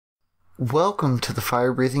Welcome to the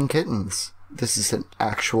Fire Breathing Kittens. This is an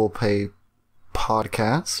actual play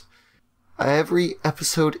podcast. Every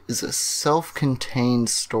episode is a self-contained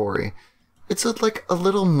story. It's like a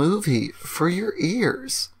little movie for your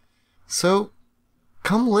ears. So,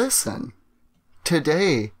 come listen.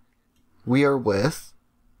 Today, we are with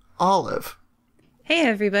Olive. Hey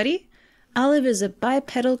everybody! Olive is a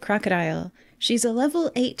bipedal crocodile. She's a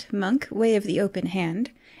level 8 monk, Way of the Open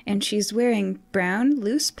Hand, and she's wearing brown,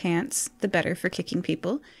 loose pants, the better for kicking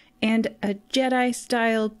people, and a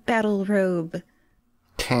Jedi-style battle robe.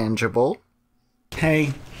 Tangible.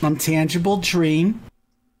 Hey, I'm Tangible Dream.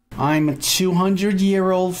 I'm a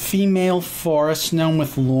 200-year-old female forest gnome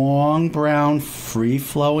with long, brown,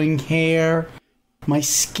 free-flowing hair. My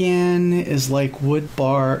skin is like wood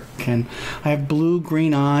bark, and I have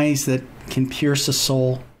blue-green eyes that can pierce a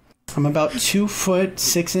soul. I'm about 2 foot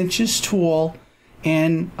 6 inches tall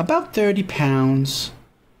and about 30 pounds.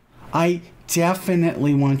 I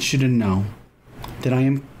definitely want you to know that I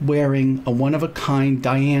am wearing a one-of-a-kind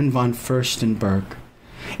Diane von Furstenberg.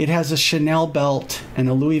 It has a Chanel belt and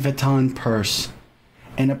a Louis Vuitton purse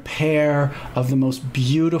and a pair of the most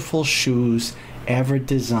beautiful shoes ever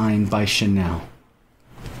designed by Chanel.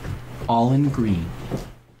 All in green.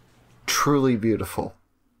 Truly beautiful.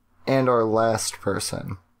 And our last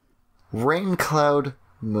person, Raincloud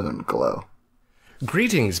Moonglow.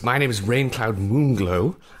 Greetings, my name is Raincloud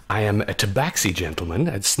Moonglow. I am a tabaxi gentleman,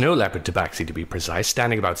 a snow leopard tabaxi to be precise,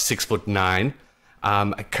 standing about 6'9".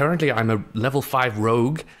 Currently I'm a level 5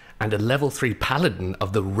 rogue and a level 3 paladin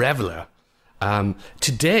of the Reveler.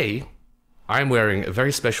 Today, I'm wearing a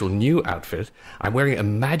very special new outfit. I'm wearing a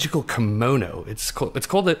magical kimono. It's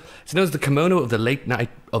known as the kimono of the late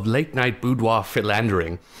night boudoir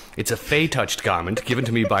philandering. It's a fey-touched garment given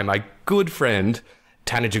to me by my good friend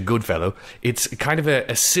Tanager Goodfellow. It's kind of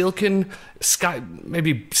a silken sky,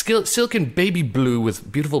 silken baby blue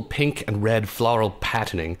with beautiful pink and red floral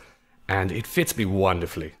patterning, and it fits me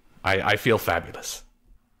wonderfully. I feel fabulous.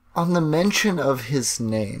 On the mention of his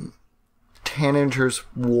name, Tanager's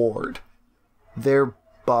ward, their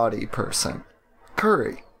body person,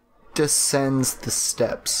 Curry, descends the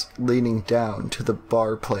steps leading down to the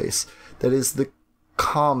bar place that is the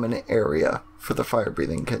common area for the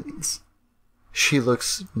fire-breathing kittens. She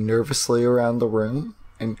looks nervously around the room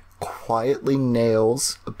and quietly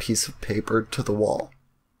nails a piece of paper to the wall.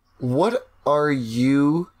 What are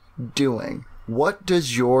you doing? What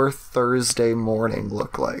does your Thursday morning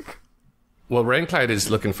look like? Well, Raincloud is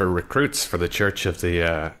looking for recruits for the Church of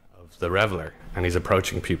the Reveler, and he's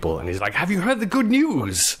approaching people, and he's like, "Have you heard the good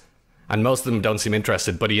news?" And most of them don't seem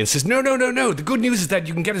interested, but he insists, No. The good news is that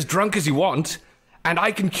you can get as drunk as you want, and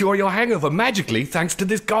I can cure your hangover magically thanks to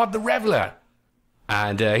this god, the Reveler.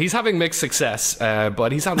 And he's having mixed success,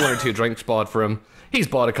 but he's had 1 or 2 drinks bought for him. He's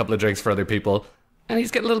bought a couple of drinks for other people, and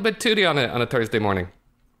he's getting a little bit tooty on a Thursday morning.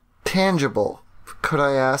 Tangible. Could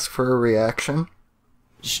I ask for a reaction?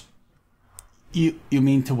 You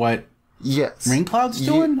mean to what Yes. Raincloud's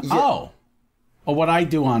doing? Yeah. Oh. Or what I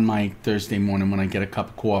do on my Thursday morning when I get a cup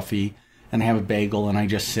of coffee and I have a bagel and I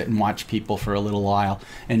just sit and watch people for a little while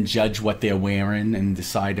and judge what they're wearing and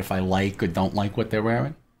decide if I like or don't like what they're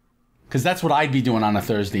wearing. Because that's what I'd be doing on a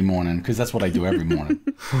Thursday morning, because that's what I do every morning.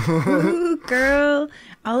 Ooh, girl!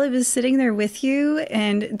 Olive is sitting there with you,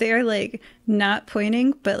 and they're like not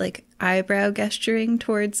pointing, but like eyebrow gesturing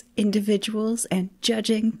towards individuals and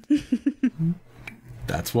judging.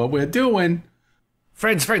 That's what we're doing.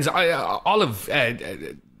 Friends, Olive,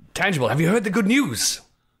 Tangible, have you heard the good news?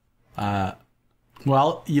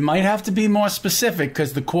 Well, you might have to be more specific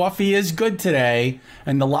because the coffee is good today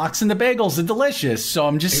and the lox and the bagels are delicious. So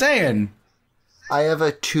I'm just saying. I have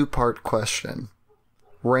a 2-part question.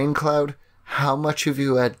 Raincloud, how much have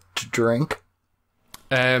you had to drink?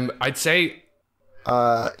 I'd say...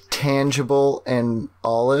 Tangible and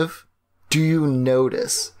Olive, do you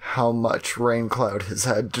notice how much Raincloud has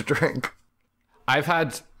had to drink? I've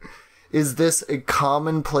had... Is this a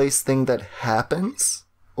commonplace thing that happens?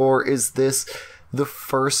 Or is this the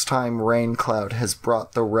first time Raincloud has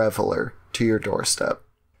brought the Reveler to your doorstep?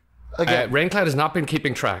 Again, Raincloud has not been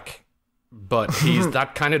keeping track, but he's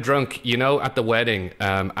that kind of drunk, you know, at the wedding,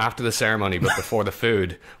 after the ceremony, but before the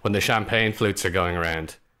food, when the champagne flutes are going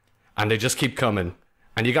around, and they just keep coming,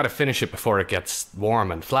 and you got to finish it before it gets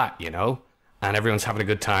warm and flat, you know, and everyone's having a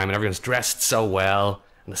good time, and everyone's dressed so well,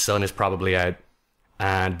 and the sun is probably out.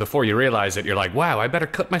 And before you realize it, you're like, wow, I better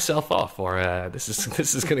cut myself off, or this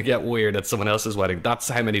is going to get weird at someone else's wedding. That's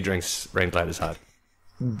how many drinks Raincloud has had.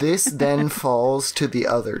 this then falls to the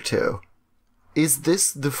other two. Is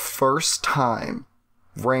this the first time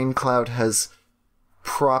Raincloud has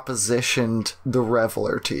propositioned the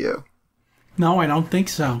Reveler to you? No, I don't think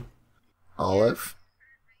so. Olive?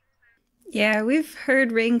 Yeah, we've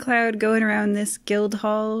heard Raincloud going around this guild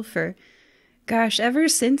hall for, gosh, ever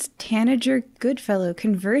since Tanager Goodfellow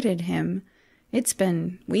converted him. It's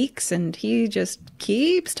been weeks, and he just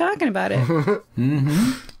keeps talking about it.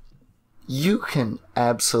 You can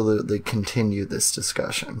absolutely continue this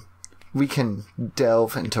discussion. We can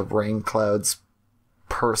delve into Raincloud's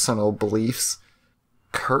personal beliefs.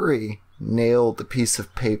 Curry nailed a piece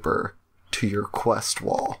of paper to your quest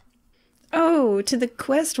wall. Oh, to the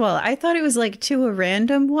quest wall. I thought it was like to a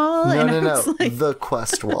random wall. No. The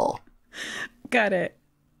quest wall. Got it.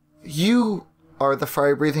 You are the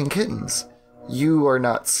fire-breathing kittens. You are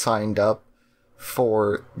not signed up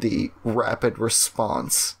for the rapid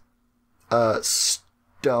response,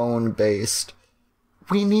 stone-based.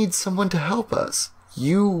 We need someone to help us.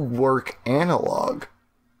 You work analog.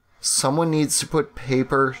 Someone needs to put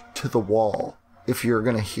paper to the wall if you're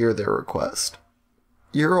going to hear their request.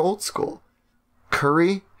 You're old school.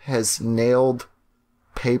 Curry has nailed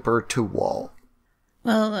paper to wall.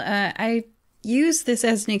 Well, I use this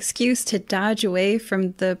as an excuse to dodge away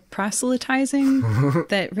from the proselytizing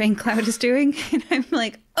that Raincloud is doing. And I'm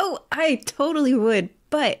like, oh, I totally would.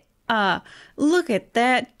 But look at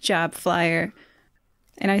that job flyer.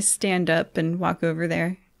 And I stand up and walk over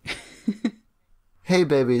there. Hey,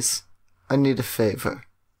 babies. I need a favor.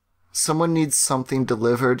 Someone needs something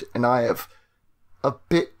delivered, and I have a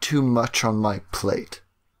bit too much on my plate.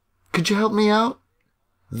 Could you help me out?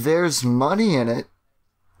 There's money in it,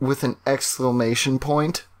 with an exclamation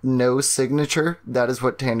point, no signature. That is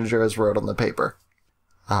what Tanager has wrote on the paper.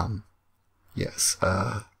 Yes,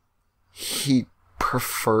 he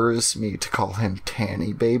prefers me to call him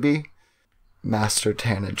Tanny Baby. Master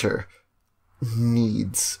Tanager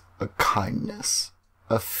needs a kindness,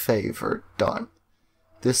 a favor done.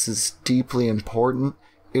 This is deeply important.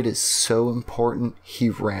 It is so important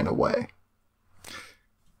he ran away.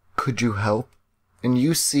 Could you help? And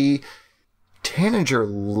you see, Tanager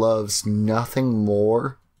loves nothing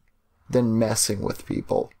more than messing with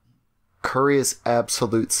people. Curry is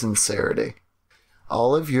absolute sincerity.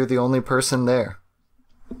 Olive, you're the only person there.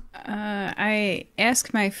 I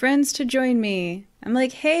ask my friends to join me. I'm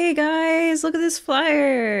like, hey guys, look at this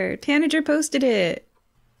flyer. Tanager posted it.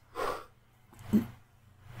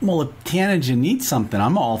 Well, if Tanager needs something,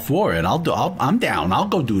 I'm all for it. I'm down. I'll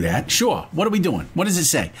go do that. Sure. What are we doing? What does it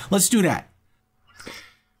say? Let's do that.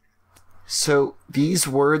 So, these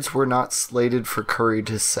words were not slated for Curry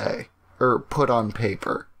to say, or put on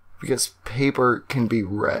paper, because paper can be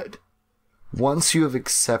read. Once you have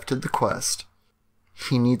accepted the quest,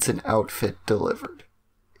 he needs an outfit delivered.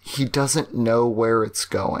 He doesn't know where it's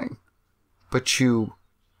going, but you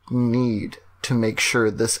need to make sure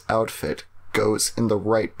this outfit goes in the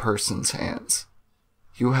right person's hands.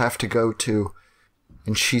 You have to go to,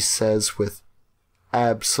 and she says with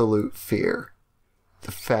absolute fear,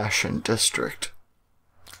 the fashion district.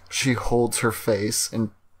 She holds her face and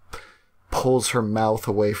pulls her mouth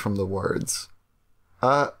away from the words.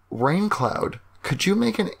 Raincloud, could you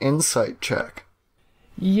make an insight check?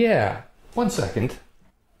 Yeah. 1 second.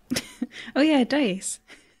 Oh yeah, dice.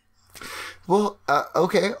 Well,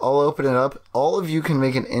 okay, I'll open it up. All of you can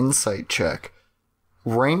make an insight check.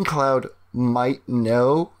 Raincloud might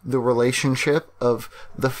know the relationship of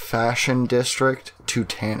the fashion district to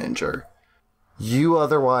Tanager. You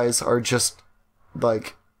otherwise are just,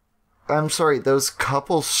 like, I'm sorry, those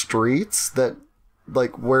couple streets that,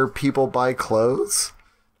 like, where people buy clothes?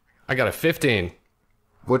 I got a 15.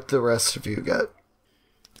 What the rest of you get?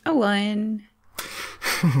 A 1.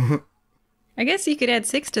 I guess you could add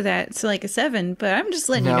 6 to that, so like a 7, but I'm just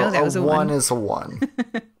letting you know that was a 1. A 1 is a 1.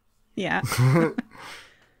 Yeah.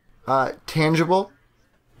 Tangible?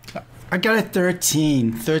 I got a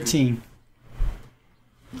 13. 13.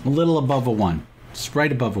 A little above a 1. It's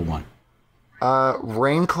right above a 1.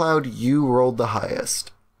 Raincloud, you rolled the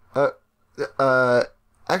highest.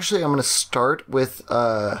 Actually, I'm gonna start with,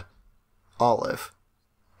 Olive.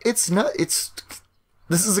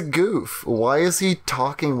 This is a goof. Why is he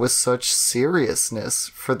talking with such seriousness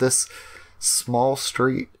for this small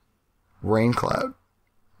street? Raincloud,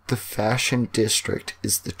 the fashion district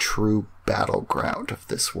is the true battleground of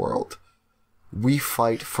this world. We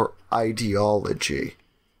fight for ideology.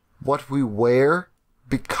 What we wear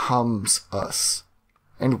becomes us,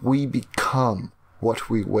 and we become what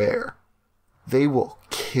we wear. They will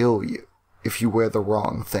kill you if you wear the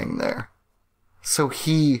wrong thing there. So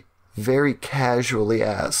he very casually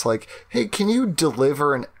asks, like, hey, can you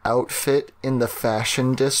deliver an outfit in the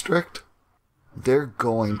fashion district? They're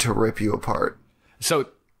going to rip you apart. So,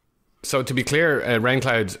 So to be clear,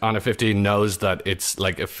 Raincloud on a 15 knows that it's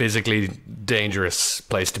like a physically dangerous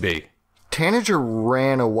place to be. Tanager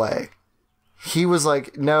ran away. He was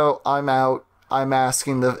like, no, I'm out. I'm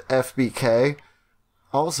asking the FBK.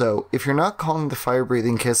 Also, if you're not calling the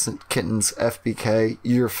fire-breathing kittens FBK,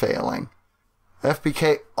 you're failing.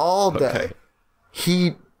 FBK all day. Okay.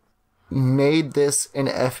 He made this an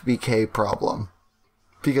FBK problem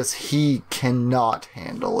because he cannot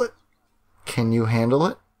handle it. Can you handle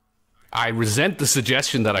it? I resent the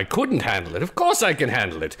suggestion that I couldn't handle it. Of course I can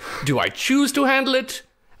handle it. Do I choose to handle it?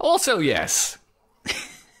 Also, yes.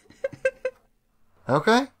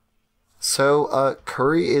 Okay. So,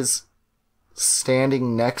 Curry is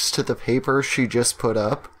standing next to the paper she just put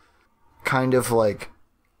up, kind of like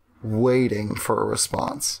waiting for a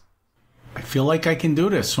response. I feel like I can do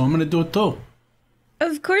this, so I'm going to do it too.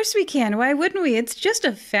 Of course we can. Why wouldn't we? It's just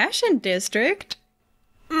a fashion district.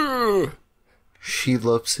 She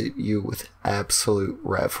looks at you with absolute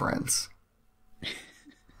reverence.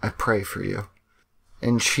 I pray for you.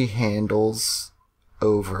 And she handles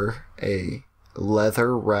over a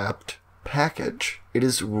leather-wrapped package. It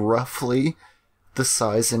is roughly the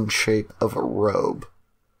size and shape of a robe.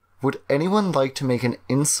 Would anyone like to make an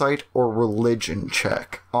insight or religion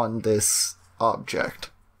check on this object?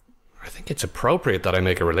 I think it's appropriate that I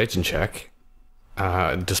make a religion check,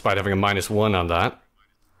 despite having a -1 on that.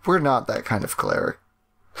 We're not that kind of cleric.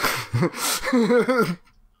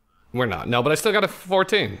 We're not. No, but I still got a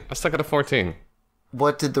 14.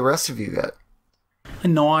 What did the rest of you get? A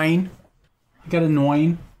 9. I got a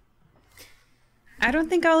 9. I don't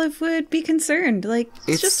think Olive would be concerned. Like,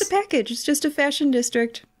 it's just a package. It's just a fashion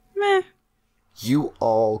district. Meh. You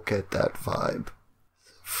all get that vibe.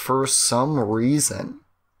 For some reason,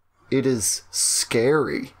 it is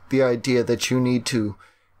scary, the idea that you need to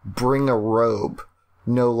bring a robe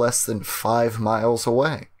no less than 5 miles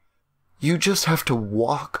away. You just have to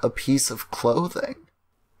walk a piece of clothing.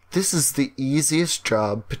 This is the easiest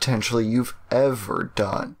job potentially you've ever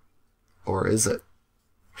done. Or is it?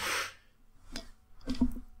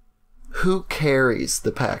 Who carries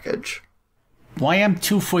the package? Well, I am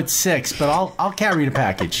 2'6", but I'll carry the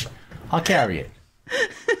package. I'll carry it.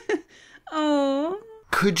 Oh.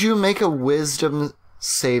 Could you make a wisdom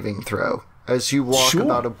saving throw as you walk Sure.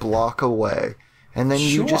 about a block away, and then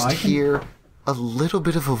you Sure, just I can- hear a little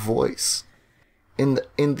bit of a voice in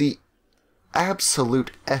the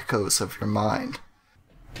absolute echoes of your mind?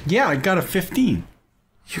 Yeah, I got a 15.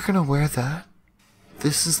 You're gonna wear that?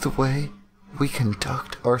 This is the way we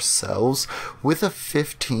conduct ourselves? With a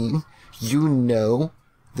 15, you know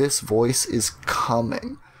this voice is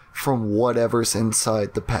coming from whatever's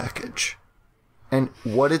inside the package. And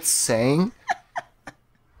what it's saying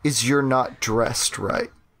is you're not dressed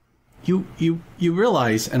right. You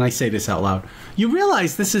realize, and I say this out loud, you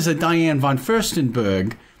realize this is a Diane von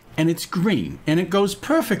Furstenberg, and it's green, and it goes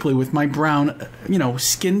perfectly with my brown,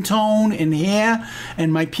 skin tone and hair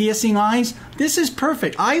and my piercing eyes. This is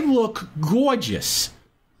perfect. I look gorgeous.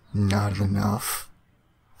 Not enough.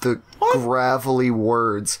 The gravelly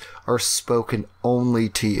words are spoken only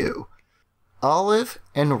to you. Olive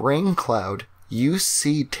and Raincloud, you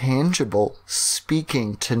see Tangible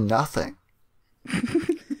speaking to nothing.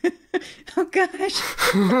 Oh, gosh.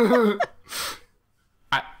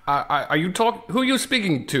 Are you who are you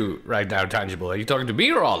speaking to right now, Tangible? Are you talking to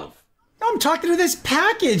me or Olive? No, I'm talking to this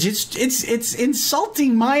package. It's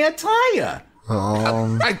insulting my attire.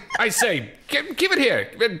 I say, give it here.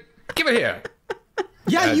 Give it here.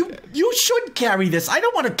 Yeah, you should carry this. I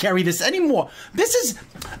don't want to carry this anymore. This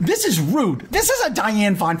is rude. This is a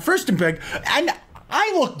Diane von Furstenberg, and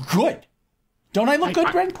I look good. Don't I look good,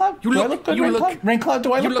 Raincloud? Do I look good, Raincloud? Raincloud,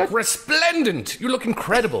 do I look good? You look resplendent. You look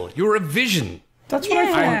incredible. You're a vision. That's what I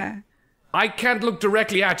thought. I can't look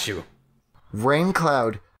directly at you.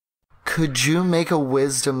 Raincloud, could you make a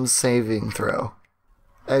wisdom saving throw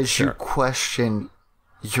as you question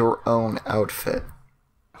your own outfit?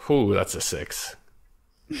 Ooh, that's a 6.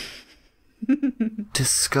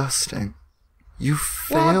 Disgusting. You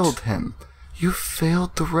failed him. You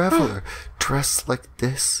failed the reveler. Dressed like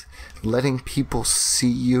this, letting people see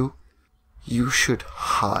you. You should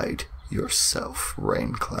hide yourself,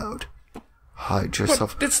 Raincloud. Hide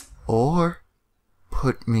yourself. Or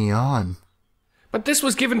put me on. But this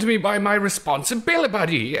was given to me by my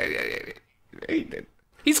responsibility.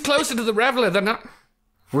 He's closer to the reveler than I...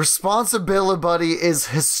 Responsibility is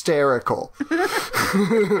hysterical.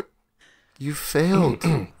 You failed,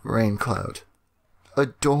 Raincloud.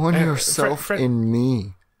 Adorn yourself in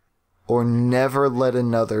me, or never let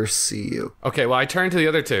another see you. Okay, well, I turn to the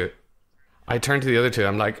other two.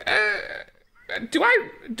 I'm like, do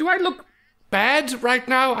I look bad right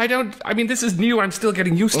now? I mean, this is new. I'm still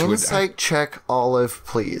getting used to it. Insight check, Olive,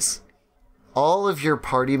 please. All of your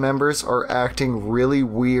party members are acting really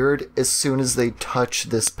weird as soon as they touch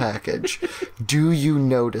this package. Do you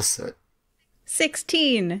notice it?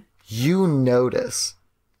 16. You notice.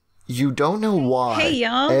 You don't know why. Hey,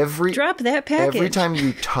 y'all. Drop that package. Every time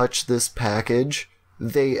you touch this package,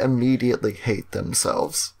 they immediately hate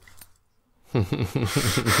themselves.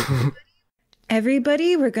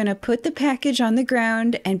 Everybody, we're gonna put the package on the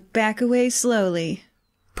ground and back away slowly.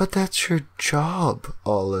 But that's your job,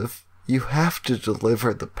 Olive. You have to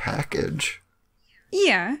deliver the package.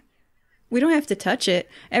 Yeah. We don't have to touch it.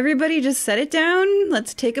 Everybody just set it down.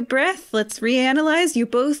 Let's take a breath. Let's reanalyze. You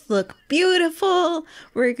both look beautiful.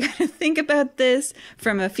 We're gonna think about this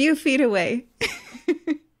from a few feet away.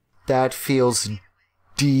 That feels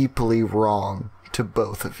deeply wrong to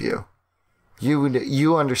both of you.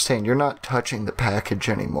 You understand, you're not touching the package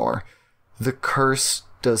anymore. The curse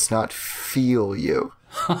does not feel you.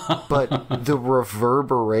 But the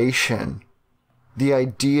reverberation, the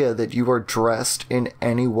idea that you are dressed in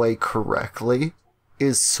any way correctly,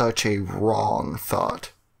 is such a wrong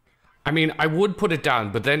thought. I mean, I would put it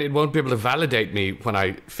down, but then it won't be able to validate me when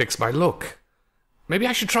I fix my look. Maybe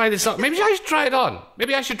I should try this on. Maybe I should try it on.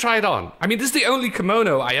 I mean, this is the only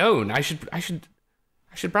kimono I own. I should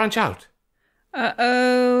branch out.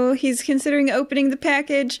 Uh-oh, he's considering opening the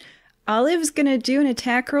package. Olive's gonna do an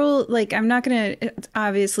attack roll. Like, I'm not gonna... It's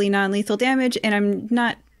obviously non-lethal damage, and I'm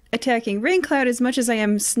not attacking Raincloud as much as I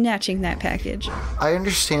am snatching that package. I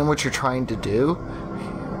understand what you're trying to do.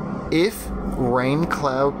 If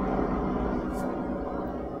Raincloud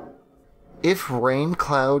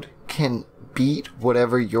can beat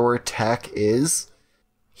whatever your attack is,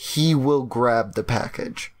 he will grab the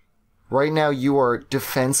package. Right now, you are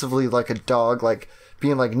defensively like a dog, like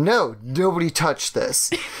being like, no, nobody touch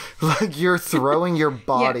this. Like you're throwing your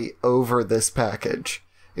body over this package.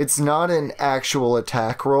 It's not an actual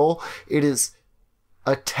attack roll. It is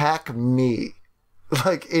attack me.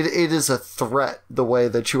 Like it is a threat the way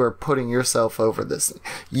that you are putting yourself over this.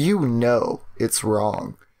 You know it's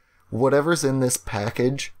wrong. Whatever's in this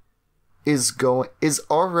package is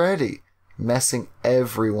already messing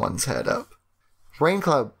everyone's head up.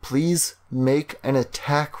 Raincloud, please make an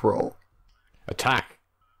attack roll. Attack?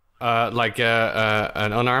 Like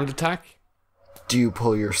an unarmed attack? Do you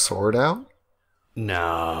pull your sword out?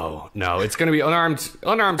 No, it's gonna be unarmed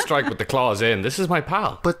strike with the claws in. This is my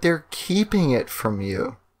pal. But they're keeping it from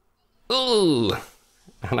you. Ooh.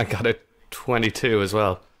 And I got a 22 as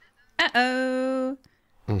well. Uh-oh.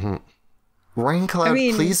 Mm-hmm.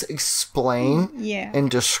 Raincloud, please explain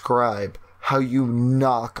and describe how you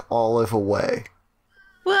knock Olive away.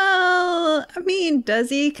 Well, I mean,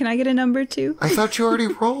 does he? Can I get a number too? I thought you already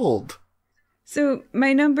rolled. So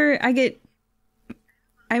my number, I'm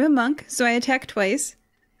a monk, so I attack twice.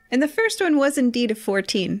 And the first one was indeed a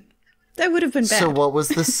 14. That would have been bad. So what was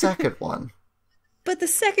the second one? But the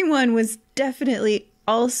second one was definitely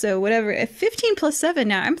also whatever. A 15 plus 7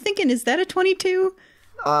 now. I'm thinking, is that a 22?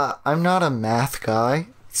 I'm not a math guy.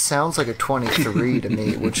 It sounds like a 23 to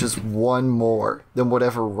me, which is one more than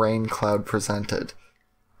whatever Raincloud presented.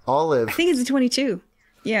 Olive. I think it's a 22.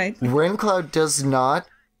 Yeah. Raincloud does not.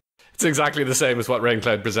 It's exactly the same as what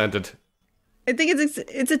Raincloud presented. I think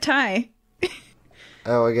it's a tie.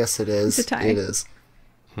 Oh, I guess it is. It's a tie. It is.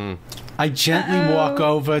 I gently walk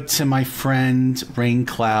over to my friend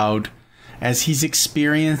Raincloud as he's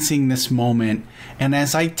experiencing this moment, and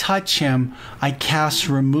as I touch him, I cast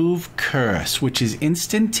Remove Curse, which is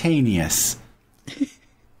instantaneous.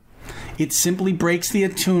 It simply breaks the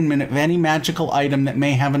attunement of any magical item that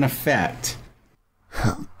may have an effect.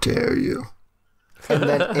 How dare you? And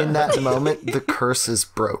then in that moment, the curse is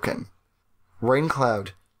broken.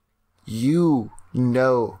 Raincloud, you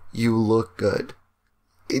know you look good.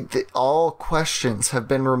 All questions have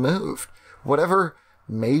been removed. Whatever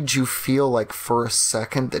made you feel like for a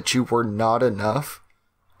second that you were not enough,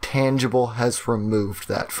 Tangible has removed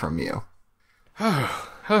that from you.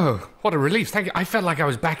 Oh, what a relief. Thank you. I felt like I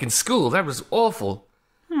was back in school. That was awful.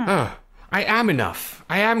 I am enough.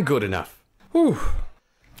 I am good enough. Whew.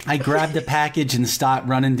 I grab the package and start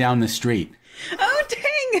running down the street. Oh,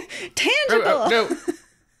 dang! Tangible! No.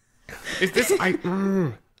 Is this...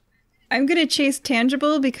 I'm gonna chase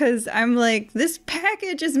Tangible because I'm like, this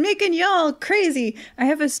package is making y'all crazy. I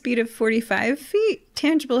have a speed of 45 feet.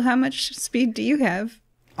 Tangible, how much speed do you have?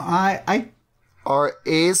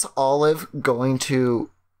 Is Olive going to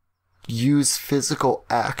use physical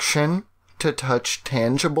action to touch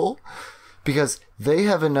Tangible? Because they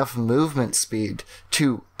have enough movement speed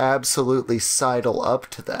to absolutely sidle up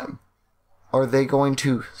to them. are they going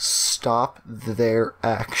to stop their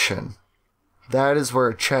action? That is where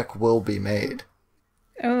a check will be made.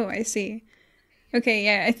 Oh, I see. Okay,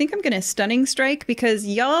 yeah, I think I'm gonna Stunning Strike because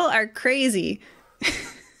y'all are crazy.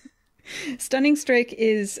 Stunning Strike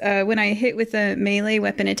is when I hit with a melee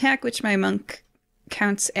weapon attack, which my monk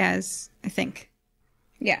counts as, I think.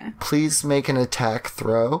 Yeah. Please make an attack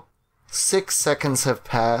throw. 6 seconds have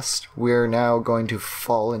passed. We're now going to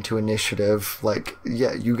fall into initiative. Like,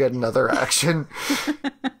 yeah, you get another action.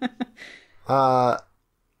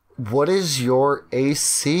 What is your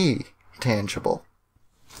AC, Tangible?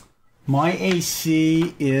 My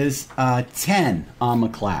AC is 10 armor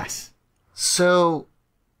class. So,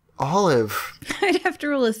 Olive, I'd have to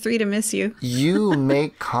roll a 3 to miss you. you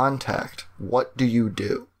make contact. What do you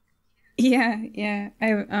do? Yeah.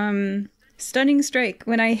 I Stunning Strike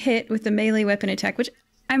when I hit with the melee weapon attack, which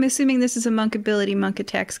I'm assuming this is a monk ability. Monk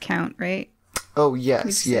attacks count, right? Oh,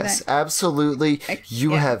 yes, that? absolutely.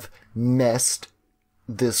 You have messed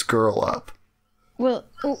this girl up. Well,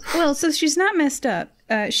 so she's not messed up.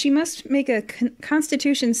 She must make a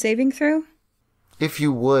Constitution saving throw. If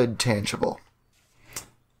you would, Tangible.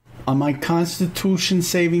 On my Constitution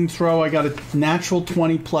saving throw, I got a natural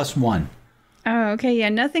 20 plus 1. Oh, okay, yeah,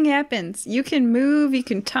 nothing happens. You can move, you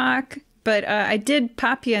can talk, but I did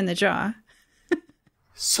pop you in the jaw.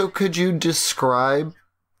 So could you describe...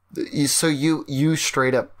 So you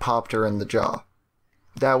straight up popped her in the jaw.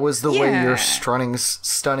 That was the way your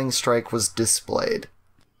stunning strike was displayed.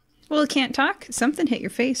 Well, it can't talk. Something hit your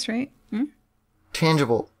face, right? Hmm?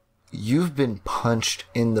 Tangible, you've been punched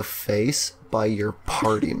in the face by your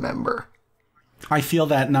party member. I feel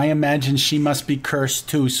that, and I imagine she must be cursed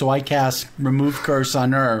too, so I cast Remove Curse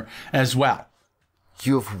on her as well.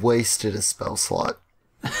 You have wasted a spell slot.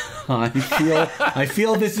 I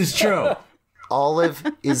feel this is true. Olive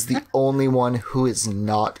is the only one who is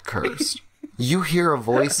not cursed. You hear a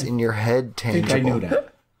voice in your head, Tangible. I think I knew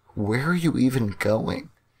that. Where are you even going?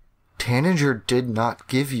 Tanager did not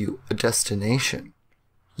give you a destination.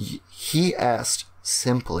 He asked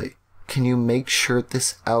simply, can you make sure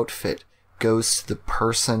this outfit goes to the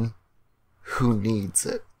person who needs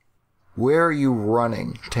it? Where are you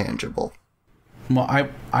running, Tangible? Well, I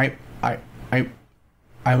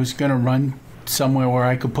was gonna run somewhere where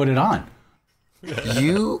I could put it on.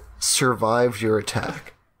 You survived your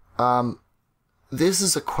attack. This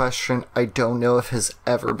is a question I don't know if has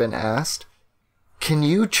ever been asked. Can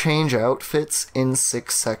you change outfits in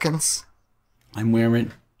 6 seconds? I'm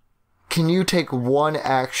wearing... Can you take one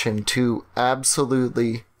action to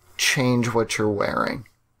absolutely change what you're wearing?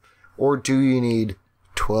 Or do you need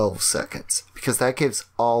 12 seconds? Because that gives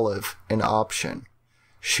Olive an option.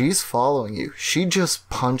 She's following you. She just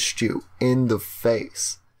punched you in the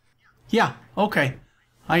face. Yeah, okay.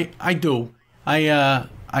 I do. I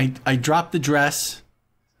dropped the dress.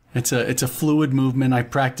 It's a fluid movement. I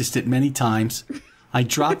practiced it many times. I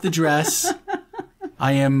dropped the dress.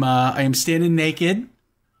 I am standing naked.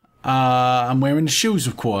 I'm wearing the shoes,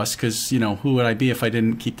 of course, because, who would I be if I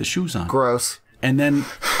didn't keep the shoes on? Gross. And then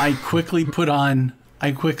I quickly put on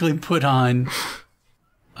the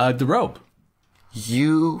robe.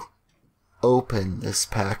 You open this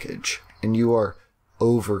package and you are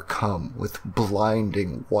overcome with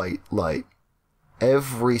blinding white light.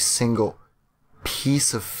 Every single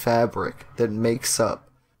piece of fabric that makes up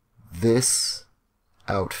this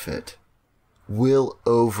outfit will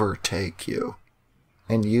overtake you.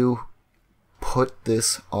 And you put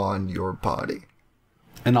this on your body.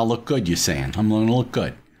 And I'll look good, you're saying? I'm going to look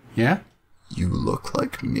good. Yeah? You look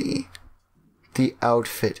like me. The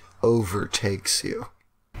outfit overtakes you.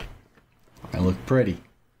 I look pretty.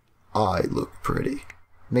 I look pretty.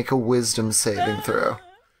 Make a wisdom saving throw.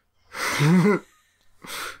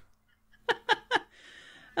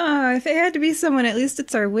 Oh, if it had to be someone, at least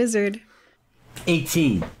it's our wizard.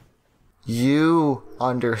 18. You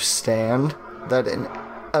understand that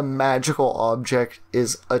a magical object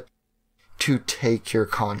is to take your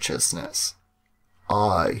consciousness.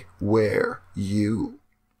 I wear you.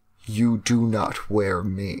 You do not wear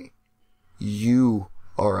me. You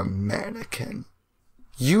are a mannequin.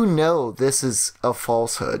 You know this is a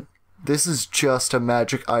falsehood. This is just a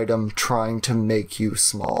magic item trying to make you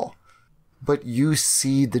small. But you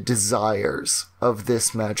see the desires of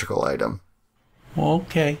this magical item.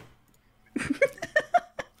 Okay.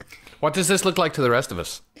 What does this look like to the rest of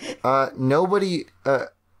us? Nobody,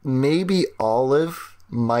 maybe Olive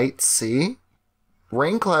might see.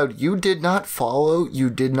 Raincloud, you did not follow, you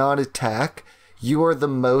did not attack. You are the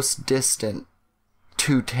most distant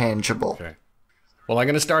to Tangible. Okay. Well, I'm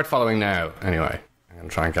going to start following now, anyway. I'm going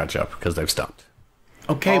to try and catch up, because they've stopped.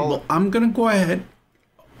 Okay, well, I'm going to go ahead.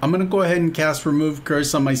 I'm gonna go ahead and cast Remove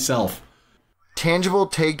Curse on myself. Tangible,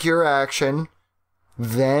 take your action.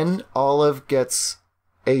 Then Olive gets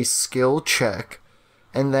a skill check.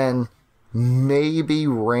 And then maybe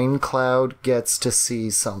Raincloud gets to see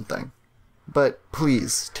something. But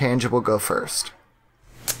please, Tangible, go first.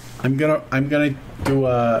 I'm gonna do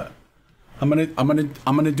a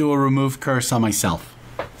Remove Curse on myself.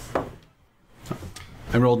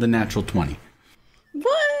 I rolled a natural 20.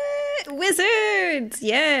 What? Wizards!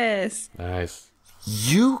 Yes! Nice.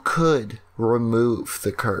 You could remove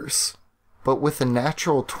the curse, but with a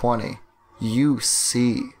natural 20, you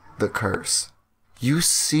see the curse. You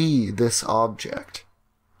see this object.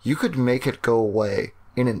 You could make it go away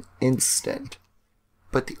in an instant,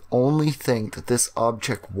 but the only thing that this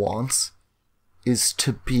object wants is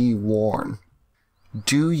to be worn.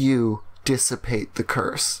 Do you dissipate the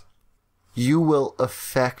curse? You will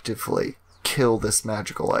effectively kill this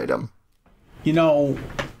magical item. You know,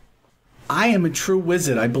 I am a true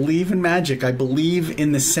wizard. I believe in magic. I believe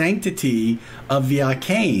in the sanctity of the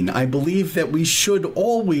arcane. I believe that we should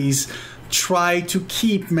always try to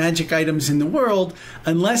keep magic items in the world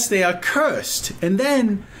unless they are cursed. And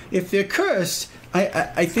then, if they're cursed,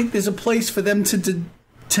 I think there's a place for them to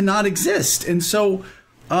not exist. And so,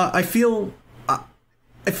 I feel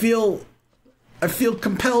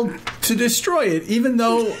compelled to destroy it, even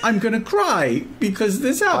though I'm gonna cry because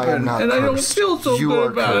this happened, and I don't feel so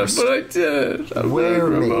good about it. But I did. I'm wear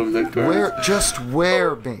gonna me. remove the curse. Just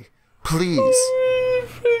wear me, please.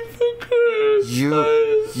 You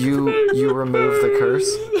remove the curse.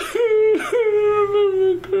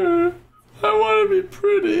 Remove the curse. I want to be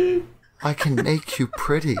pretty. I can make you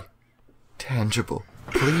pretty. Tangible,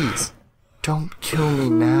 please. Don't kill me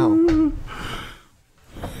now.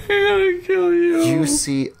 I gotta kill you. You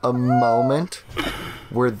see a moment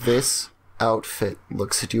where this outfit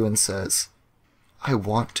looks at you and says, I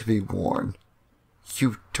want to be worn.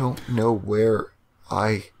 You don't know where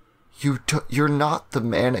you're not the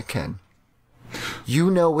mannequin.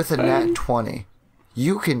 You know with a nat 20,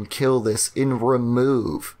 you can kill this and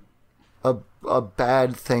remove a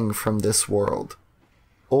bad thing from this world.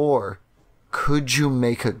 Or could you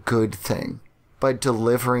make a good thing by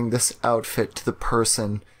delivering this outfit to the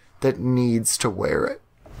person that needs to wear it?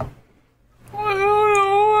 I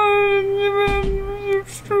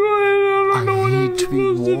need to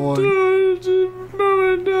be worn.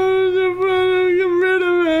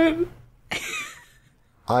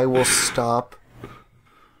 I will stop.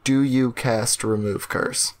 Do you cast Remove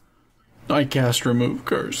Curse? I cast Remove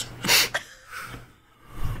Curse.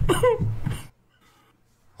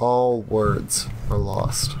 All words are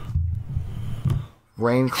lost.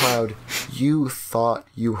 Raincloud, you thought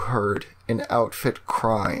you heard an outfit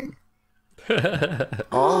crying.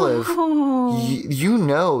 Olive, you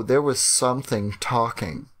know there was something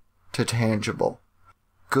talking to Tangible.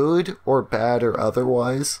 Good or bad or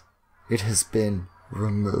otherwise, it has been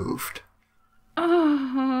removed.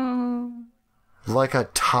 Oh. Like a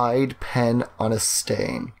Tide pen on a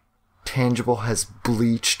stain, Tangible has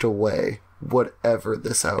bleached away whatever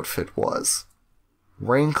this outfit was.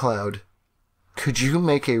 Raincloud, could you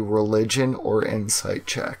make a religion or insight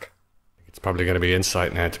check? It's probably going to be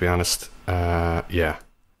insight now, to be honest. Yeah.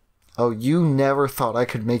 Oh, you never thought I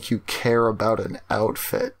could make you care about an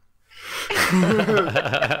outfit.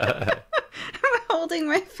 I'm holding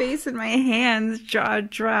my face in my hands, jaw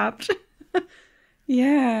dropped.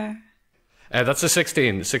 Yeah. That's a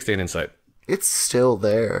 16 insight. It's still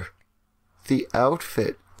there. The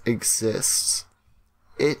outfit exists.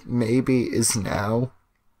 It maybe is now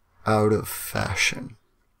out of fashion.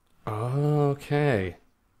 Okay.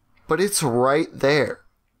 But it's right there.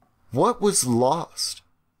 What was lost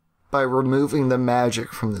by removing the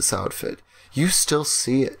magic from this outfit? You still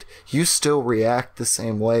see it. You still react the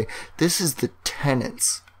same way. This is the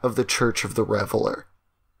tenets of the Church of the Reveler.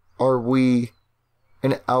 Are we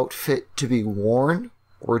an outfit to be worn,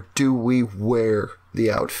 or do we wear the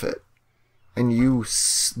outfit? And you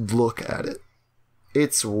look at it.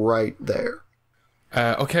 It's right there.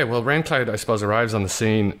 Okay, well, Raincloud, I suppose, arrives on the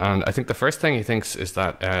scene, and I think the first thing he thinks is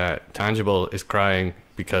that Tangible is crying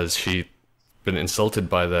because she's been insulted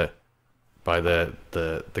by the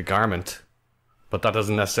garment. But that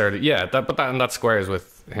doesn't necessarily... Yeah, that squares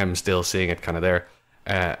with him still seeing it kind of there.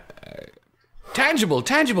 Tangible,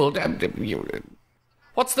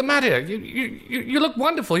 what's the matter? You look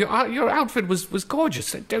wonderful. Your outfit was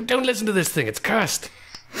gorgeous. Don't listen to this thing. It's cursed.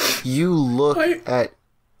 You look at...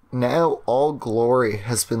 Now all glory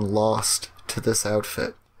has been lost to this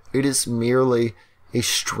outfit. It is merely a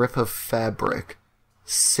strip of fabric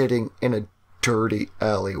sitting in a dirty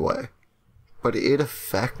alleyway. But it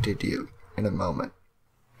affected you in a moment.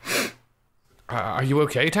 Are you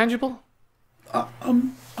okay, Tangible?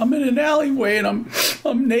 I'm in an alleyway and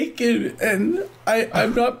I'm naked and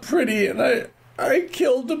I'm not pretty and I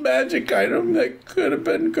killed a magic item that could have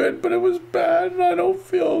been good, but it was bad and I don't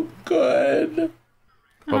feel good.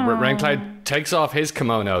 Well, Raincloud takes off his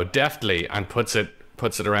kimono deftly and puts it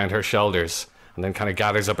around her shoulders, and then kind of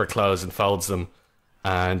gathers up her clothes and folds them,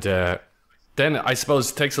 and then I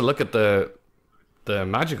suppose takes a look at the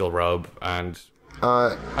magical robe and.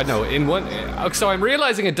 I don't know, in one... So I'm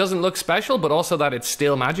realizing it doesn't look special, but also that it's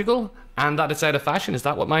still magical, and that it's out of fashion. Is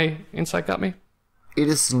that what my insight got me? It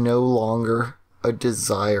is no longer a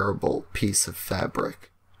desirable piece of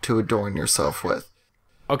fabric to adorn yourself with.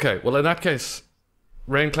 Okay, well in that case,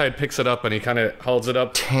 Raincloud picks it up and he kind of holds it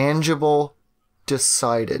up. Tangible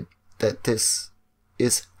decided that this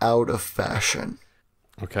is out of fashion.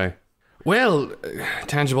 Okay. Well,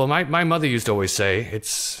 Tangible, my mother used to always say,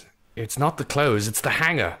 it's not the clothes, it's the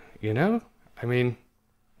hanger, you know? I mean,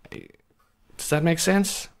 does that make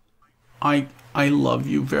sense? I love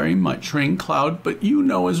you very much, Raincloud, but you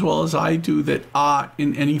know as well as I do that art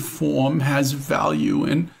in any form has value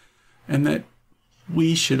and that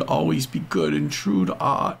we should always be good and true to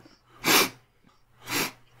art.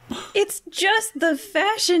 It's just the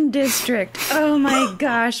fashion district. Oh my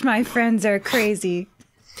gosh, my friends are crazy.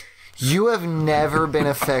 You have never been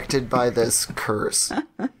affected by this curse.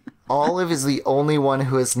 Olive is the only one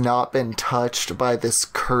who has not been touched by this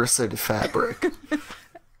cursed fabric.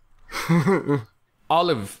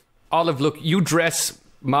 Olive, look, you dress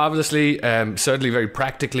marvelously, certainly very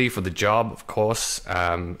practically for the job, of course.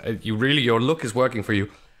 Your look is working for you.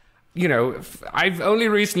 You know, I've only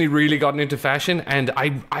recently really gotten into fashion, and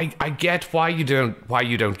I get why you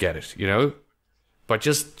don't get it, you know? But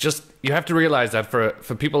just you have to realize that for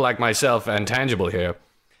people like myself and Tangible here,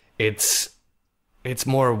 it's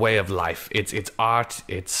more a way of life. It's art.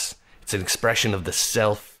 It's an expression of the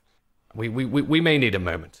self. We may need a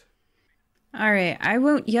moment. All right, I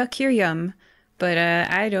won't yuck your yum, but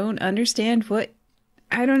I don't understand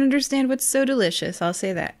what's so delicious. I'll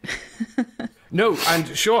say that. No, and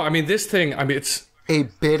sure. I mean, this thing. I mean, it's a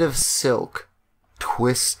bit of silk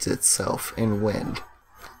twists itself in wind,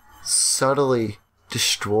 subtly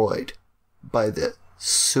destroyed by the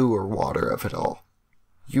sewer water of it all.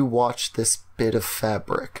 You watch this bit of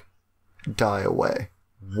fabric die away.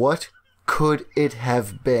 What could it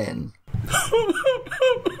have been?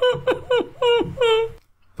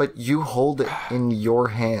 But you hold it in your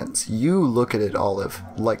hands. You look at it, Olive,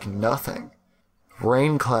 like nothing.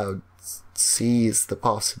 Raincloud sees the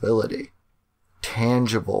possibility.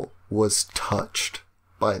 Tangible was touched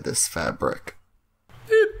by this fabric.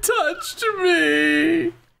 It touched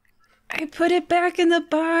me! I put it back in the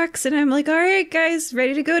box, and I'm like, all right, guys,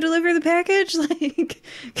 ready to go deliver the package? Like,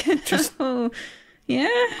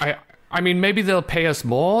 yeah. I mean, maybe they'll pay us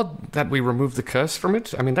more that we remove the curse from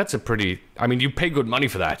it. I mean, you pay good money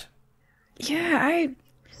for that. Yeah,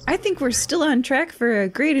 I think we're still on track for a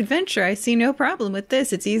great adventure. I see no problem with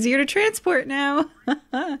this. It's easier to transport now.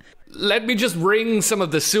 Let me just wring some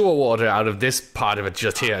of the sewer water out of this part of it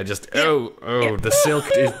just here. The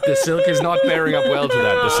silk is not bearing up well to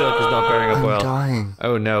that. The silk is not bearing up well. I'm dying.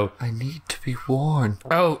 Oh no. I need to be worn.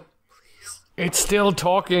 Oh, it's still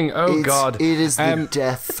talking. God. It is the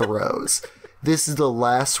death throes. This is the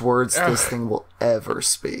last words this thing will ever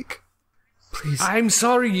speak. Please. I'm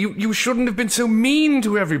sorry. You shouldn't have been so mean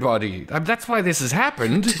to everybody. That's why this has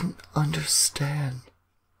happened. I didn't understand.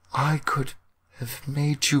 I could have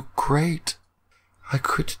made you great. I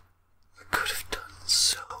could have done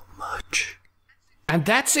so much. And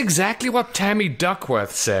that's exactly what Tammy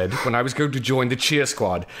Duckworth said when I was going to join the cheer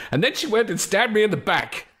squad. And then she went and stabbed me in the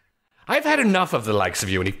back. I've had enough of the likes of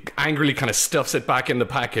you. And he angrily kind of stuffs it back in the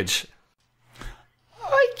package.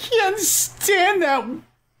 I can't stand that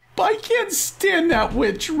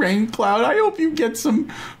witch, Raincloud. I hope you get some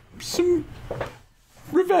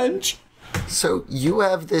revenge. So you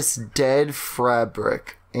have this dead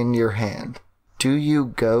fabric in your hand. Do you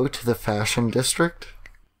go to the fashion district?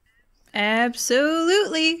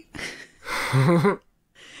 Absolutely.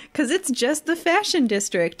 Because it's just the fashion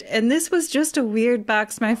district. And this was just a weird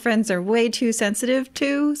box my friends are way too sensitive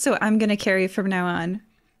to, so I'm going to carry from now on.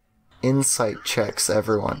 Insight checks,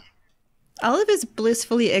 everyone. Olive is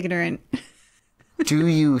blissfully ignorant. Do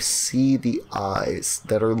you see the eyes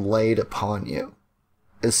that are laid upon you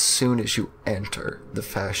as soon as you enter the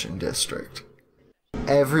fashion district?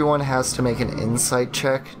 Everyone has to make an insight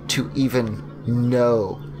check to even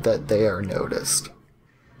know that they are noticed.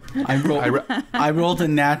 I rolled a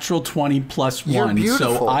natural 20 plus 1, You're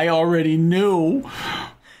beautiful. So I already knew.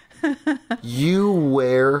 You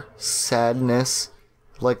wear sadness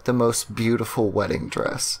like the most beautiful wedding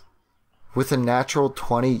dress. With a natural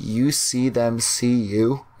 20, you see them see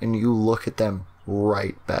you, and you look at them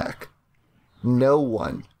right back. No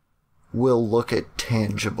one will look at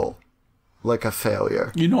Tangible like a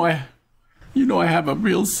failure. You know I have a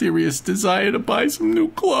real serious desire to buy some new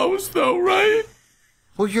clothes, though, right?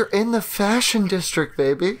 Well, you're in the fashion district,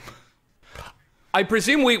 baby. I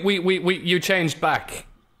presume you changed back.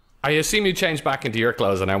 I assume you changed back into your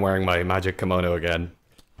clothes and I'm wearing my magic kimono again.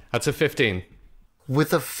 That's a 15.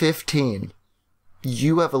 With a 15,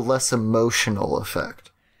 you have a less emotional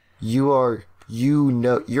effect. You're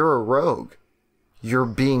a rogue. You're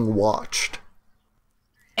being watched.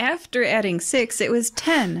 After adding 6, it was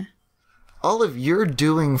 10. Olive, you're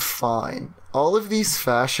doing fine. All of these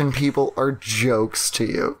fashion people are jokes to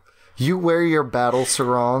you. You wear your battle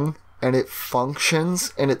sarong, and it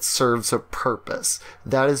functions, and it serves a purpose.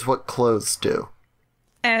 That is what clothes do.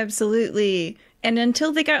 Absolutely. And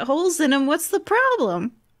until they got holes in them, what's the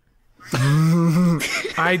problem?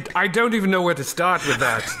 I don't even know where to start with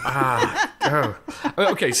that.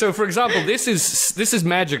 Okay, so for example, this is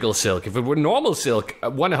magical silk. If it were normal silk,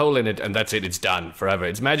 one hole in it and that's it, it's done forever.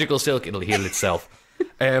 It's magical silk, it'll heal itself.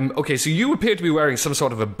 Okay, so you appear to be wearing some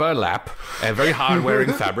sort of a burlap, a very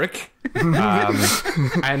hard-wearing fabric.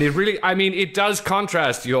 And it really, I mean, it does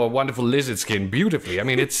contrast your wonderful lizard skin beautifully. I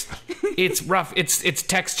mean, it's rough, it's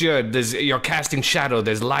textured, you're casting shadow,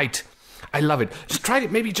 there's light. I love it. Just try to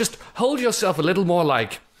maybe just hold yourself a little more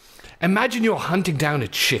like, imagine you're hunting down a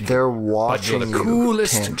chicken. They're watching but you're the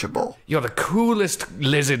coolest, Tangible. You're the coolest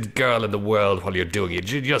lizard girl in the world while you're doing it.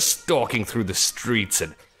 You're stalking through the streets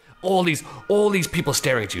and all these people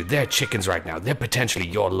staring at you. They're chickens right now. They're potentially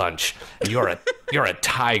your lunch. And you're a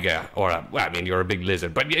tiger you're a big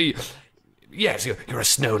lizard. But yes, you're a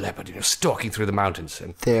snow leopard and you're stalking through the mountains.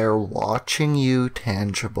 And they're watching you,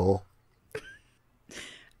 Tangible.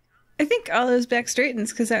 I think Olive's back straightens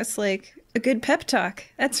because that's like a good pep talk.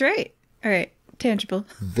 That's right. All right, Tangible.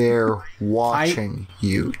 They're watching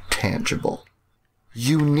you, Tangible.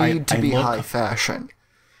 You need to be high fashion.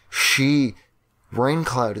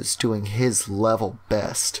 Raincloud is doing his level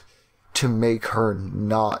best to make her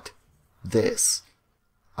not this.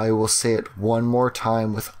 I will say it one more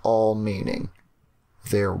time with all meaning.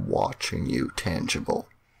 They're watching you, Tangible.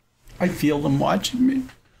 I feel them watching me.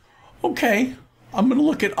 Okay. I'm going to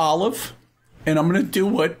look at Olive, and I'm going to do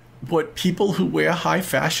what people who wear high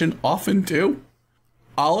fashion often do.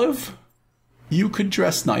 Olive, you could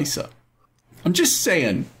dress nicer. I'm just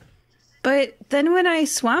saying. But then when I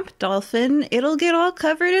swamp dolphin, it'll get all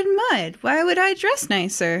covered in mud. Why would I dress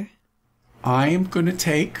nicer? I am going to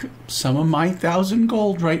take some of my 1,000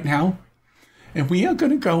 gold right now, and we are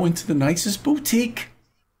going to go into the nicest boutique.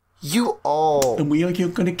 And we are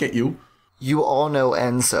going to get you. You all know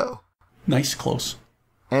Enzo. Nice clothes.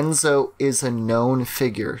 Enzo is a known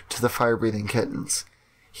figure to the fire-breathing kittens.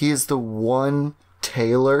 He is the one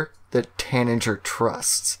tailor that Tanager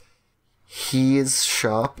trusts. His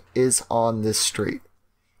shop is on this street.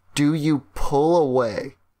 Do you pull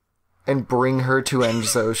away and bring her to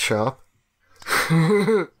Enzo's shop?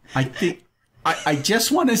 I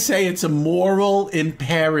just want to say it's a moral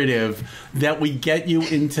imperative that we get you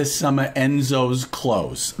into some of Enzo's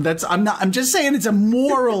clothes. I'm just saying it's a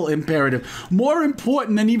moral imperative. More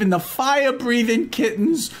important than even the fire-breathing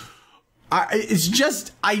kittens. I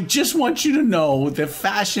just want you to know that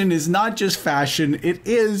fashion is not just fashion. It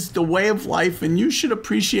is the way of life, and you should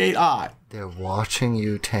appreciate art. They're watching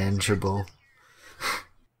you, Tangible.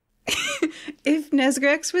 If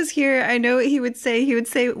Nesgrex was here, I know what he would say. He would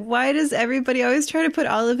say, why does everybody always try to put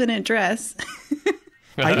Olive in a dress?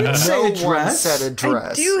 I didn't say a dress. Said a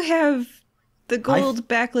dress. I do have the gold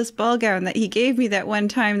backless ball gown that he gave me that one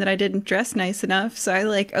time that I didn't dress nice enough. So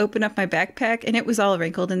I open up my backpack and it was all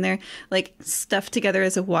wrinkled in there, stuffed together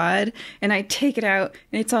as a wad. And I take it out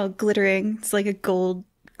and it's all glittering. It's like a gold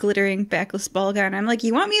glittering backless ball gown. I'm like,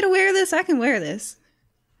 you want me to wear this? I can wear this.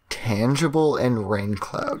 Tangible and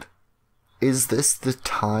Raincloud. Is this the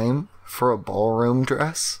time for a ballroom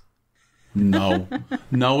dress? No.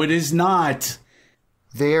 No, it is not.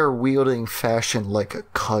 They are wielding fashion like a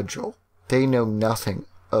cudgel. They know nothing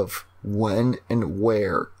of when and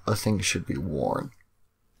where a thing should be worn.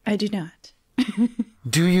 I do not.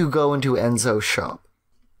 Do you go into Enzo's shop?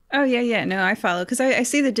 Oh, yeah. No, I follow. Because I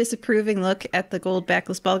see the disapproving look at the gold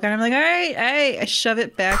backless ball gown. I'm like, all right. I shove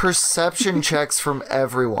it back. Perception checks from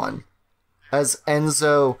everyone. As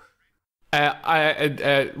Enzo...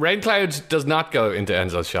 Raincloud does not go into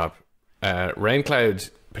Enzo's shop. Raincloud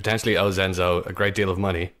potentially owes Enzo a great deal of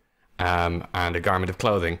money and a garment of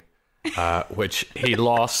clothing, which he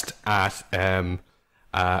lost at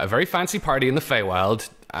a very fancy party in the Feywild,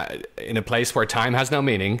 in a place where time has no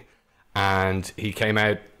meaning. And he came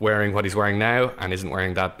out wearing what he's wearing now and isn't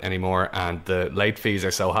wearing that anymore. And the late fees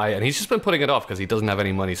are so high. And he's just been putting it off because he doesn't have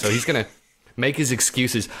any money. So he's going to make his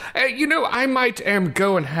excuses. I might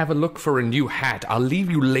go and have a look for a new hat. I'll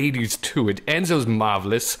leave you ladies to it. Enzo's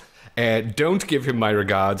marvelous. Don't give him my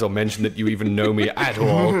regards or mention that you even know me at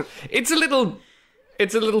all. It's a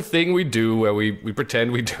little thing we do where we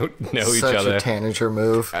pretend we don't know each other. Such a tanager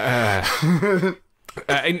move.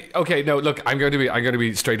 Okay, no, look, I'm going to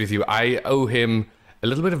be straight with you. I owe him a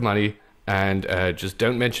little bit of money, and just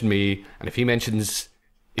don't mention me. And if he mentions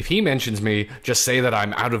me, just say that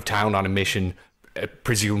I'm out of town on a mission,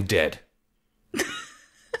 presumed dead.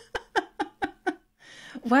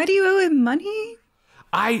 Why do you owe him money?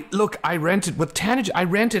 I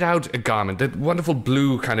rented out a garment, that wonderful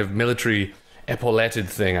blue kind of military epauletted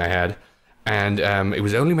thing I had, and it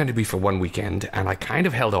was only meant to be for one weekend, and I kind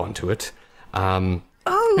of held on to it.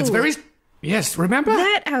 It's very... Yes, remember?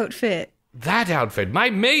 That outfit, my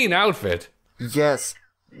main outfit. Yes,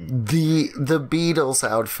 the Beatles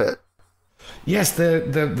outfit. Yes, the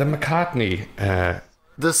McCartney. The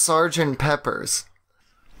Sgt. Pepper's.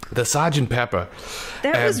 The Sgt. Pepper.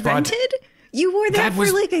 that was rented? You wore that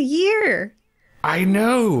for like a year. I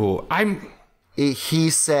know. He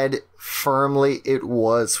said firmly it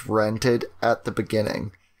was rented at the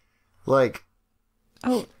beginning. Like...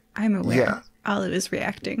 Oh, I'm aware. Yeah. Olive is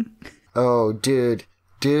reacting. Oh, dudes.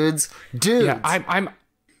 Yeah, I'm...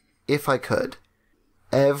 If I could,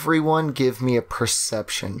 everyone give me a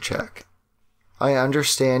perception check. I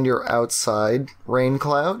understand you're outside,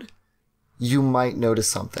 Raincloud. You might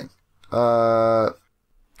notice something.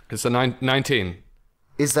 It's a 19.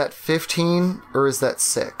 Is that 15 or is that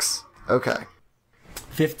 6? Okay.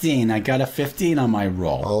 15. I got a 15 on my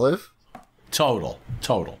roll. Olive? Total.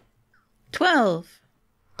 12.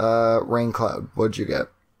 Raincloud, what'd you get?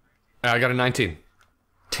 I got a 19.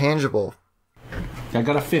 Tangible. I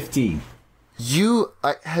got a 15. You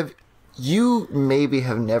maybe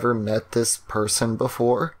have never met this person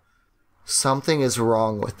before. Something is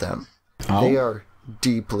wrong with them. Oh? They are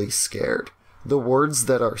deeply scared. The words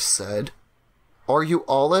that are said, "Are you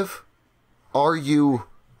Olive? Are you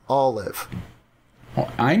Olive?" Oh,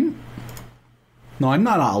 No, I'm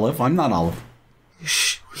not Olive.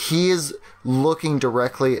 He is looking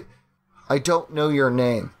directly. "I don't know your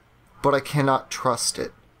name, but I cannot trust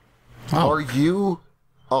it. Oh. Are you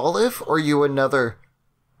Olive or are you another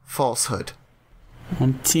falsehood?"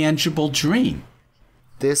 Tangible dream.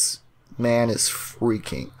 This man is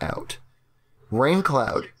freaking out.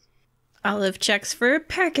 Raincloud. Olive checks for a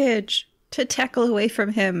package to tackle away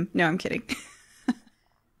from him. No, I'm kidding.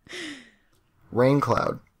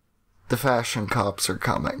 Raincloud. The fashion cops are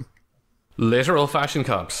coming. Literal fashion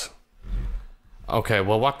cops. Okay,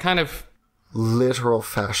 well, what kind of... Literal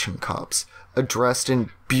fashion cops, dressed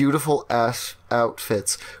in beautiful ass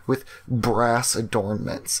outfits with brass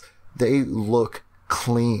adornments. They look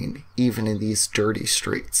clean, even in these dirty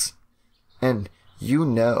streets. And you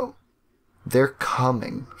know, they're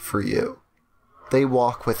coming for you. They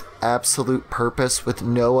walk with absolute purpose, with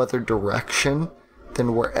no other direction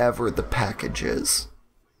than wherever the package is.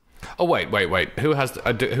 Oh, wait. Who has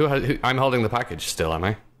I'm holding the package still, am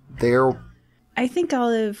I? I think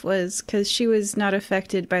Olive was because she was not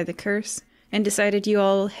affected by the curse and decided you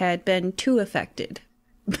all had been too affected.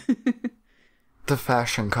 The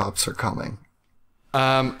fashion cops are coming.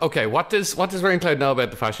 Okay, what does Raincloud know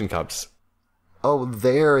about the fashion cops? Oh,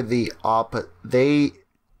 they're the The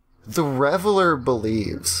Reveler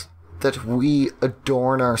believes that we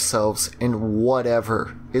adorn ourselves in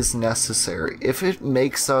whatever is necessary. If it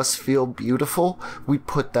makes us feel beautiful, we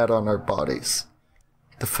put that on our bodies.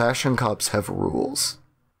 The fashion cops have rules.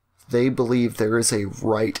 They believe there is a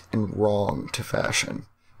right and wrong to fashion,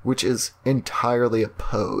 which is entirely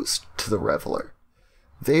opposed to the Reveler.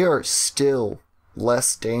 They are still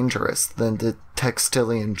less dangerous than the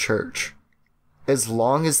Textilian Church. As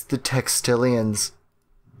long as the Textilians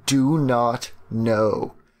do not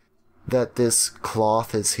know that this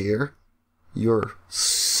cloth is here, you're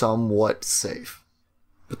somewhat safe.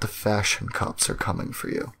 But the fashion cops are coming for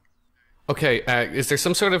you. Okay, is there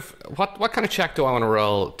some sort of... What kind of check do I want to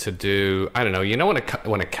roll to do... I don't know, you know when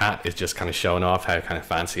a cat is just kind of showing off how kind of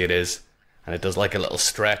fancy it is, and it does like a little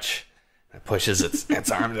stretch, it pushes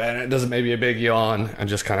its arm down, and it does maybe a big yawn, and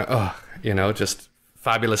just kind of, just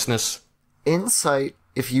fabulousness. Insight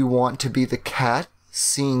if you want to be the cat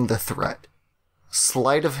seeing the threat.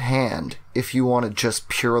 Sleight of hand if you want to just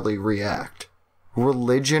purely react.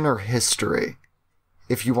 Religion or history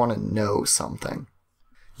if you want to know something.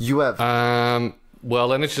 You have... Well,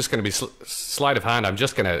 then it's just going to be sleight of hand. I'm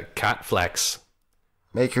just going to cat flex.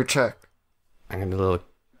 Make your check. I'm going to do a little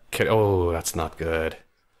kid. Oh, that's not good.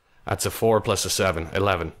 That's a 4 plus a 7.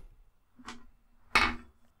 11.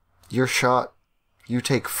 You're shot. You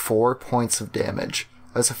take 4 points of damage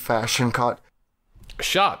as a fashion cop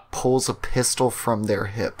Shot. pulls a pistol from their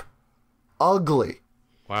hip. Ugly.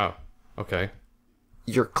 Wow. Okay.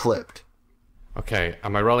 You're clipped. Okay.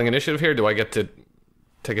 Am I rolling initiative here? Do I get to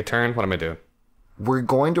take a turn? What am I doing? We're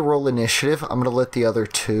going to roll initiative. I'm going to let the other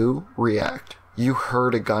two react. You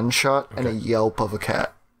heard a gunshot and a yelp of a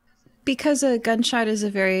cat. Because a gunshot is a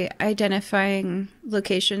very identifying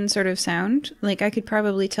location sort of sound, like I could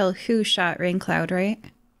probably tell who shot Raincloud, right?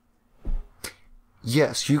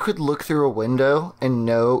 Yes, you could look through a window and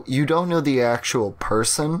know. You don't know the actual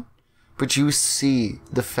person, but you see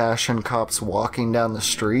the fashion cops walking down the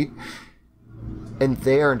street, and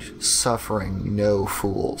they are suffering no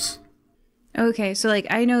fools. Okay, so like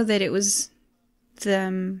I know that it was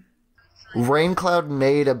them. Raincloud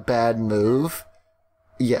made a bad move.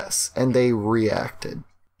 Yes, and they reacted.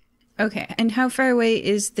 Okay, and how far away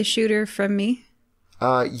is the shooter from me?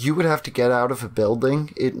 You would have to get out of a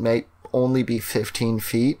building. It may only be 15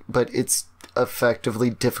 feet, but it's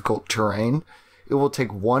effectively difficult terrain. It will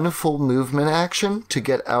take one full movement action to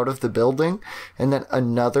get out of the building, and then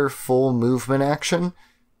another full movement action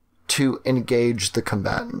to engage the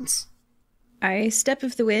combatants. I step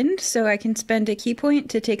of the wind, so I can spend a key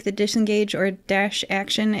point to take the disengage or dash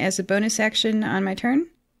action as a bonus action on my turn.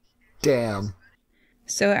 Damn.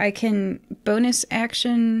 So I can bonus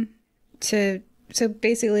action to... So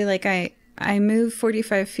basically, like, I move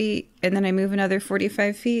 45 feet, and then I move another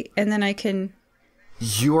 45 feet, and then I can...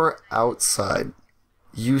 You're outside.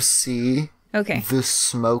 You see the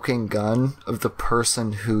smoking gun of the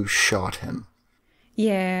person who shot him.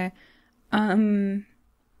 Yeah.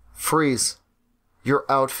 Freeze. Your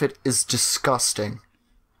outfit is disgusting.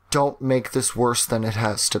 Don't make this worse than it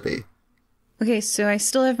has to be. Okay, so I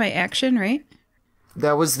still have my action, right?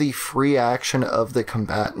 That was the free action of the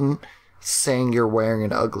combatant saying you're wearing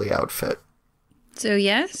an ugly outfit. So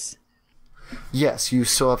yes? Yes, you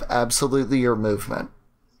still have absolutely your movement.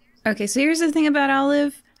 Okay, so here's the thing about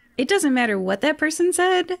Olive. It doesn't matter what that person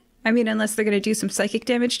said. I mean, unless they're going to do some psychic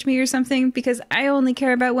damage to me or something, because I only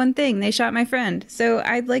care about one thing. They shot my friend. So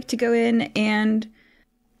I'd like to go in and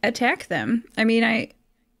attack them. I mean,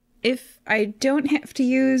 if I don't have to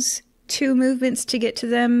use 2 movements to get to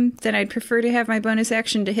them, then I'd prefer to have my bonus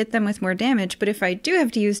action to hit them with more damage. But if I do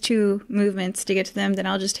have to use 2 movements to get to them, then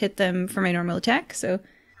I'll just hit them for my normal attack. So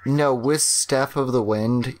No, with Step of the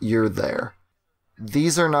Wind, you're there.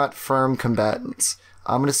 These are not firm combatants.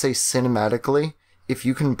 I'm going to say cinematically, if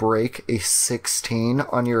you can break a 16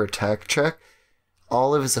 on your attack check,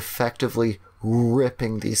 Olive is effectively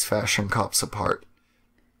ripping these fashion cops apart.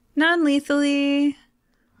 non-lethally.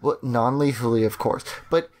 Well, non-lethally, of course,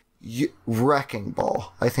 but wrecking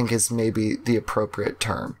ball, I think, is maybe the appropriate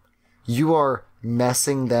term. You are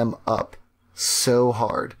messing them up so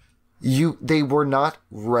hard. They were not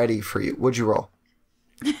ready for you. What'd you roll?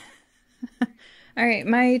 All right,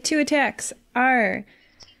 my 2 attacks are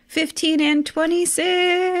 15 and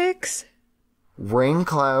 26.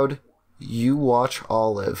 Raincloud, you watch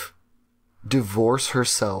Olive divorce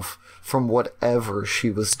herself from whatever she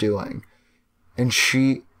was doing, and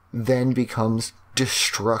she then becomes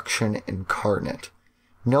destruction incarnate.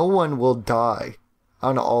 No one will die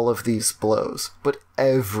on all of these blows, but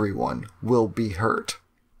everyone will be hurt.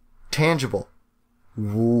 Tangible.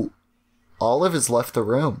 Olive has left the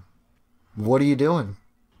room. What are you doing?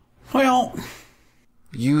 Well,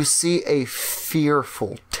 You see a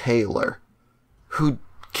fearful Taylor who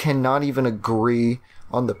cannot even agree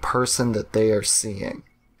on the person that they are seeing.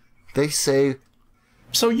 They say,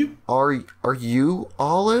 so you... Are you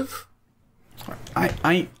Olive?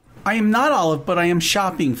 I am not Olive, but I am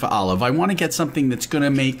shopping for Olive. I want to get something that's going to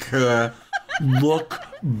make her look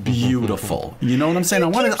beautiful. You know what I'm saying? I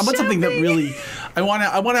want something that really... I want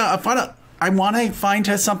to find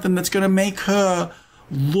her something that's going to make her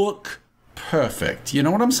look perfect. You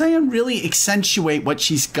know what I'm saying? Really accentuate what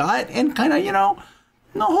she's got and kind of,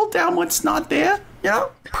 hold down what's not there.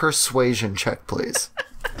 Persuasion check, please.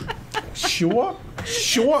 Sure,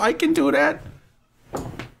 I can do that.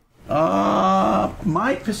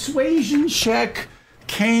 My persuasion check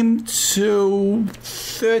came to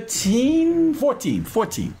 14.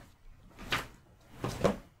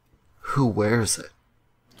 Who wears it?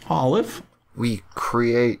 Olive. We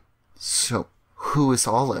create... So, who is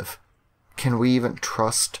Olive? Can we even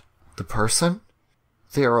trust the person?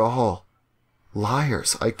 They are all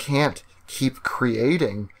liars. I can't keep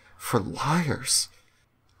creating for liars.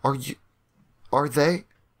 Are they?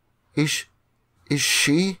 Is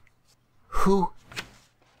she? Who?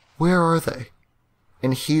 Where are they?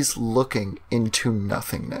 And he's looking into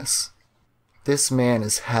nothingness. This man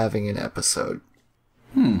is having an episode.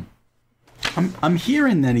 I'm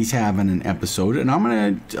hearing that he's having an episode, and I'm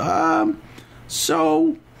gonna,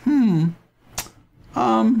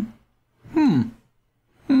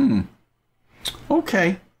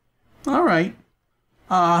 okay. All right.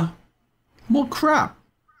 Well, crap.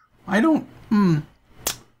 I don't,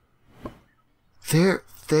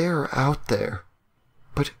 They're out there.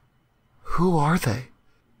 But who are they?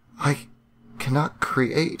 I cannot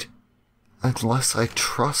create unless I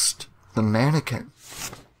trust the mannequin.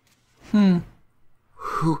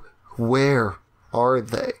 Where are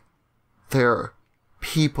they? There are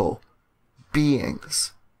people,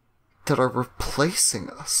 beings that are replacing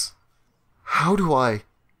us. How do I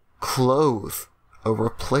clothe a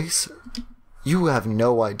replacer? You have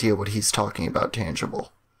no idea what he's talking about,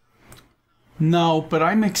 Tangible. no, but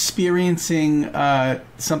I'm experiencing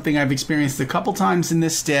something I've experienced a couple times in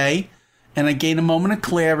this day, and I gain a moment of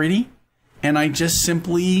clarity, and I just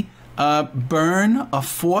simply burn a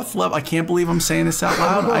 4th level. I can't believe I'm saying this out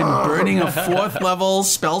loud. I'm burning a 4th level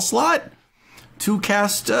spell slot to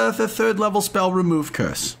cast the 3rd level spell Remove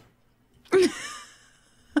Curse.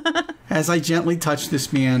 As I gently touch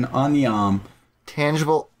this man on the arm.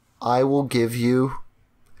 Tangible, I will give you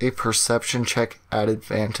a perception check at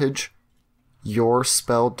advantage. Your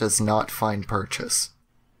spell does not find purchase.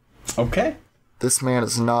 Okay. This man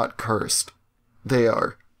is not cursed. They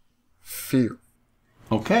are fear.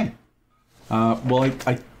 Okay. Well,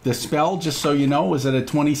 the spell, just so you know, was at a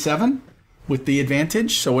 27 with the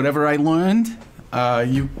advantage. So whatever I learned,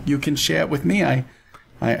 you can share it with me.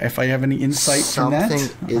 If I have any insight from that.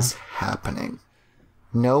 Something is happening.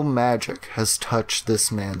 No magic has touched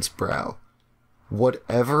this man's brow.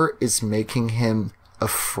 Whatever is making him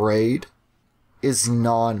afraid is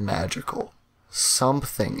non-magical.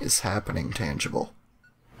 Something is happening, Tangible.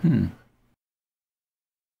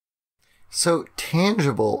 So,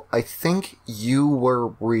 Tangible, I think you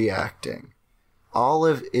were reacting.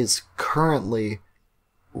 Olive is currently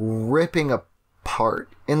ripping apart,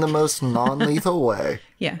 in the most non-lethal way,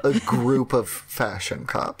 a group of fashion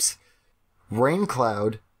cops.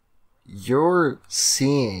 Raincloud, you're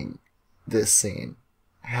seeing this scene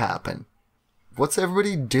happen. What's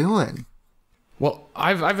everybody doing? Well,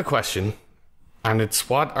 I've a question, and it's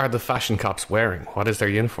what are the fashion cops wearing? What is their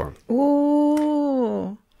uniform?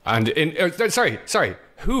 Ooh. And sorry,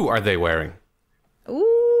 who are they wearing?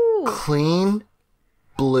 Ooh. Clean,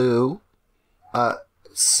 blue,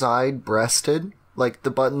 side-breasted. Like,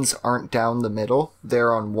 the buttons aren't down the middle.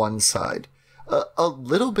 They're on one side. A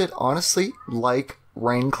little bit, honestly, like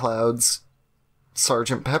Raincloud's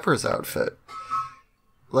Sgt. Pepper's outfit.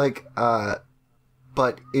 Like,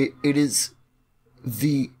 but it is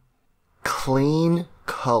the clean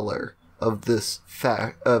color of this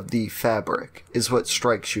of the fabric is what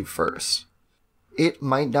strikes you first. It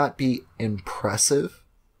might not be impressive,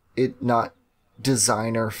 it not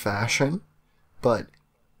designer fashion, but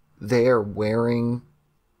they are wearing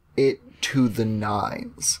it to the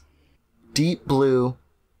nines. Deep blue,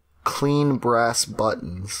 clean brass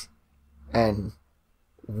buttons, and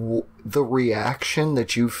the reaction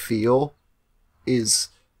that you feel is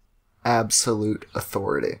absolute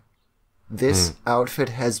authority. This outfit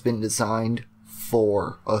has been designed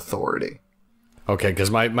for authority. Okay, because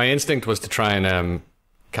my instinct was to try and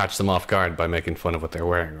catch them off guard by making fun of what they're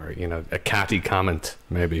wearing, or a catty comment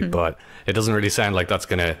maybe, but it doesn't really sound like that's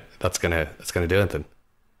gonna do anything.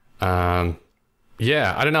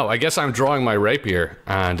 Yeah, I don't know. I guess I'm drawing my rapier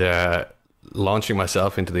and launching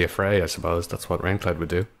myself into the affray. I suppose that's what Raincloud would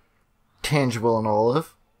do. Tangible and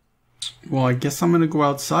Olive. Well, I guess I'm going to go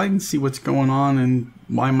outside and see what's going on and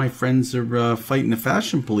why my friends are fighting the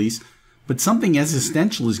fashion police. But something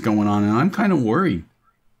existential is going on, and I'm kind of worried.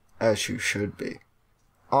 As you should be.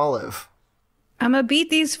 Olive. I'ma beat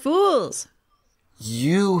these fools.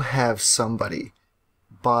 You have somebody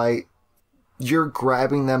you're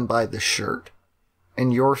grabbing them by the shirt,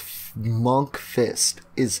 and your monk fist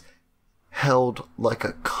is held like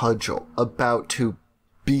a cudgel, about to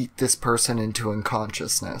beat this person into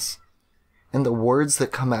unconsciousness. And the words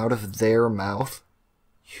that come out of their mouth,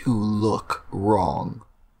 you look wrong.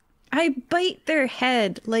 I bite their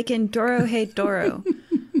head like in Doro Hey Doro.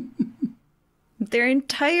 Their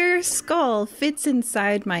entire skull fits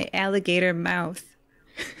inside my alligator mouth.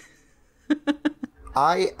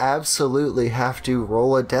 I absolutely have to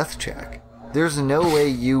roll a death check. There's no way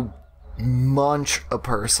you munch a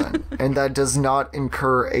person, and that does not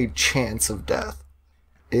incur a chance of death.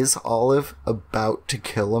 Is Olive about to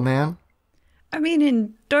kill a man? I mean,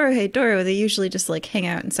 in Doro, they usually just, like, hang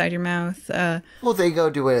out inside your mouth. Well, they go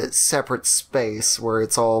to a separate space where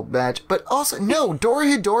it's all magic. But also, no,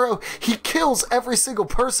 Doro, he kills every single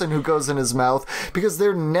person who goes in his mouth because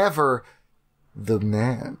they're never the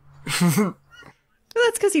man. Well,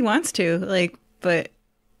 that's because he wants to, like, but...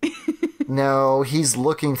 No, he's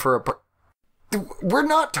looking for We're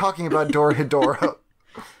not talking about Doro.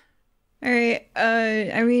 Alright,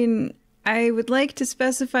 I mean, I would like to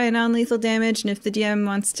specify non-lethal damage, and if the DM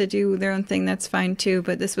wants to do their own thing, that's fine too,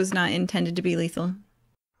 but this was not intended to be lethal.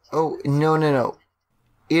 Oh, no.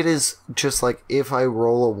 It is just like, if I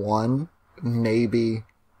roll a 1, maybe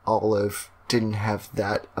Olive didn't have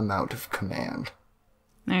that amount of command.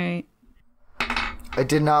 Alright. I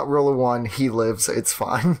did not roll a 1, he lives, it's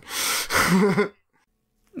fine.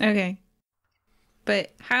 Okay.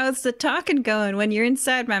 But how's the talking going when you're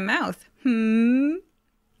inside my mouth?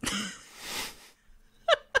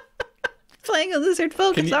 Playing a lizard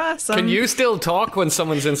folk is awesome. Can you still talk when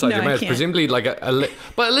someone's inside No, your I mouth? can't. Presumably, like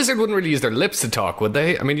but a lizard wouldn't really use their lips to talk, would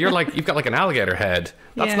they? I mean, you've got like an alligator head.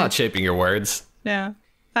 That's Yeah. not shaping your words. No.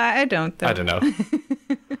 I don't, though. I don't know.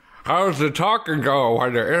 How's the talking go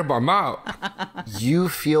when they're in my mouth? You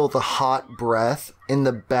feel the hot breath in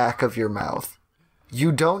the back of your mouth.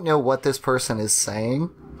 You don't know what this person is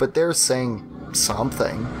saying, but they're saying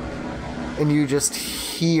something. And you just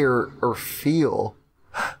hear or feel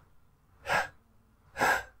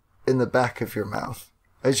in the back of your mouth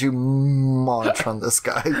as you munch on this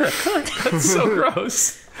guy. That's so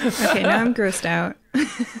gross. Okay, now I'm grossed out.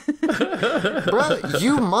 Bruh,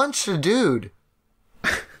 you munched a dude.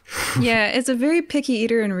 Yeah, it's a very picky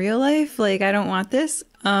eater in real life. Like, I don't want this.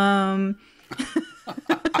 Well,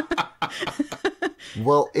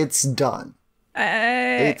 it's done.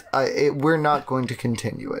 We're not going to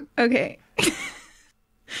continue it. Okay.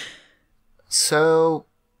 So,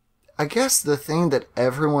 I guess the thing that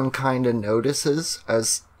everyone kind of notices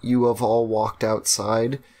as you have all walked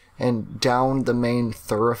outside and down the main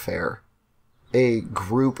thoroughfare, a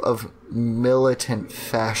group of militant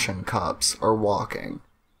fashion cops are walking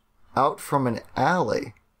out from an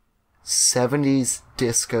alley. 70s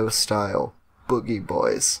disco style boogie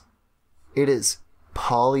boys. It is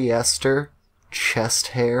polyester, chest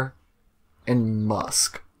hair, and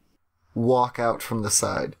musk. Walk out from the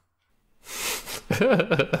side.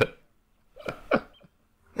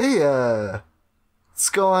 Hey, what's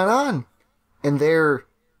going on? And they're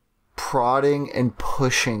prodding and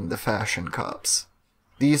pushing the fashion cops.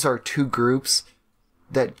 These are two groups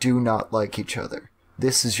that do not like each other.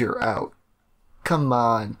 This is your out. Come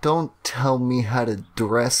on, don't tell me how to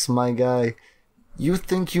dress, my guy. You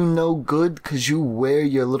think you know good 'cause you wear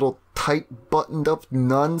your little tight buttoned up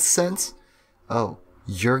nonsense? Oh,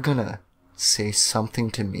 you're gonna say something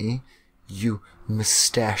to me, you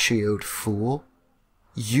mustachioed fool?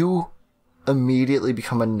 You immediately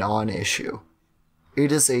become a non-issue.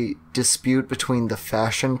 It is a dispute between the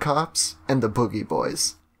fashion cops and the boogie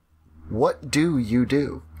boys. What do you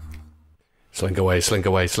do? Slink away, slink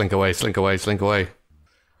away, slink away, slink away, slink away.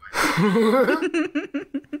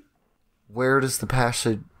 Where does the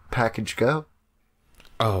package go?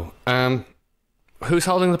 Oh, who's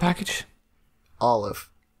holding the package? Olive.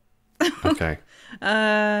 Okay.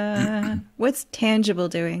 What's Tangible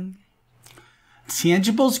doing?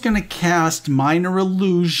 Tangible's gonna cast Minor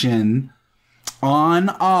Illusion on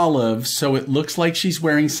Olive so it looks like she's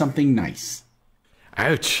wearing something nice.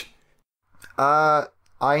 Ouch. I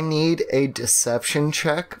need a deception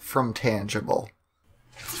check from Tangible.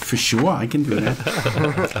 For sure, I can do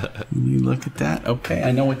that. Let me look at that. Okay,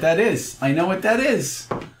 I know what that is.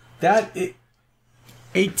 That is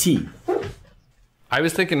 18. I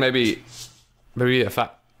was thinking maybe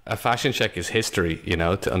a fashion check is history, you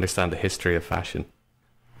know, to understand the history of fashion.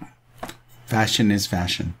 Fashion is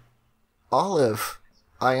fashion. Olive,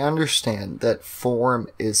 I understand that form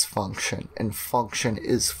is function, and function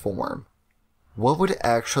is form. What would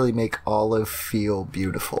actually make Olive feel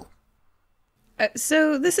beautiful?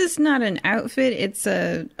 So this is not an outfit, it's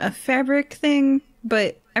a fabric thing,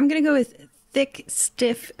 but I'm going to go with thick,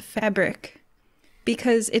 stiff fabric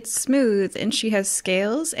because it's smooth and she has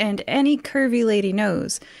scales, and any curvy lady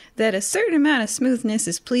knows that a certain amount of smoothness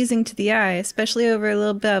is pleasing to the eye, especially over a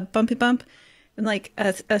little bit of bumpy bump. And like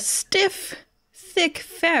a stiff, thick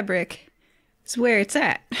fabric is where it's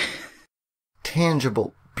at.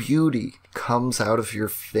 Tangible beauty comes out of your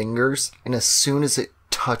fingers, and as soon as it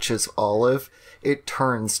touches Olive, it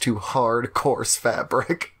turns to hard, coarse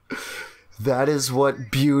fabric. That is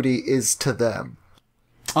what beauty is to them.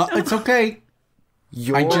 It's okay.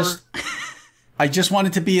 Your... I just want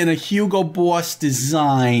it to be in a Hugo Boss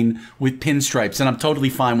design with pinstripes, and I'm totally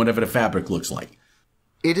fine whatever the fabric looks like.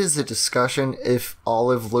 It is a discussion if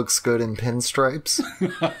Olive looks good in pinstripes.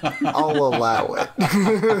 I'll allow it.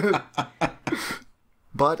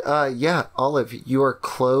 But, yeah, Olive, you are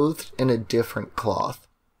clothed in a different cloth.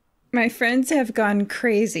 My friends have gone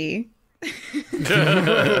crazy.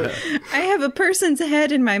 I have a person's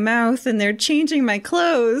head in my mouth and they're changing my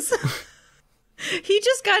clothes. He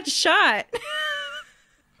just got shot.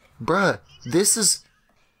 Bruh, this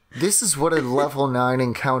is what a level 9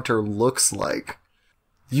 encounter looks like.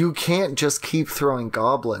 You can't just keep throwing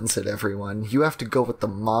goblins at everyone. You have to go with the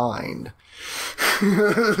mind.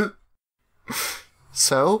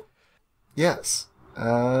 So, yes.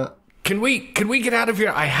 Can we get out of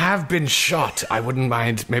here? I have been shot. I wouldn't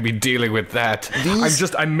mind maybe dealing with that.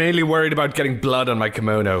 I'm mainly worried about getting blood on my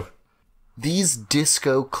kimono. These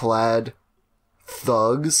disco-clad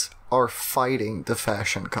thugs are fighting the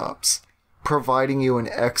fashion cops, providing you an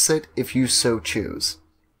exit if you so choose.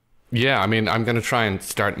 Yeah, I mean, I'm going to try and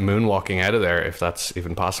start moonwalking out of there, if that's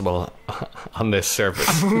even possible, on this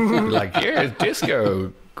surface. Like, yeah,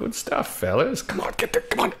 disco. Good stuff, fellas. Come on, get there.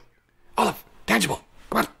 Come on. Olive, Tangible,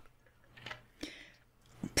 come on.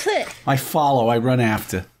 Plit. I follow. I run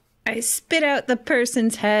after. I spit out the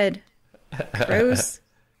person's head. Gross.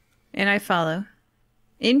 And I follow.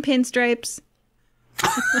 In pinstripes.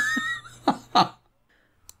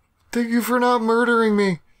 Thank you for not murdering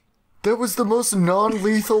me. That was the most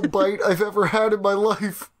non-lethal bite I've ever had in my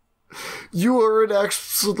life. You are an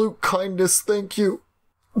absolute kindness, thank you.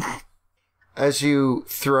 As you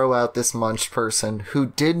throw out this munched person who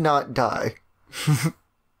did not die,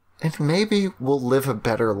 and maybe will live a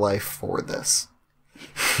better life for this.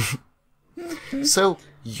 So,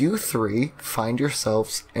 you three find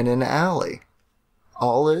yourselves in an alley.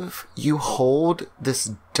 Olive, you hold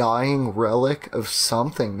this dying relic of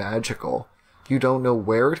something magical. You don't know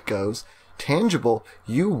where it goes. Tangible,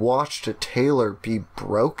 you watched a tailor be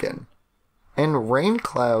broken. And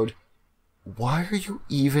Raincloud, why are you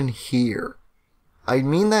even here? I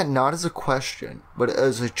mean that not as a question, but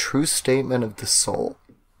as a true statement of the soul.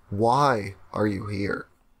 Why are you here?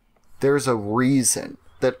 There's a reason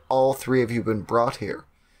that all three of you have been brought here.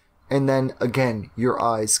 And then, again, your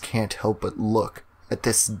eyes can't help but look at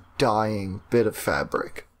this dying bit of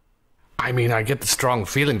fabric. I mean, I get the strong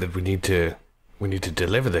feeling that we need to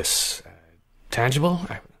deliver this. Tangible?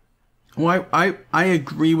 Well, I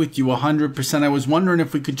agree with you 100%. I was wondering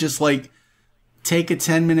if we could just, take a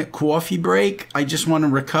 10-minute coffee break. I just want to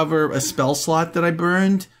recover a spell slot that I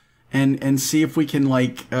burned and see if we can,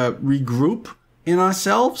 regroup in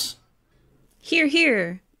ourselves.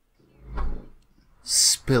 Here.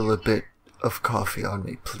 Spill a bit of coffee on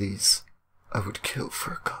me, please. I would kill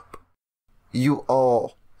for a cup. You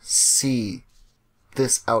all see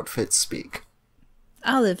this outfit speak.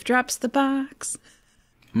 Olive drops the box.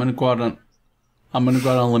 I'm gonna go out on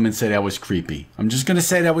a limb and say that was creepy. I'm just gonna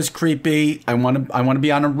say that was creepy. I want to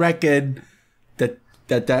be on a record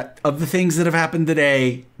that of the things that have happened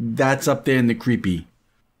today, that's up there in the creepy.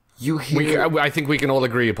 You hear? I think we can all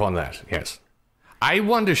agree upon that. Yes. I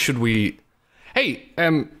wonder, should we? Hey,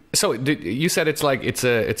 so you said it's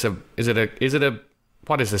a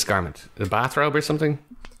what is this garment? A bathrobe or something?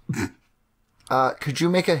 Could you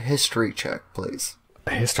make a history check, please?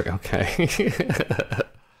 A history, okay.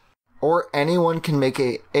 Or anyone can make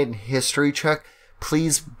a history check.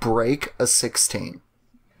 Please break a 16.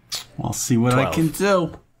 I'll see what 12. I can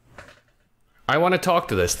do. I want to talk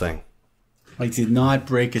to this thing. I did not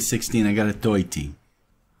break a 16. I got a 13.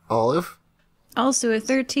 Olive? Also a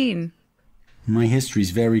 13. My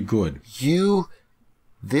history's very good.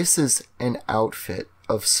 This is an outfit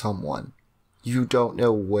of someone. You don't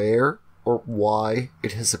know where or why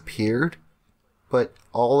it has appeared, but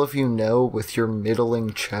all of you know with your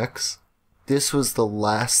middling checks, this was the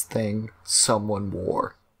last thing someone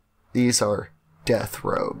wore. These are death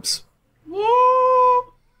robes.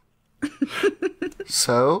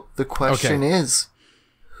 So, the question is,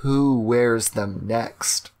 who wears them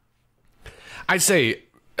next? I say,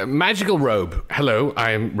 magical robe. Hello,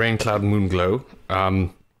 I am Raincloud Moonglow.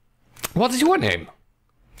 What is your name?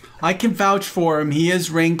 I can vouch for him. He is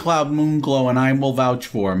Raincloud Moonglow, and I will vouch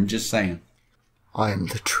for him. Just saying. I am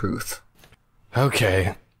the truth.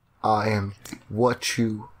 Okay. I am what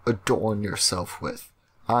you adorn yourself with.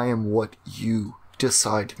 I am what you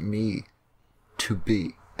decide me to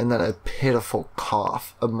be. And then a pitiful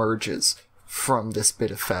cough emerges from this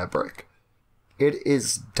bit of fabric. It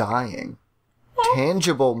is dying.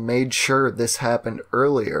 Tangible made sure this happened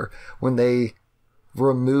earlier when they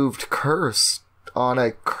removed curse on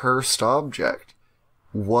a cursed object.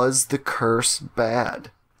 Was the curse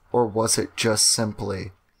bad? Or was it just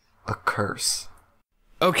simply a curse?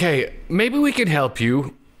 Okay, maybe we can help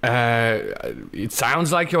you. It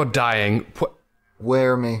sounds like you're dying.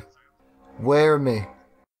 Wear me. Wear me.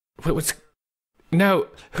 Wait, what's... No,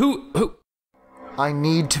 who... I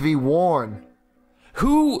need to be worn.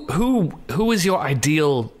 Who is your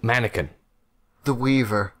ideal mannequin? The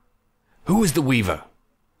Weaver. Who is the Weaver?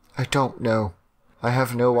 I don't know. I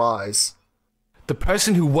have no eyes. The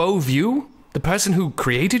person who wove you? The person who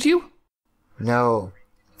created you? No.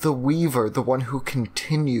 The Weaver, the one who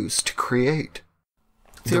continues to create.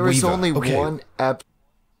 There is Weaver, only okay. one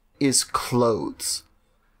is clothes.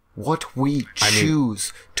 What we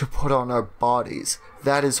choose to put on our bodies,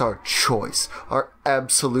 that is our choice. Our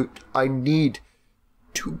absolute, I need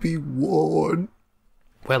to be worn.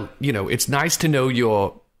 Well, you know, it's nice to know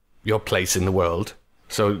your place in the world.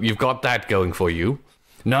 So you've got that going for you.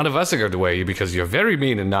 None of us are going to wear you because you're very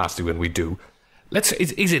mean and nasty when we do. Is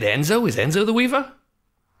it Enzo? Is Enzo the Weaver?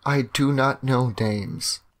 I do not know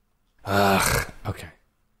names. Ugh, okay.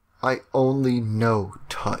 I only know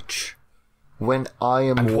touch. When I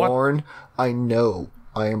am worn, I know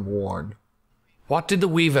I am worn. What did the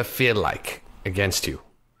Weaver feel like against you?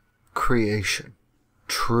 Creation.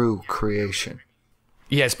 True creation.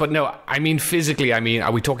 Yes, but no, I mean physically. I mean,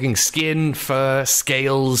 are we talking skin, fur,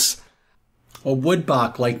 scales? Or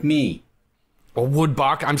woodbark like me. Or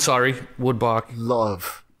woodbark? I'm sorry, woodbark.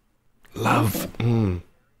 Love. Love.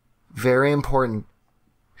 Very important.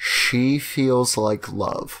 She feels like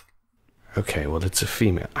love. Okay, well, it's a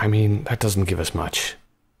female. I mean, that doesn't give us much.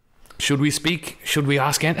 Should we speak? Should we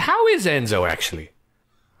ask Enzo? How is Enzo, actually?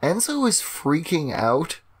 Enzo is freaking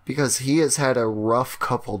out because he has had a rough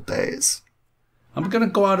couple days. I'm going to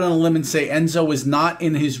go out on a limb and say Enzo is not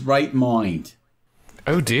in his right mind.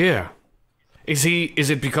 Oh, dear. Is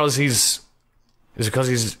it because he's at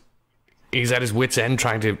his wit's end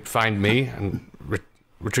trying to find me and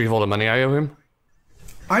retrieve all the money I owe him?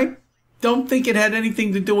 I don't think it had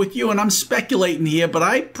anything to do with you, and I'm speculating here, but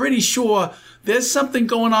I'm pretty sure there's something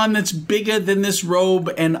going on that's bigger than this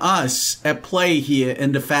robe and us at play here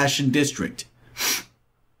in the fashion district.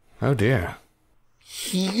 Oh, dear.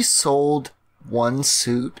 He sold one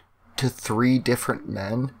suit to 3 different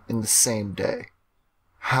men in the same day.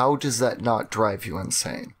 How does that not drive you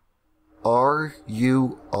insane? Are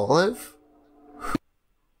you Olive?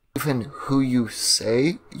 Even who you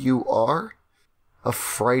say you are? A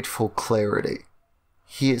frightful clarity.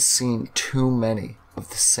 He has seen too many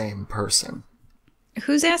of the same person.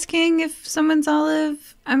 Who's asking if someone's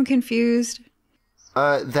Olive? I'm confused.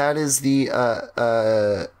 That is the,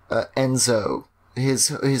 Enzo.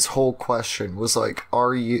 His whole question was like,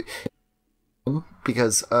 are you...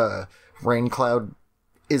 Because, Raincloud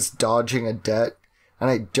is dodging a debt,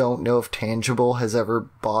 and I don't know if Tangible has ever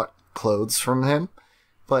bought clothes from him,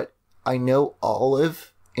 but I know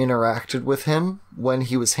Olive interacted with him when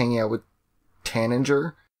he was hanging out with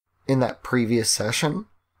Tanninger in that previous session.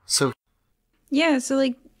 So Yeah, so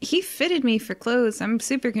like he fitted me for clothes. I'm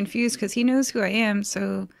super confused because he knows who I am.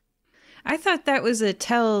 So I thought that was a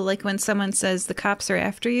tell, like when someone says the cops are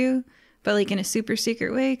after you, but like in a super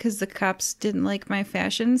secret way because the cops didn't like my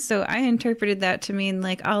fashion. So I interpreted that to mean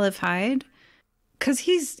like Olive Hyde, because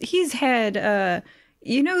he's had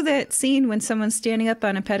you know that scene when someone's standing up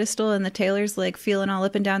on a pedestal and the tailor's like feeling all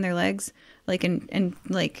up and down their legs, like and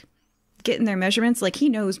like getting their measurements? Like he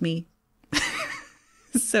knows me.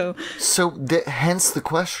 So hence the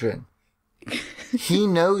question. He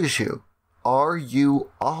knows you. Are you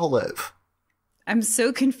Olive? I'm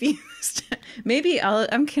so confused. Maybe Olive.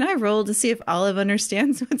 Can I roll to see if Olive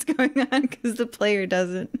understands what's going on? Because the player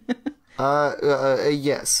doesn't.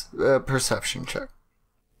 Yes. Perception check.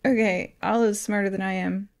 Okay, Olive's smarter than I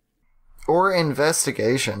am. Or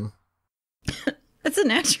investigation. That's a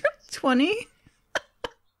natural 20.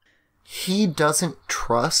 He doesn't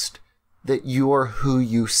trust that you are who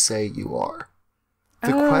you say you are.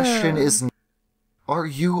 The question is, are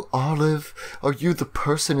you Olive? Are you the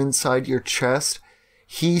person inside your chest?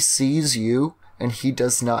 He sees you, and he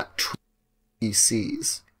does not trust what he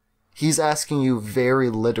sees. He's asking you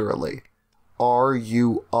very literally, are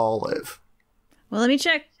you Olive? Well, let me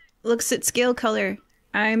check. Looks at scale color.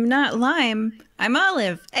 I'm not lime. I'm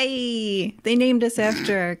olive. Hey, they named us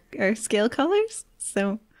after our scale colors,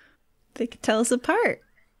 so they could tell us apart.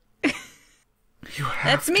 You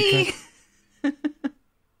have That's to me.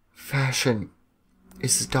 Fashion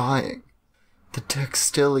is dying. The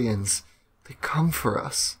textilians, they come for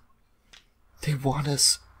us. They want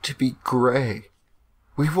us to be gray.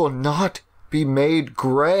 We will not be made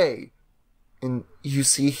gray. In you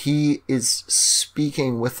see he is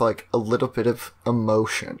speaking with, like, a little bit of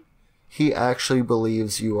emotion. He actually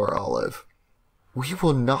believes you are Olive. We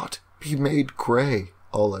will not be made gray,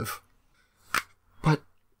 Olive. But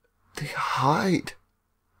they hide.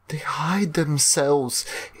 They hide themselves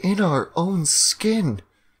in our own skin.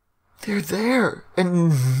 They're there,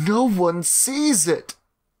 and no one sees it.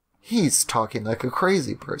 He's talking like a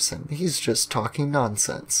crazy person. He's just talking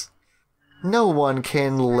nonsense. No one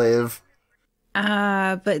can live.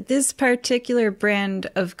 But this particular brand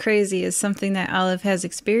of crazy is something that Olive has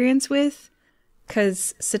experience with,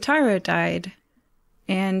 because Satara died.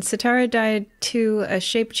 And Satara died to a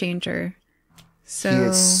shape changer. So He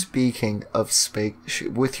is speaking of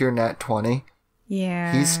with your nat 20.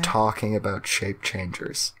 yeah. He's talking about shape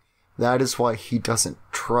changers. That is why he doesn't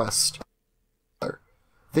trust her.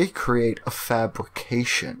 They create a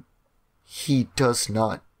fabrication. He does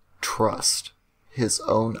not trust his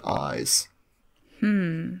own eyes.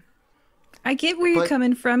 I get where you're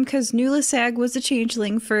coming from, because Nulasag was a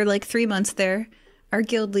changeling for like 3 months there. Our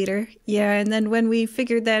guild leader. Yeah, and then when we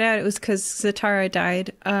figured that out, it was because Zatara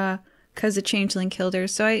died, because a changeling killed her.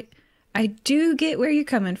 So I do get where you're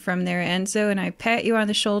coming from there, Enzo, and I pat you on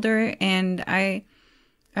the shoulder, and I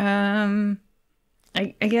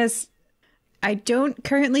guess I don't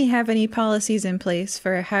currently have any policies in place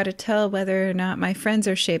for how to tell whether or not my friends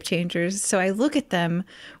are shape changers. So I look at them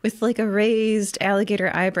with like a raised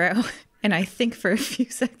alligator eyebrow, and I think for a few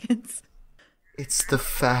seconds. It's the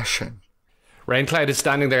fashion. Raincloud is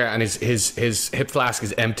standing there, and his hip flask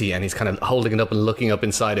is empty, and he's kind of holding it up and looking up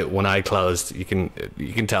inside it, one eye closed. You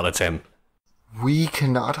can tell it's him. We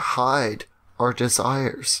cannot hide our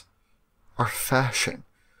desires, our fashion,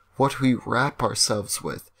 what we wrap ourselves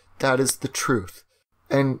with. That is the truth.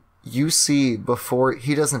 And you see, before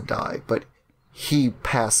he doesn't die, but he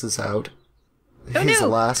passes out, his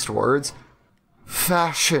last words,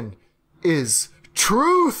 fashion is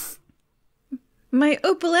truth! My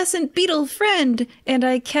opalescent beetle friend! And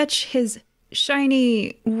I catch his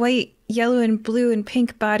shiny white, yellow, and blue and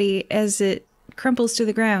pink body as it crumples to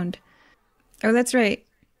the ground. Oh, that's right.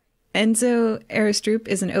 Enzo Aristroop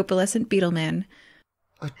is an opalescent beetle man.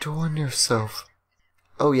 Adorn yourself.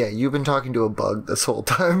 Oh yeah, you've been talking to a bug this whole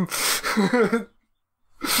time.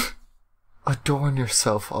 Adorn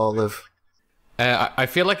yourself, Olive. I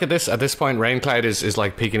feel like at this point, Raincloud is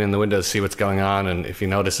like peeking in the window to see what's going on, and if he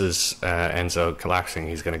notices Enzo collapsing,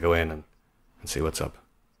 he's going to go in and see what's up.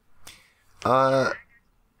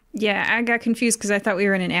 Yeah, I got confused because I thought we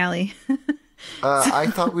were in an alley. I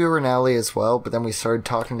thought we were in an alley as well, but then we started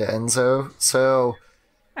talking to Enzo, so...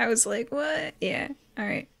 I was like, what? Yeah,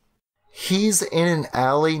 alright. He's in an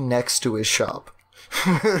alley next to his shop.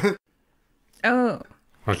 Oh,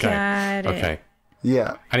 Okay. got it. Okay.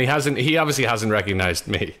 Yeah. And he obviously hasn't recognized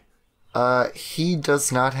me. He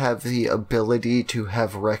does not have the ability to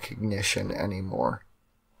have recognition anymore.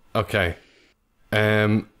 Okay.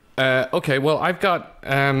 Okay, well, I've got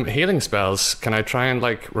healing spells. Can I try and,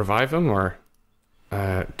 like, revive him, or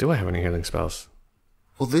do I have any healing spells?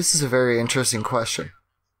 Well, this is a very interesting question.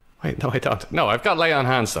 Wait, no, I don't. No, I've got lay on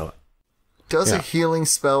hands, though. Does a healing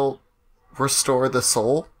spell restore the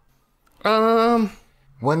soul?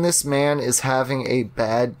 When this man is having a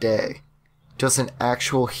bad day, does an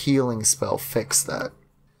actual healing spell fix that?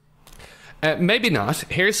 Maybe not.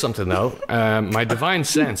 Here's something, though. My divine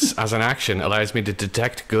sense as an action allows me to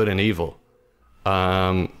detect good and evil.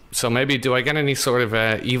 So maybe, do I get any sort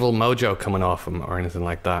of evil mojo coming off him or anything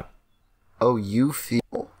like that? Oh, you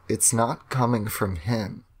feel it's not coming from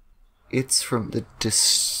him. It's from the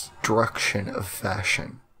destruction of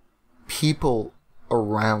fashion. People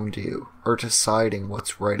around you are deciding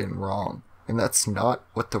what's right and wrong, and that's not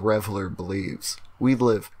what the Reveler believes. We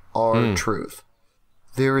live our truth.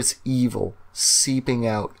 There is evil seeping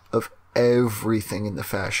out of everything in the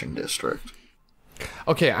fashion district.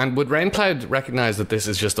 Okay, and would Raincloud recognize that this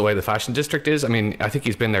is just the way the fashion district is? I mean, I think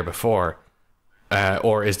he's been there before.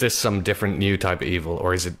 Or is this some different new type of evil?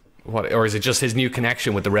 Or is it what? Or is it just his new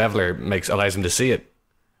connection with the Reveler allows him to see it?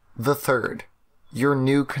 The third. Your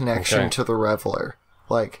new connection to the Reveler.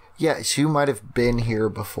 Like, yes, you might have been here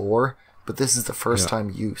before, but this is the first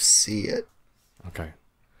time you see it. Okay.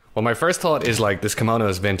 Well, my first thought is, like, this kimono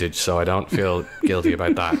is vintage, so I don't feel guilty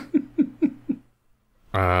about that.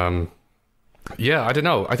 Yeah, I don't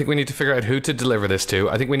know. I think we need to figure out who to deliver this to.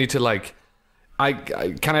 I think we need to, like...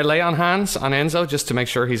 Can I lay on hands on Enzo just to make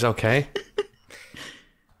sure he's okay?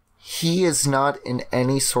 He is not in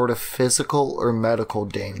any sort of physical or medical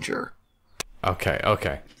danger.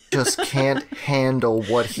 Okay. Just can't handle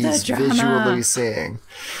what he's visually seeing.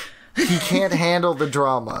 He can't handle the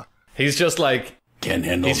drama. He's just like, Can't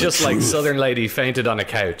handle He's just like Southern lady fainted on a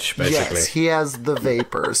couch, basically. Yes, he has the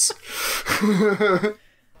vapors.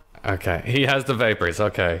 Okay, he has the vapors.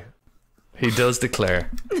 Okay. He does declare.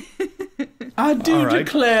 I do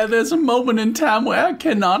declare there's a moment in time where I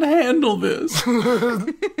cannot handle this.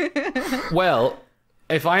 Well,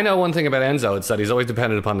 if I know one thing about Enzo, it's that he's always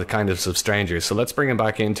dependent upon the kindness of strangers. So let's bring him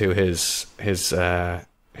back into his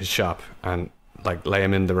shop and like lay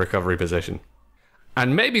him in the recovery position.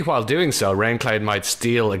 And maybe while doing so, Raincloud might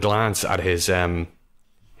steal a glance at his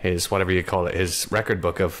whatever you call it, his record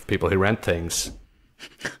book of people who rent things,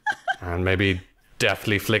 and maybe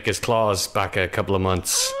deftly flick his claws back a couple of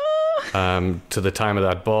months to the time of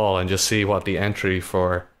that ball and just see what the entry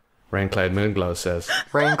for Raincloud Moonglow says.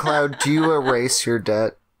 Raincloud, do you erase your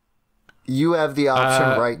debt? You have the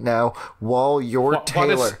option right now while your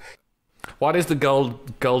tailor... What is the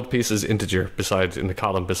gold pieces integer in the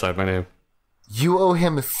column beside my name? You owe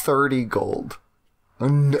him 30 gold.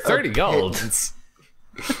 30 gold?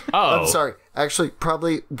 Oh. I'm sorry. Actually,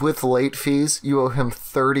 probably with late fees, you owe him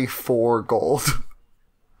 34 gold.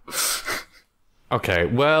 Okay,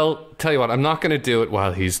 well, tell you what, I'm not going to do it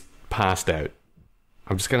while he's passed out.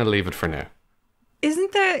 I'm just going to leave it for now.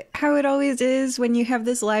 Isn't that how it always is when you have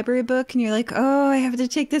this library book and you're like, oh, I have to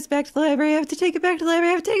take this back to the library, I have to take it back to the library,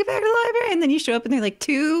 I have to take it back to the library, and then you show up and they're like,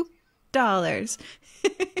 $2.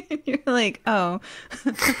 And you're like, oh.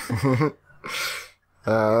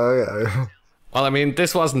 Yeah. Well, I mean,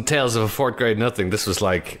 this wasn't Tales of a Fourth Grade Nothing. This was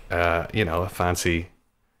like, a fancy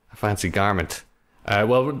garment.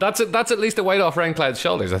 Well, that's at least a weight off Raincloud's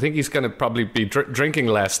shoulders. I think he's going to probably be drinking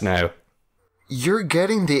less now. You're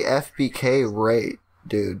getting the FBK rate,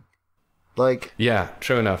 dude. Like... Yeah,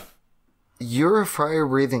 true enough. You're a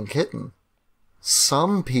fire-breathing kitten.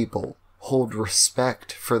 Some people hold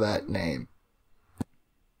respect for that name.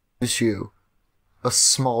 Gives you a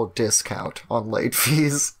small discount on late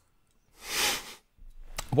fees.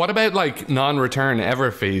 What about, like, non-return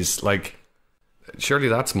ever fees? Like, surely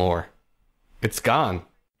that's more. It's gone.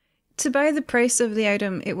 To buy the price of the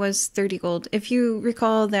item, it was 30 gold. If you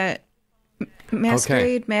recall that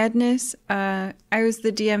Masquerade Madness, I was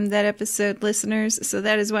the DM that episode, listeners, so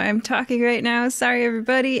that is why I'm talking right now. Sorry,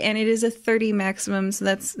 everybody. And it is a 30 maximum, so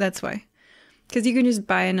that's why. Because you can just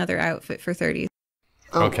buy another outfit for 30.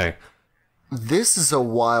 Oh, okay. This is a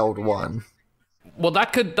wild one. Well,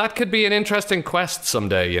 that could be an interesting quest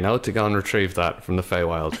someday, to go and retrieve that from the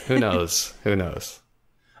Feywild. Who knows? Who knows?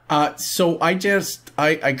 So I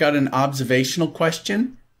got an observational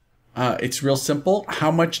question. It's real simple.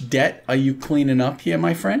 How much debt are you cleaning up here,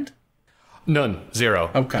 my friend? None.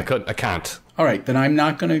 0. Okay. I can't. All right, then I'm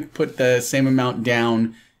not going to put the same amount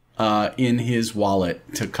down in his wallet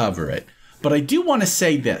to cover it. But I do want to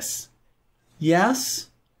say this. Yes,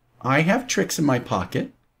 I have tricks in my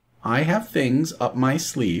pocket. I have things up my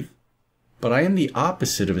sleeve. But I am the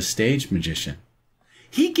opposite of a stage magician.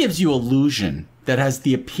 He gives you illusion that has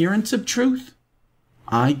the appearance of truth.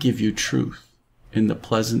 I give you truth in the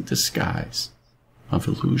pleasant disguise of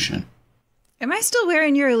illusion. Am I still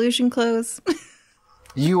wearing your illusion clothes?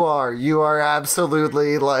 You are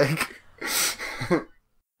absolutely like...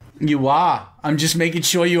 You are. I'm just making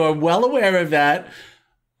sure you are well aware of that.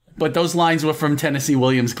 But those lines were from Tennessee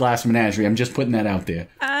Williams' Glass Menagerie. I'm just putting that out there.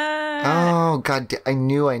 Oh, God, I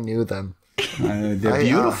knew them. They're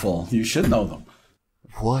beautiful. You should know them.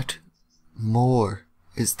 What more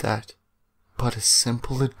is that but a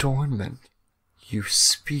simple adornment? You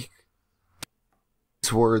speak.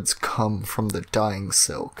 These words come from the dying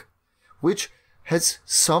silk, which has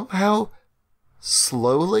somehow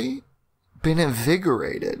slowly been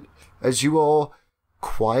invigorated as you all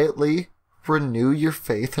quietly renew your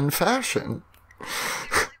faith in fashion.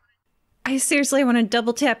 I seriously want to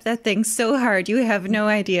double tap that thing so hard. You have no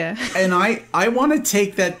idea. And I want to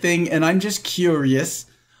take that thing, and I'm just curious.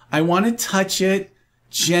 I want to touch it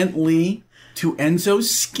gently to Enzo's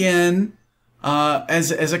skin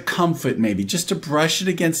as a comfort, maybe. Just to brush it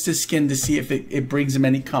against his skin to see if it brings him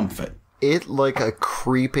any comfort. It, like a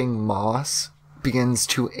creeping moss, begins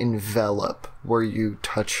to envelop where you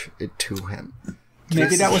touch it to him.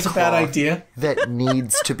 Maybe that was a bad idea. That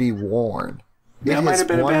needs to be worn. That might have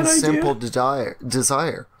been a bad idea. Simple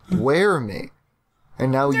desire. Wear me.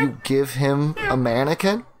 And now you give him a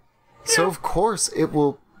mannequin? So of course it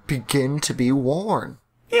will begin to be worn.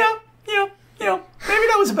 Yeah. Maybe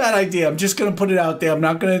that was a bad idea. I'm just going to put it out there. I'm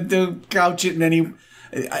not going to couch it in any...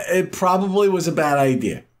 It probably was a bad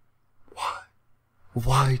idea.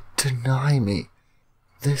 Why deny me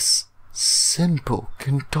this simple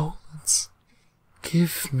condolence?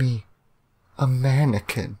 Give me a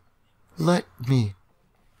mannequin. Let me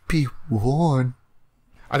be worn.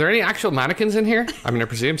 Are there any actual mannequins in here? I mean, I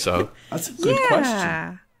presume so. That's a good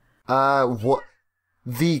question. What?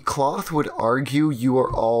 The cloth would argue you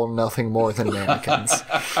are all nothing more than mannequins.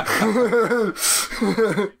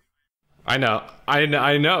 I know.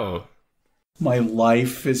 I know. My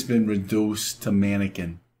life has been reduced to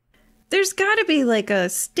mannequin. There's gotta be like a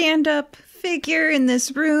stand-up figure in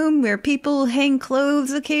this room where people hang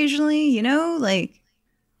clothes occasionally, you know? Like...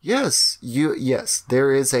 Yes,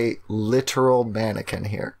 there is a literal mannequin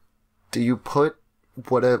here. Do you put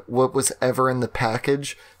what was ever in the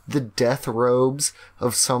package, the death robes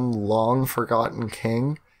of some long-forgotten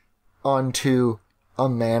king, onto a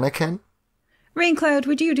mannequin? Raincloud,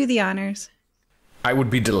 would you do the honors? I would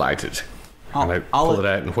be delighted. And I pull it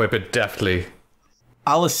out and whip it deftly.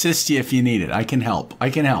 I'll assist you if you need it. I can help.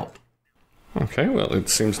 Okay, well, it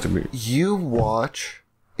seems to be... You watch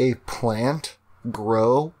a plant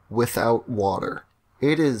grow without water.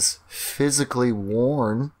 It is physically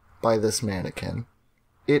worn by this mannequin.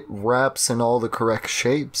 It wraps in all the correct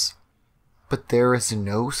shapes, but there is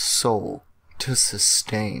no soul to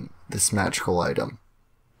sustain this magical item.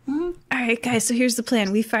 Alright, guys, so here's the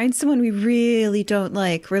plan. We find someone we really don't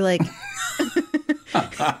like. We're like...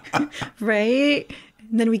 right?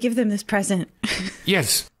 And then we give them this present.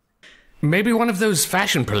 Yes. Maybe one of those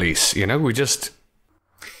fashion police, you know? We just...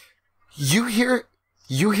 You hear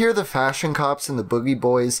the fashion cops and the boogie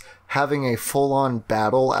boys having a full-on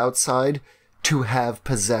battle outside to have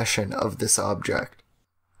possession of this object.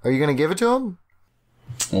 Are you going to give it to them?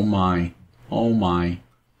 Oh my.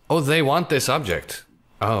 Oh, they want this object.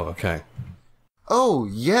 Oh, okay. Oh,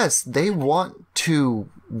 yes, they want to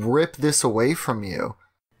rip this away from you.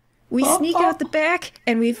 We sneak out the back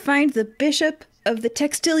and we find the bishop of the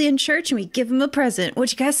Textilian church and we give him a present.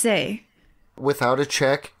 What you guys say? Without a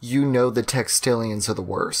check, you know the Textilians are the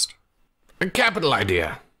worst. A capital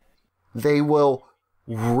idea. They will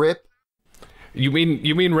rip... You mean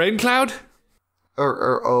Raincloud?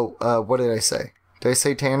 What did I say? Did I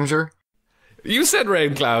say Tanager? You said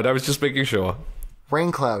Raincloud. I was just making sure.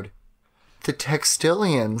 Raincloud. The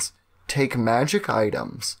Textilians take magic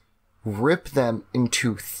items, rip them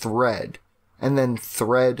into thread, and then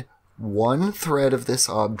thread one thread of this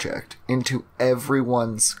object into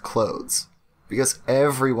everyone's clothes. Because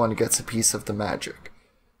everyone gets a piece of the magic.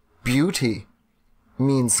 Beauty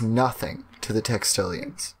means nothing to the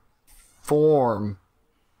Textilians. Form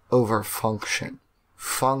over function.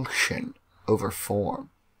 Function over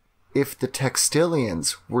form. If the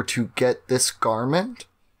Textilians were to get this garment,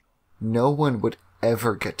 no one would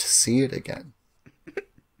ever get to see it again.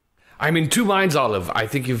 I'm in two minds, Olive. I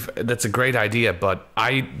think that's a great idea, but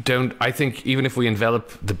I think even if we envelop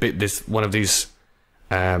one of these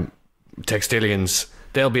Textilians,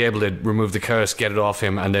 they'll be able to remove the curse, get it off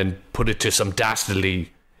him, and then put it to some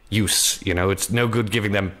dastardly use. You know, it's no good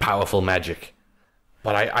giving them powerful magic.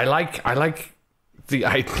 But I like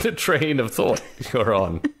the train of thought you're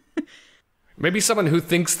on. Maybe someone who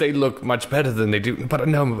thinks they look much better than they do. But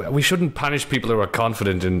no, we shouldn't punish people who are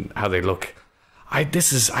confident in how they look. I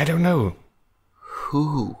don't know.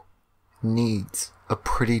 Who needs a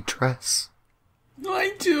pretty dress?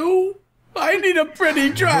 I do. I need a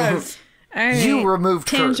pretty dress. All right, you removed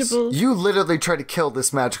tangible. curse. You literally tried to kill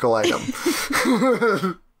this magical item.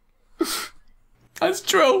 That's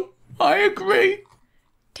true. I agree.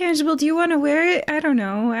 Tangible, do you want to wear it? I don't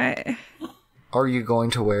know. Are you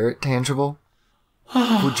going to wear it, Tangible?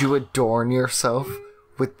 Would you adorn yourself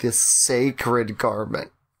with this sacred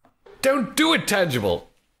garment? Don't do it, Tangible.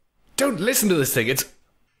 Don't listen to this thing.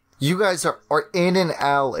 You guys are in an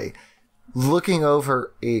alley looking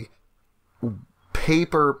over a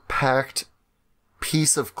paper-packed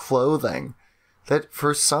piece of clothing that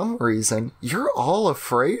for some reason you're all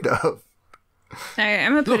afraid of. All right,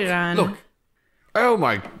 I'm going to put it on. Look. Oh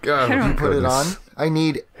my god. I don't Put it on. I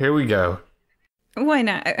need... Here we go. Why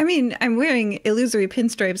not? I mean, I'm wearing illusory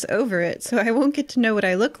pinstripes over it, so I won't get to know what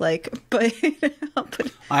I look like, but I'll put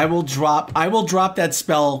it... I will drop that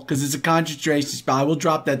spell, because it's a concentration spell. I will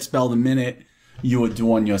drop that spell the minute you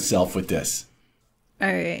adorn yourself with this.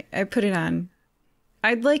 All right, I put it on.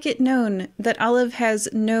 I'd like it known that Olive has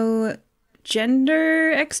no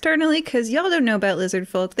gender externally, because y'all don't know about lizard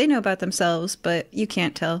folk. They know about themselves, but you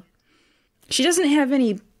can't tell. She doesn't have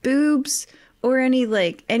any boobs or any,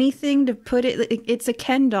 like, anything to put it... It's a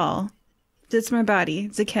Ken doll. That's my body.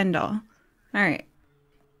 It's a Ken doll. All right.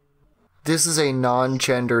 This is a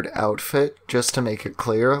non-gendered outfit, just to make it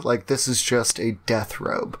clear. Like, this is just a death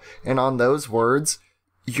robe. And on those words,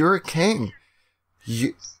 you're a king.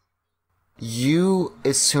 You,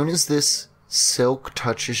 as soon as this silk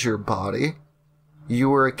touches your body,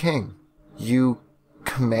 you were a king. You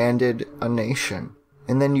commanded a nation.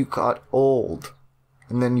 and then you got old,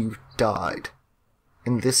 and then you died.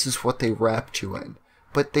 And this is what they wrapped you in.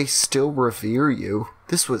 But they still revere you.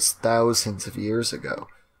 This was thousands of years ago.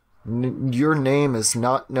 Your name is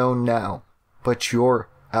not known now, but your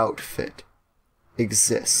outfit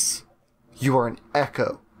exists. You are an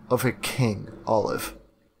echo of a king, Olive.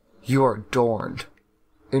 You are adorned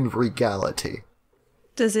in regality.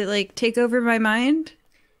 Does it, like, take over my mind?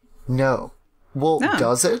 No. Well, No.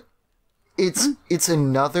 does it? It's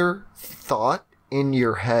another thought in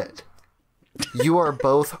your head. You are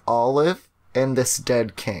both Olive and this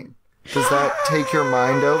dead king. Does that take your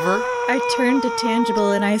mind over? I turn to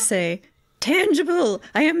Tangible and I say, Tangible,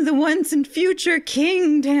 I am the once and future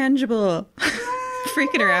King Tangible.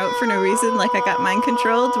 Freaking her out for no reason, like I got mind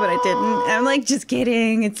controlled, but I didn't. I'm like, just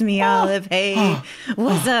kidding, it's me, Olive. Hey,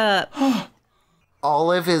 what's up?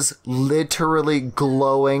 Olive is literally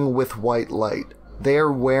glowing with white light.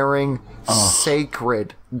 They're wearing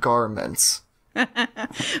sacred garments.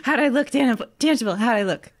 How'd I look, Tangible? How'd I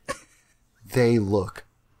look? They look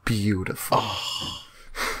beautiful.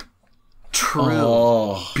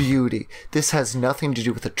 True beauty. This has nothing to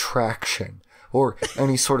do with attraction or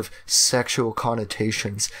any sort of sexual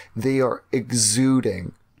connotations. They are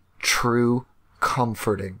exuding true,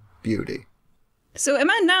 comforting beauty. So am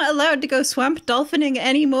I not allowed to go swamp dolphining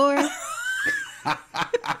anymore?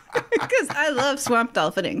 Because I love swamp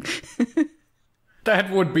dolphining.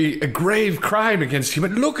 That would be a grave crime against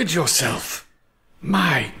human. Look at yourself.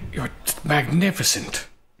 My, you're magnificent.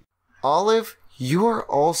 Olive, you are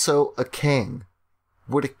also a king.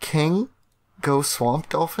 Would a king go swamp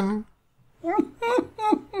dolphining?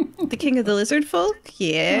 The king of the lizard folk?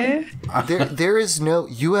 Yeah. There is no...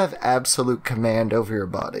 You have absolute command over your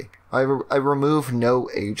body. I remove no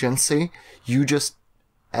agency. You just,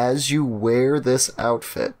 as you wear this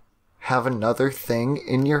outfit, have another thing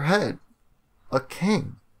in your head. A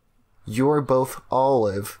king. You are both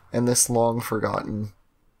Olive and this long-forgotten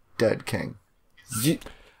dead king.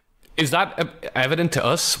 Is that evident to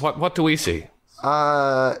us? What do we see?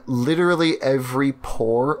 Literally every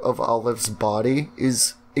pore of Olive's body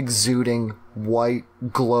is exuding white,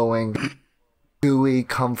 glowing, gooey,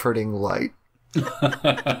 comforting light.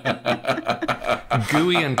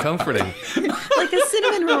 Gooey and comforting. Like a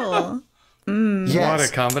cinnamon roll. Yes. What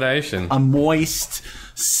a combination. A moist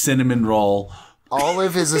cinnamon roll.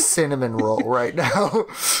 Olive is a cinnamon roll right now.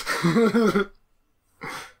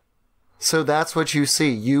 So that's what you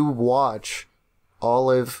see. You watch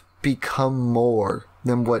Olive become more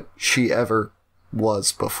than what she ever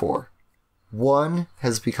was before. One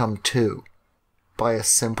has become two by a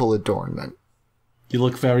simple adornment. You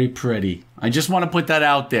look very pretty. I just want to put that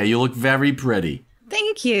out there. You look very pretty.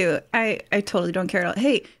 Thank you. I totally don't care at all.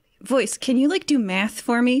 Hey, voice, can you like do math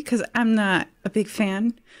for me? Because I'm not a big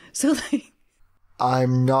fan. So like...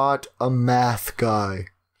 I'm not a math guy.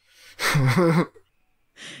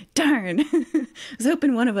 Darn. I was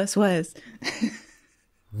hoping one of us was.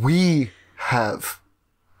 We have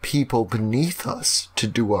people beneath us to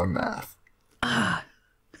do our math.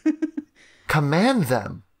 Command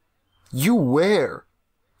them. You wear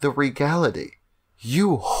the regality.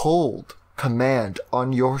 You hold command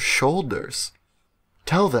on your shoulders.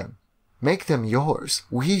 Tell them. Make them yours.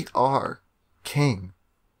 We are king.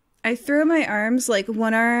 I throw my arms, like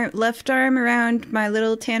left arm around my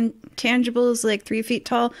little tangibles, like 3 feet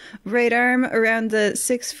tall, right arm around the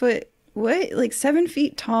 6 foot, 7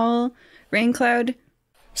 feet tall Raincloud.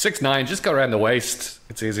 6'9", just go around the waist.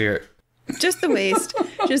 It's easier. Just the waist.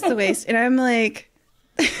 Just the waist. And I'm like...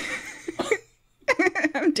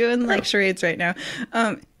 I'm doing like charades right now.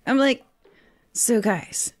 I'm like, so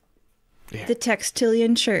guys, the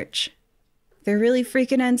Textilian Church, they're really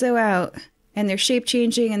freaking Enzo out. And they're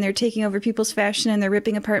shape-changing, and they're taking over people's fashion, and they're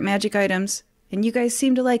ripping apart magic items. And you guys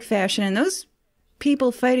seem to like fashion, and those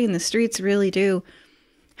people fighting the streets really do.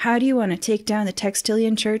 How do you want to take down the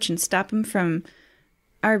Textilian Church and stop them from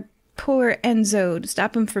our poor Enzo,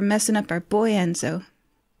 stop them from messing up our boy Enzo?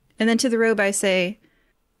 And then to the robe I say,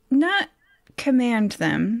 not command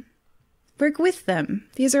them. Work with them.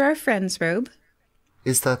 These are our friends, Robe.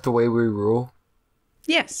 Is that the way we rule?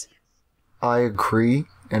 Yes. I agree.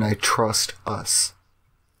 And I trust us.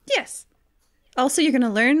 Yes. Also, you're going to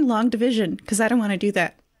learn long division, because I don't want to do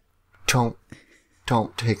that. Don't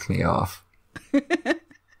take me off.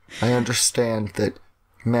 I understand that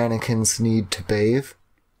mannequins need to bathe,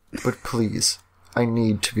 but please, I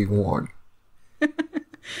need to be worn. All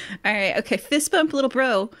right, okay, fist bump, little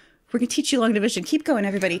bro. We're going to teach you long division. Keep going,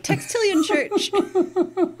 everybody. Textilian Church.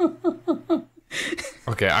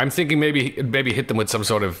 Okay, I'm thinking maybe hit them with some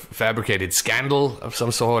sort of fabricated scandal of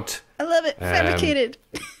some sort. I love it. Fabricated.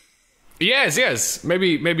 Yes.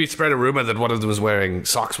 Maybe spread a rumor that one of them was wearing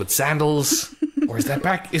socks with sandals. Or is that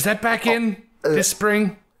back in this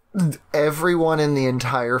spring? Everyone in the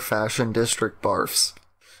entire fashion district barfs.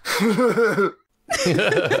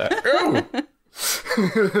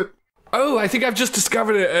 Oh, I think I've just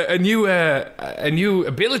discovered a new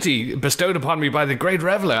ability bestowed upon me by the Great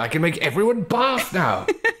Reveler. I can make everyone barf now.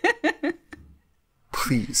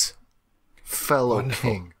 Please, fellow Wonderful.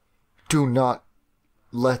 king, do not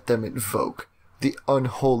let them invoke the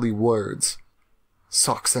unholy words,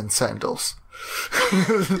 socks and sandals.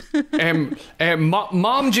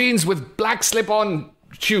 Mom jeans with black slip-on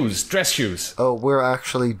shoes, dress shoes. Oh, we're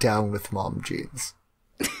actually down with mom jeans.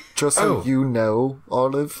 Just so you know,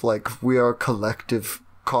 Olive, like, we are collective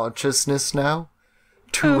consciousness now.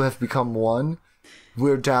 Two have become one.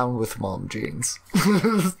 We're down with mom jeans.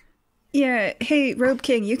 Yeah, hey, Robe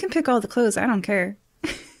King, you can pick all the clothes. I don't care.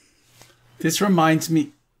 This reminds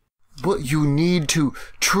me... But you need to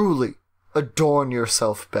truly adorn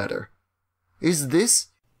yourself better. Is this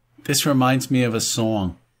reminds me of a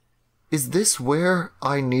song. where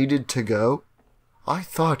I needed to go? I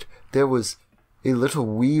thought there was a little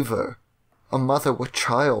weaver, a mother with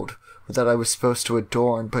child that I was supposed to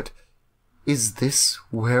adorn, but is this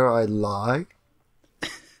where I lie?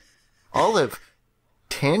 Olive,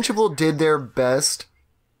 Tangible did their best.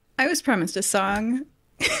 I was promised a song.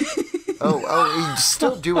 Oh,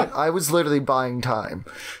 still do it. I was literally buying time.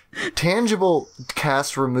 Tangible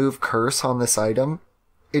cast remove curse on this item.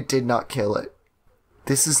 It did not kill it.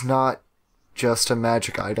 This is not just a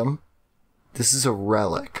magic item. This is a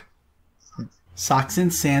relic. Socks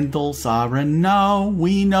and sandals are a no.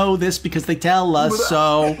 We know this because they tell us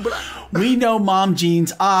so. We know mom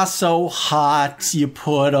jeans are so hot. You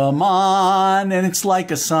put them on and it's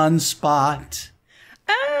like a sunspot.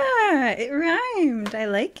 Ah, it rhymed. I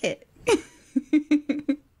like it.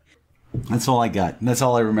 That's all I got. That's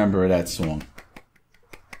all I remember of that song.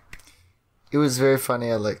 It was very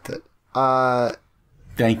funny. I liked it.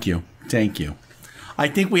 Thank you. I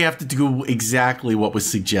think we have to do exactly what was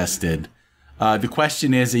suggested. The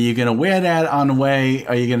question is, are you going to wear that on the way? Or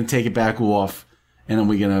are you going to take it back off? And then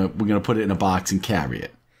we're gonna put it in a box and carry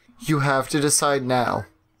it. You have to decide now.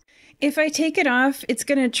 If I take it off, it's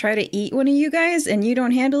going to try to eat one of you guys, and you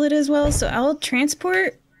don't handle it as well, so I'll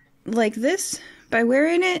transport like this by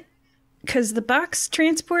wearing it, because the box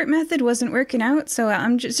transport method wasn't working out, so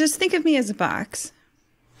I'm just think of me as a box.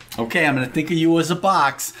 Okay, I'm going to think of you as a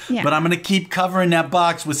box, Yeah. but I'm going to keep covering that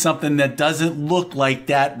box with something that doesn't look like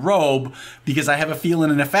that robe, because I have a feeling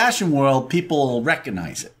in the fashion world, people will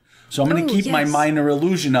recognize it. So I'm going to keep my minor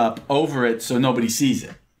illusion up over it so nobody sees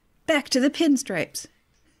it. Back to the pinstripes.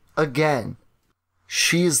 Again,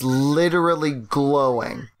 she's literally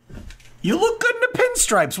glowing. You look good in the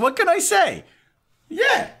pinstripes. What can I say?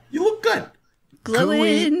 Yeah, you look good.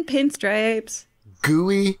 Glowing pinstripes.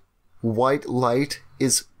 Gooey white light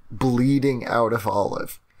is bleeding out of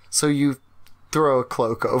Olive. So you throw a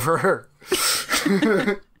cloak over her.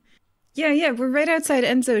 Yeah, we're right outside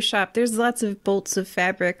Enzo's shop. There's lots of bolts of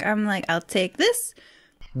fabric. I'm like, I'll take this.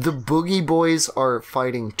 The Boogie Boys are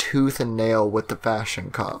fighting tooth and nail with the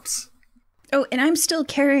fashion cops. Oh, and I'm still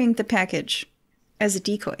carrying the package as a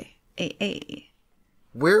decoy.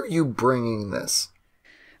 Where are you bringing this?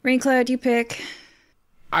 Raincloud, you pick.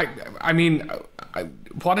 I mean,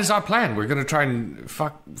 what is our plan? We're gonna try and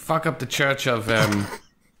fuck up the church of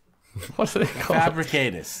what are they called?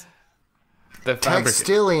 Fabricators. The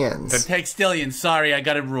Textilians. Textilians. Sorry, I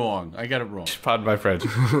got it wrong. Pardon my French.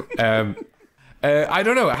 I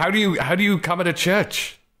don't know. How do you come at a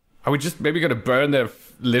church? Are we just maybe going to burn their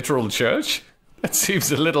literal church? That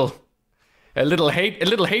seems a little hate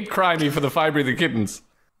crimey for the Fibre the Kittens.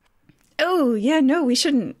 Oh, yeah, no, we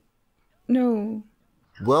shouldn't. No.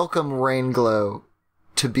 Welcome, Rainglow,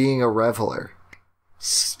 to being a reveler.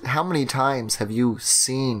 How many times have you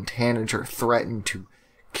seen Tanager threaten to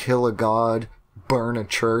kill a god, burn a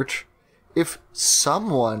church? If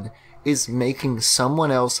someone is making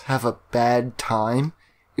someone else have a bad time,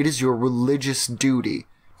 it is your religious duty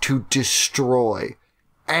to destroy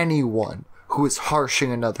anyone who is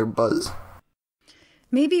harshing another buzz.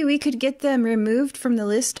 Maybe we could get them removed from the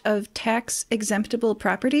list of tax-exemptable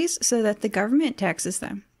properties so that the government taxes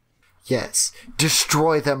them. Yes,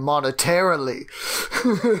 destroy them monetarily.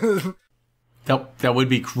 That would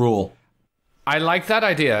be cruel. I like that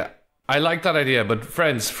idea. But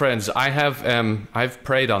friends, I've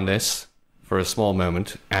prayed on this for a small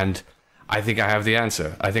moment, and I think I have the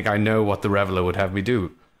answer. I think I know what the Reveler would have me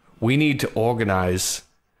do. We need to organize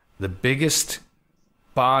the biggest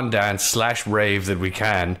barn dance / rave that we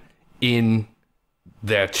can in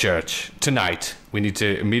their church tonight. We need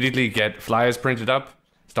to immediately get flyers printed up,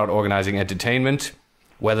 start organizing entertainment.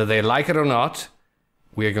 Whether they like it or not,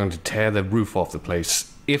 we are going to tear the roof off the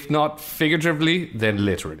place. If not figuratively, then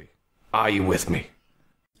literally. Are you with me?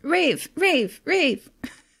 Rave, rave, rave.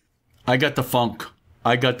 I got the funk.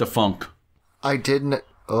 I didn't.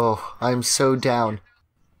 Oh, I'm so down.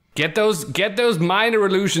 Get those minor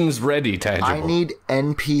illusions ready, Tangible. I need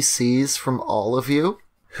NPCs from all of you.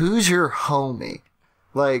 Who's your homie?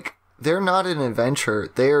 Like, they're not an adventurer.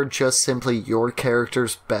 They are just simply your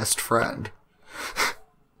character's best friend.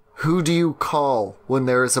 Who do you call when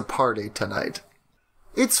there is a party tonight?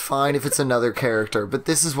 It's fine if it's another character, but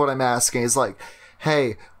this is what I'm asking is like,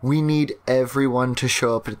 hey, we need everyone to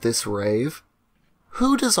show up at this rave.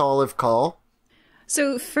 Who does Olive call?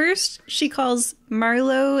 So first, she calls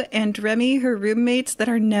Marlo and Remy her roommates that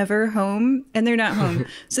are never home, and they're not home.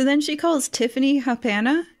 So then she calls Tiffany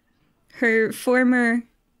Hapana, her former...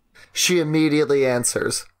 She immediately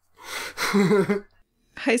answers.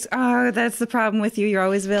 Oh, that's the problem with you. You're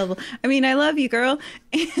always available. I mean, I love you, girl.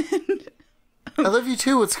 And I love you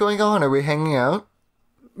too. What's going on? Are we hanging out?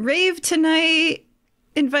 rave tonight.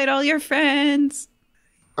 Invite all your friends.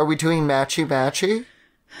 Are we doing matchy-matchy?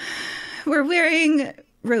 We're wearing...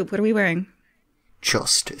 Rope, what are we wearing?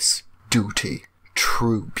 Justice, duty,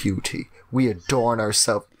 true beauty. We adorn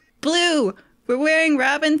ourselves. Blue! We're wearing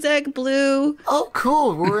robin's egg blue. Oh,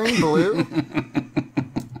 cool. We're wearing blue.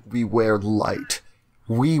 We wear light.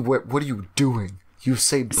 What are you doing? You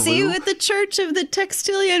say blue? See you at the Church of the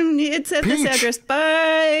Textilian. It's at this Peach. address.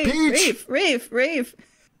 Bye. Peach. Rave.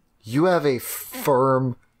 You have a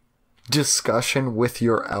firm discussion with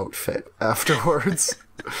your outfit afterwards.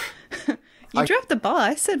 You dropped the ball.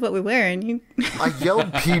 I said what we're wearing. I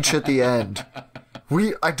yelled Peach at the end.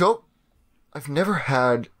 I've never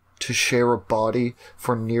had to share a body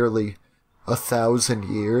for nearly 1,000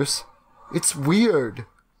 years. It's weird.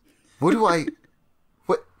 What,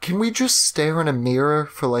 can we just stare in a mirror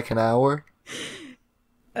for like an hour?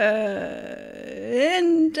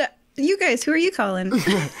 And you guys, who are you calling?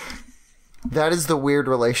 That is the weird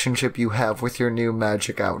relationship you have with your new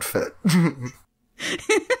magic outfit.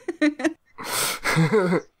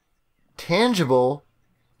 Tangible,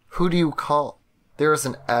 who do you call? There is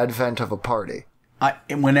an advent of a party.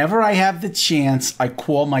 Whenever I have the chance, I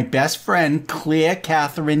call my best friend, Claire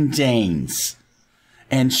Catherine Danes.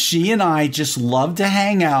 And she and I just love to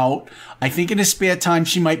hang out. I think in her spare time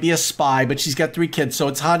she might be a spy, but she's got 3 kids, so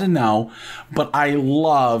it's hard to know. But I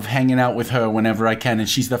love hanging out with her whenever I can, and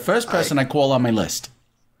she's the first person I call on my list.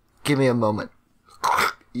 Give me a moment.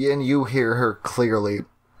 And you hear her clearly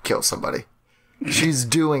kill somebody. She's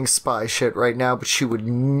doing spy shit right now, but she would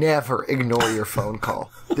never ignore your phone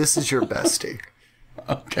call. This is your bestie.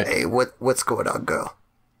 Okay. Hey, what's going on, girl?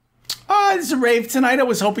 It's a rave tonight. I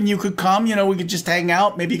was hoping you could come. You know, we could just hang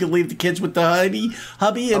out. Maybe you could leave the kids with the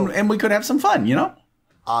hubby, and we could have some fun, you know?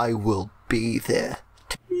 I will be there.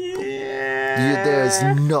 Yeah. There's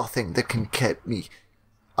nothing that can get me.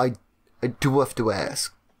 I do have to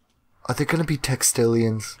ask. Are there going to be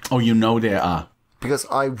textilians? Oh, you know there are. Because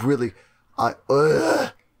okay.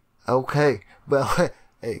 Well,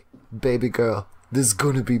 hey, baby girl, there's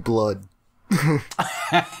going to be blood.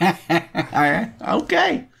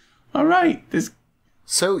 Okay. All right.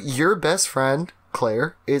 So your best friend,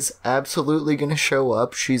 Claire, is absolutely going to show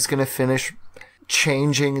up. She's going to finish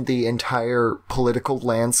changing the entire political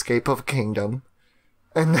landscape of a kingdom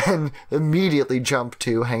and then immediately jump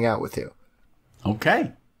to hang out with you.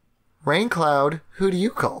 Okay. Raincloud, who do you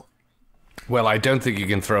call? Well, I don't think you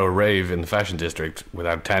can throw a rave in the fashion district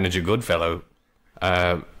without Tanager Goodfellow.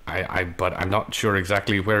 But I'm not sure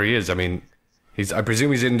exactly where he is. I mean, I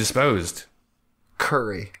presume he's indisposed.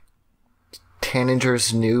 Curry.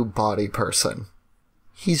 Tanager's new body person.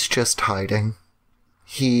 He's just hiding.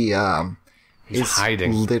 He's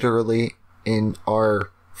hiding. Literally in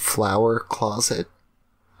our flower closet.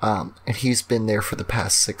 And he's been there for the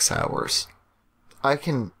past 6 hours. I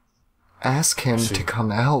can ask him to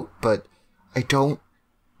come out, but I don't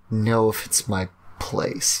know if it's my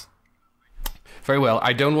place. Very well.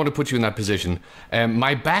 I don't want to put you in that position.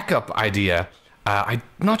 My backup idea, I'm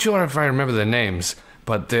not sure if I remember their names,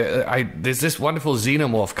 but there's this wonderful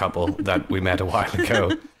xenomorph couple that we met a while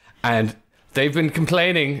ago, and they've been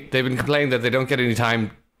complaining that they don't get any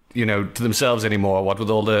time, to themselves anymore. What with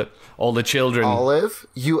all the children. Olive,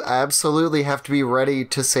 you absolutely have to be ready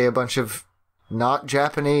to say a bunch of not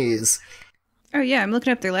Japanese. Oh, yeah, I'm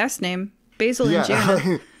looking up their last name. Basil and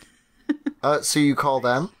Gianna. So you call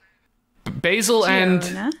them? Basil and...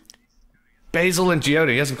 Gianna? Basil and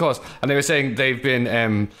Giona, yes, of course. And they were saying they've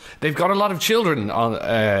got a lot of children on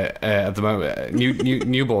at the moment,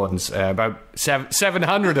 newborns, about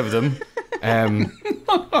 700 of them,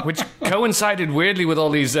 which coincided weirdly with all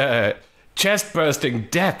these chest-bursting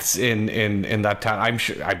deaths in that town. I'm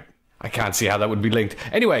sure I can't see how that would be linked.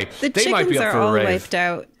 Anyway, they might be up for a rave. Wiped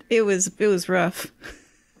out. It was rough.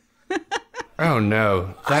 Oh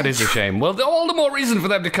no, that is a shame. Well, all the more reason for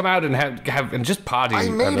them to come out and have and just party. I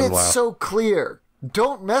made it so clear.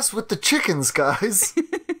 Don't mess with the chickens, guys.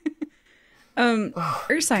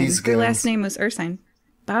 Ursine. Their last name was Ursine.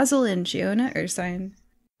 Basil and Giona Ursine.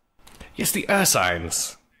 Yes, the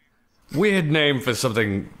Ursines. Weird name for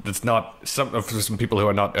something that's not for some people who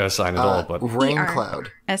are not Ursine at all. But Raincloud.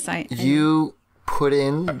 S-I-N. You put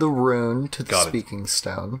in the rune to the speaking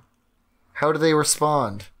stone. How do they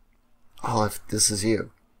respond? Olive, this is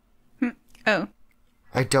you. Oh.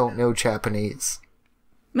 I don't know Japanese.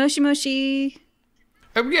 Moshi Moshi.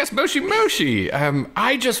 Yes, Moshi Moshi.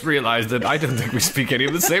 I just realized that I don't think we speak any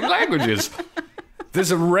of the same languages.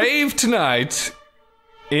 There's a rave tonight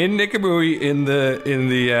in Nikamui in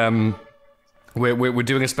the we're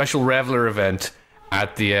doing a special reveler event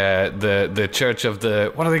at the church of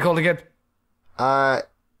the, what are they called again?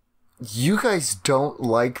 You guys don't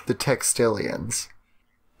like the Textilians.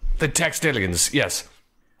 The Textilians, yes.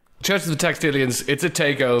 Church of the Textilians, it's a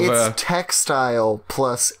takeover. It's textile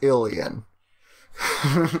plus alien.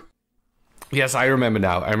 Yes, I remember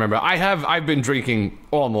now. I've been drinking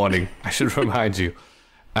all morning. I should remind you.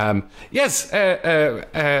 Yes,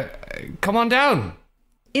 come on down.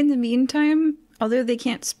 In the meantime, although they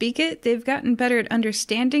can't speak it, they've gotten better at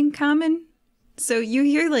understanding common. So you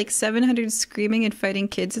hear like 700 screaming and fighting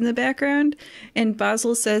kids in the background, and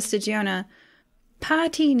Basil says to Giona,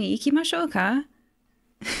 "Party ni ikimashou ka?"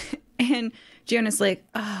 And Giona's like,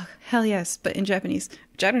 "Oh, hell yes," but in Japanese,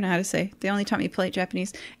 which I don't know how to say. They only taught me polite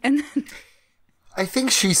Japanese. And then I think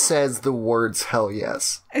she says the words "hell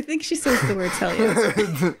yes." I think she says the words "hell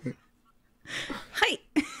yes." Hi.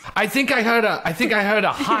 I think I heard a hi. I think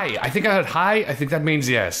I heard hi. I think that means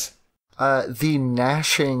yes. The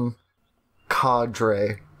gnashing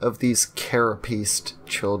cadre of these carapaced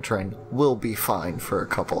children will be fine for a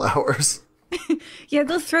couple hours. Yeah,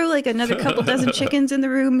 they'll throw like another couple dozen chickens in the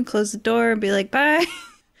room and close the door and be like, bye.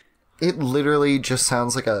 It literally just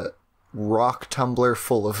sounds like a rock tumbler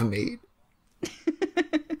full of meat.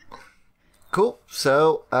 Cool.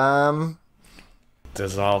 So,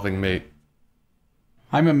 dissolving meat.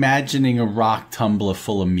 I'm imagining a rock tumbler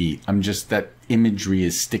full of meat. That imagery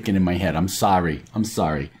is sticking in my head. I'm sorry.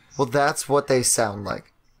 Well, that's what they sound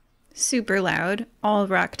like. Super loud. All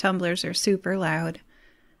rock tumblers are super loud.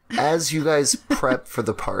 As you guys prep for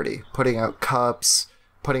the party, putting out cups,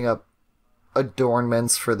 putting up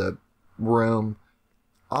adornments for the room,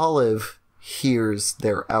 Olive hears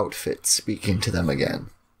their outfit speaking to them again.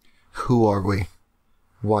 Who are we?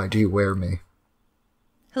 Why do you wear me?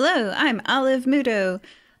 Hello, I'm Olive Muto.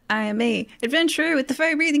 I am a adventurer with the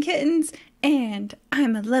fire-breathing kittens, and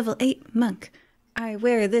I'm a level 8 monk. I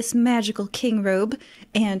wear this magical king robe,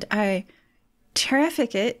 and I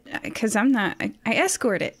traffic it, because I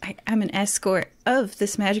escort it. I'm an escort of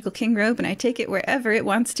this magical king robe, and I take it wherever it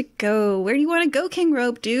wants to go. Where do you want to go, king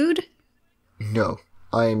robe, dude? No,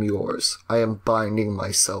 I am yours. I am binding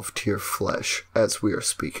myself to your flesh as we are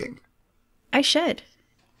speaking. I shed.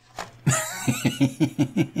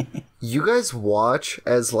 You guys watch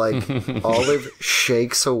as, like, Olive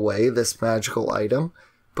shakes away this magical item,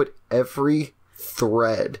 but every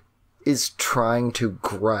thread is trying to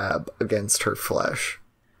grab against her flesh.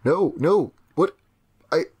 No, what?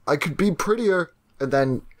 I could be prettier. And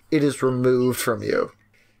then it is removed from you.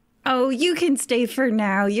 Oh, you can stay for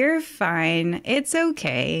now. You're fine. It's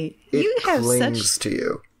okay. It clings to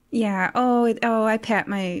you. Yeah. Oh, I pat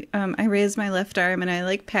my, I raise my left arm and I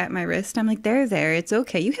like pat my wrist. I'm like, there. It's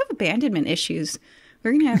okay. You have abandonment issues.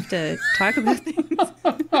 We're going to have to talk about things.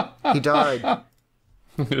 He died.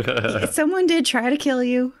 Someone did try to kill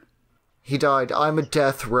you. He died. I'm a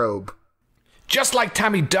death robe. Just like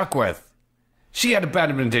Tammy Duckworth. She had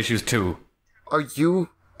abandonment issues too. Are you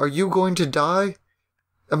going to die?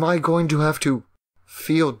 Am I going to have to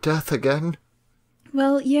feel death again?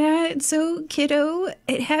 Well, yeah, so, kiddo,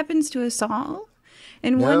 it happens to us all.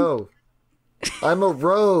 And no. I'm a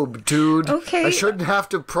robe, dude. Okay. I shouldn't have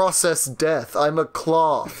to process death. I'm a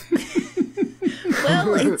cloth.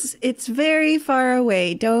 Well, it's very far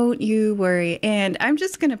away. Don't you worry. And I'm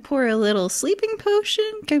just going to pour a little sleeping potion.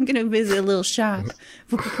 I'm going to visit a little shop.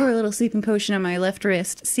 Pour a little sleeping potion on my left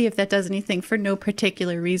wrist. See if that does anything for no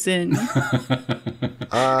particular reason.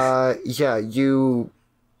 Yeah, you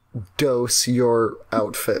dose your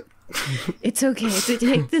outfit It's okay.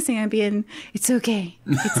 Take this Ambien. It's okay.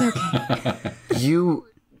 It's okay. You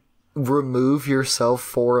remove yourself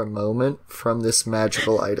for a moment from this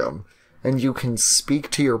magical item, and you can speak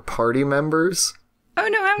to your party members. Oh,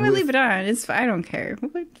 no, I'm going to leave it on. I don't care.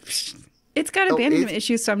 It's got abandonment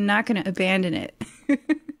issues, so I'm not going to abandon it.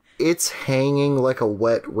 It's hanging like a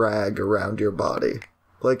wet rag around your body.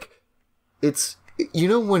 Like, it's... You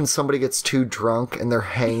know when somebody gets too drunk and they're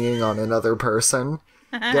hanging on another person?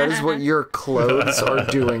 That is what your clothes are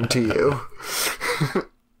doing to you.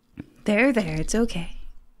 There. It's okay.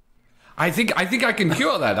 I think I can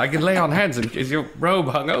cure that. I can lay on hands and is your robe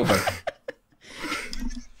hung over.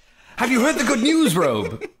 Have you heard the good news,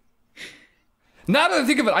 robe? Now that I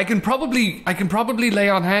think of it, I can probably lay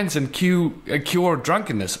on hands and cure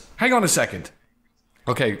drunkenness. Hang on a second.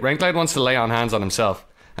 Okay, Raincloud wants to lay on hands on himself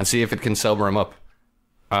and see if it can sober him up.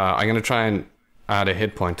 I'm going to try and add a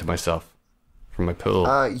hit point to myself from my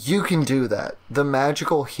pool. You can do that. The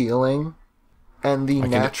magical healing and the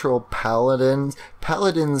natural paladins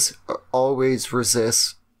always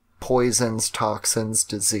resist poisons, toxins,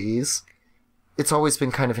 disease. It's always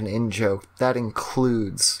been kind of an in-joke. That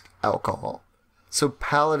includes alcohol. So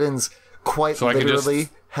paladins literally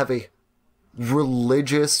have a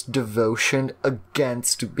religious devotion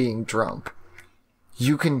against being drunk.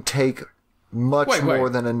 You can take much more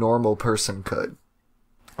than a normal person could.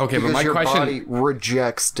 Okay, because but my your question... body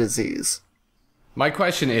rejects disease. My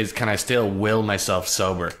question is, can I still will myself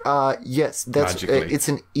sober? Yes, it's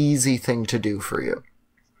an easy thing to do for you.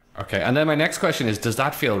 Okay, and then my next question is, does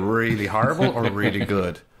that feel really horrible or really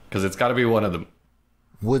good? Because it's got to be one of them.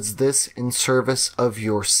 Was this in service of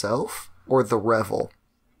yourself or the revel?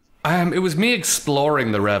 It was me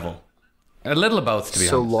exploring the revel. A little of both, to be honest.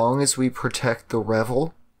 So long as we protect the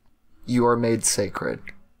revel, you are made sacred.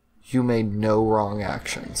 You made no wrong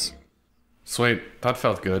actions. Sweet, that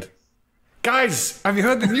felt good. Guys, have you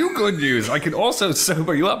heard the new good news? I can also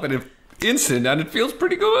sober you up in an instant, and it feels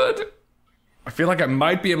pretty good. I feel like I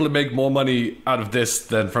might be able to make more money out of this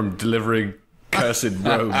than from delivering cursed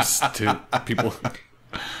robes to people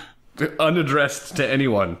unaddressed to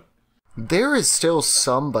anyone. There is still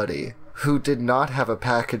somebody who did not have a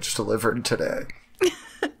package delivered today.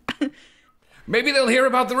 Maybe they'll hear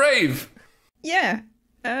about the rave. Yeah,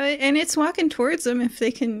 and it's walking towards them if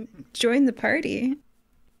they can join the party.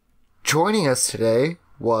 Joining us today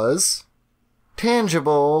was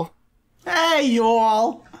Tangible. Hey,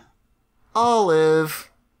 y'all. Olive.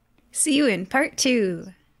 See you in part 2.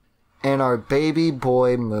 And our baby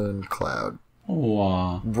boy Mooncloud.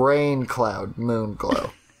 Wow. Raincloud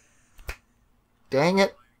Moonglow. Dang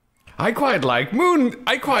it. I quite like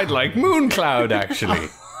Mooncloud, actually.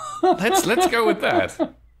 Let's go with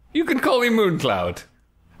that. You can call me Mooncloud.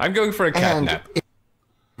 I'm going for a catnap. And if you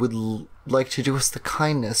would like to do us the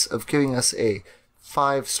kindness of giving us a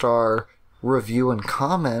 5-star review and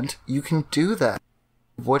comment, you can do that.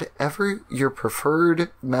 Whatever your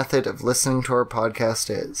preferred method of listening to our podcast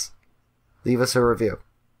is, leave us a review.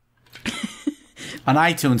 On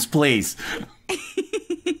iTunes, please.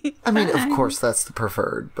 I mean, of course that's the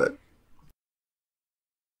preferred, but...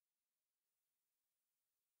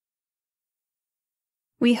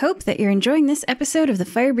 We hope that you're enjoying this episode of the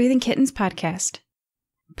Fire Breathing Kittens podcast.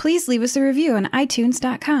 Please leave us a review on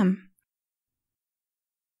iTunes.com.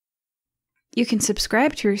 You can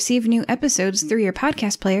subscribe to receive new episodes through your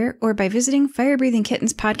podcast player or by visiting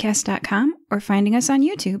firebreathingkittenspodcast.com or finding us on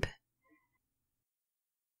YouTube.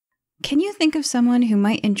 Can you think of someone who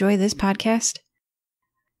might enjoy this podcast?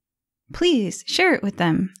 Please share it with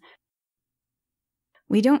them.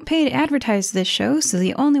 We don't pay to advertise this show, so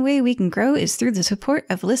the only way we can grow is through the support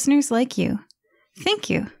of listeners like you. Thank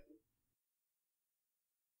you.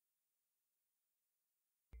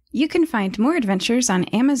 You can find more adventures on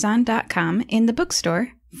Amazon.com in the bookstore,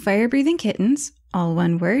 Fire Breathing Kittens, all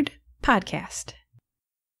one word, podcast.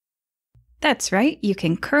 That's right, you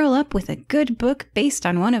can curl up with a good book based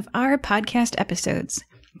on one of our podcast episodes.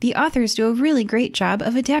 The authors do a really great job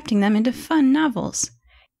of adapting them into fun novels.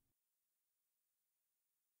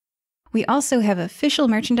 We also have official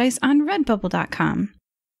merchandise on Redbubble.com.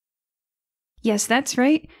 Yes, that's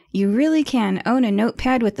right, you really can own a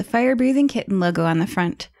notepad with the Fire Breathing Kitten logo on the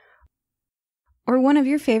front. Or one of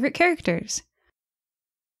your favorite characters.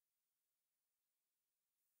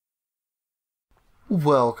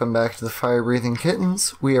 Welcome back to the Fire Breathing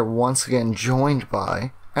Kittens. We are once again joined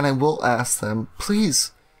by, and I will ask them,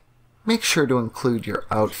 please make sure to include your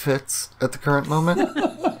outfits at the current moment.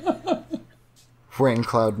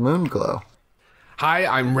 Raincloud Moonglow. Hi,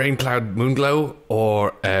 I'm Raincloud Moonglow,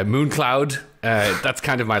 or Mooncloud, That's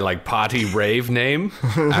kind of my like party rave name.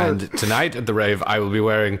 And tonight at the rave, I will be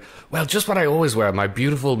wearing, well, just what I always wear, my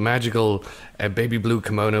beautiful, magical baby blue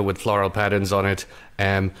kimono with floral patterns on it.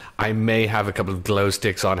 I may have a couple of glow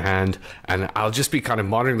sticks on hand, and I'll just be kind of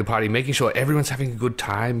monitoring the party, making sure everyone's having a good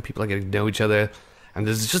time, people are getting to know each other, and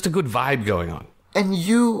there's just a good vibe going on. And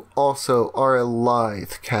you also are a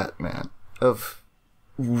lithe cat man of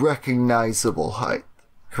recognizable height,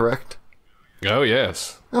 correct? Oh,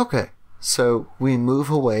 yes. Okay, so we move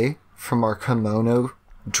away from our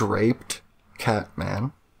kimono-draped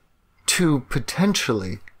Catman to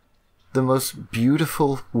potentially the most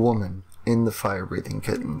beautiful woman in the Fire-Breathing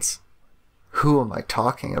Kittens. Who am I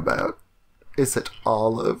talking about? Is it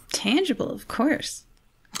Olive? Tangible, of course.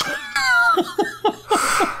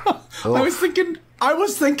 Oh. I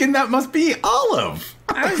was thinking that must be Olive.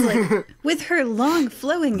 I was like, with her long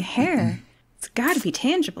flowing hair, it's got to be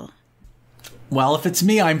Tangible. Well, if it's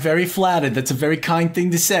me, I'm very flattered. That's a very kind thing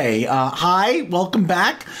to say. Hi, welcome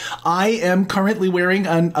back. I am currently wearing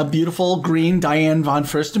a beautiful green Diane von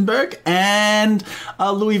Furstenberg and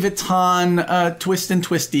a Louis Vuitton Twist and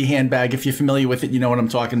Twisty handbag. If you're familiar with it, you know what I'm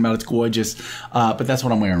talking about. It's gorgeous. But that's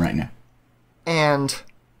what I'm wearing right now. And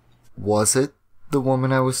was it the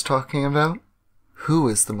woman I was talking about? Who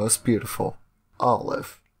is the most beautiful?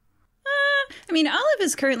 Olive. I mean, Olive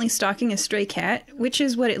is currently stalking a stray cat, which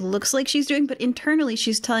is what it looks like she's doing, but internally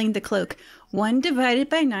she's telling the cloak, 1 divided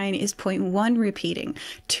by 9 is 0.1 repeating.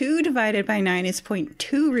 2 divided by 9 is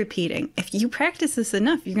 0.2 repeating. If you practice this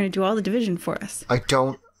enough, you're going to do all the division for us. I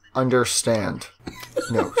don't understand.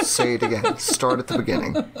 No, say it again. Start at the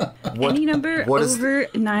beginning. Any number over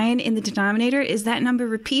 9 in the denominator, is that number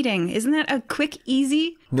repeating? Isn't that a quick,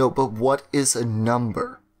 easy? No, but what is a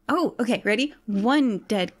number? Oh, okay, ready? 1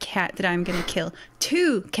 dead cat that I'm gonna kill.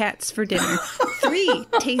 2 cats for dinner. 3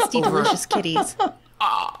 tasty, delicious kitties.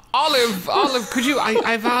 Olive, could you,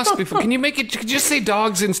 I've asked before, can you just say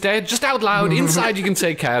dogs instead? Just out loud. Inside you can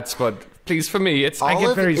say cats, but please, for me, I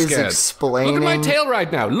get very scared. Explaining... Look at my tail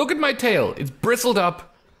right now. Look at my tail. It's bristled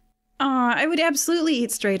up. Aw, I would absolutely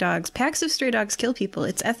eat stray dogs. Packs of stray dogs kill people.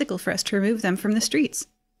 It's ethical for us to remove them from the streets.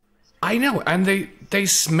 I know, and they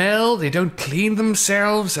smell, they don't clean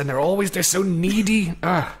themselves, and they're so needy.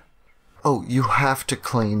 Oh, you have to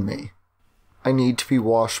clean me. I need to be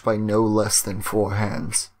washed by no less than 4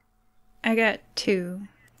 hands. I got 2.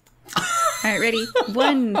 Alright, ready?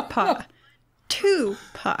 1 paw. 2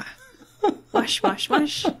 paw. Wash, wash,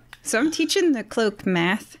 wash. So I'm teaching the cloak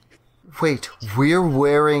math. Wait, we're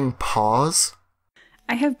wearing paws?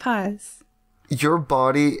 I have paws. Your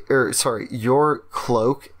your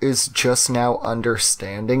cloak is just now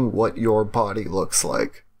understanding what your body looks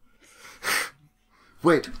like.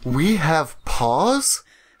 Wait, we have paws?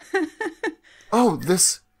 Oh,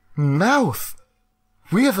 this mouth.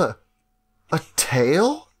 We have a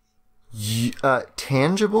tail?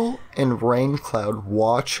 Tangible and Raincloud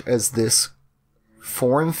watch as this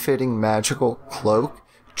form-fitting magical cloak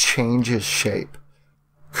changes shape,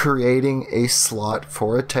 creating a slot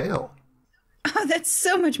for a tail. Oh, that's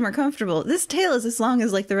so much more comfortable. This tail is as long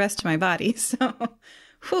as, like, the rest of my body, so...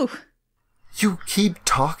 Whew. You keep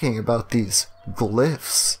talking about these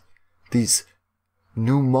glyphs, these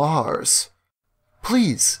numars.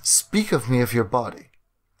 Please, speak of me of your body.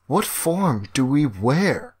 What form do we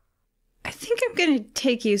wear? I think I'm gonna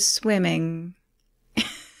take you swimming.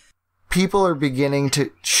 People are beginning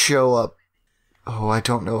to show up. Oh, I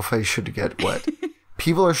don't know if I should get wet.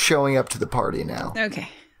 People are showing up to the party now. Okay.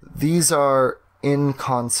 These are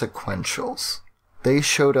inconsequentials. They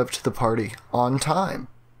showed up to the party on time.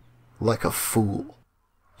 Like a fool.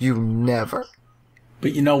 You never.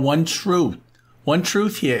 But you know, one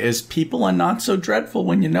truth here is people are not so dreadful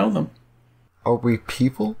when you know them. Are we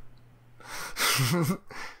people?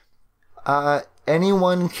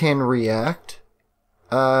 Anyone can react.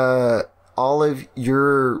 Olive,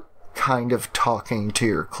 you're kind of talking to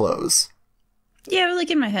your clothes. Yeah, like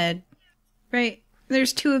in my head. Right?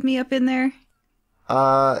 There's 2 of me up in there.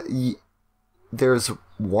 There's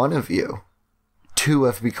 1 of you. 2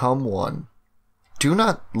 have become 1. Do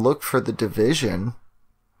not look for the division.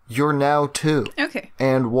 You're now 2. Okay.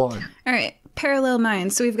 And 1. Alright, parallel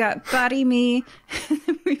minds. So we've got body me.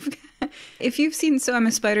 If you've seen So I'm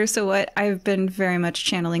a Spider, So What, I've been very much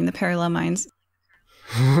channeling the parallel minds.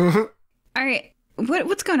 Alright,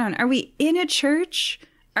 what's going on? Are we in a church?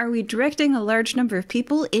 Are we directing a large number of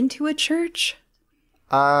people into a church?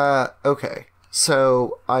 Okay.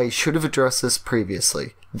 So, I should have addressed this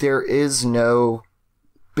previously. There is no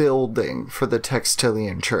building for the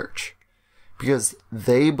Textilian Church. Because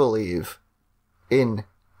they believe in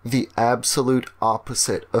the absolute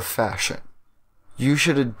opposite of fashion. You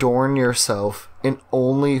should adorn yourself in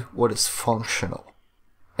only what is functional.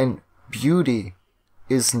 And beauty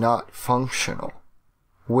is not functional.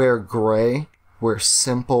 Wear gray, wear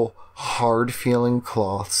simple, hard-feeling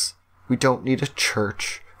cloths. We don't need a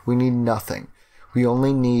church. We need nothing. We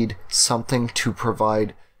only need something to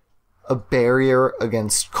provide a barrier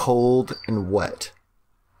against cold and wet.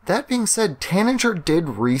 That being said, Tanager did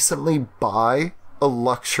recently buy a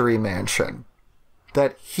luxury mansion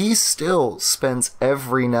that he still spends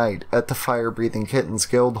every night at the Fire-Breathing Kittens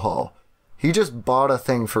Guild Hall. He just bought a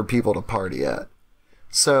thing for people to party at.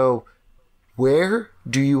 So, where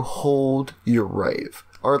do you hold your rave?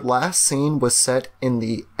 Our last scene was set in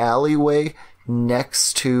the alleyway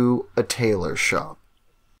next to a tailor shop.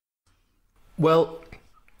 Well,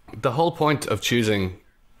 the whole point of choosing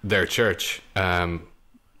their church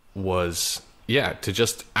was, to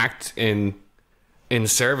just act in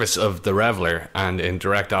service of the Reveler and in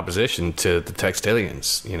direct opposition to the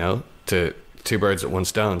Textilians, to two birds with one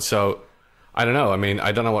stone. So, I don't know. I mean,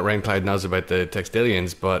 I don't know what Raincloud knows about the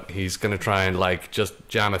Textilians, but he's going to try and, just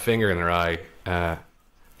jam a finger in their eye,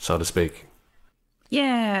 so to speak.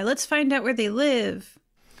 Yeah, let's find out where they live.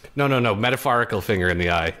 No. Metaphorical finger in the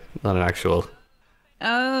eye, not an actual.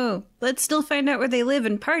 Oh, let's still find out where they live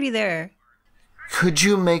and party there. Could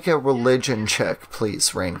you make a religion check, please,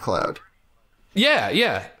 Raincloud?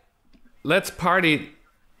 Yeah. Let's party.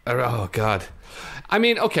 Oh, God. I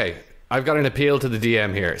mean, okay, I've got an appeal to the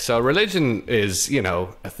DM here. So religion is,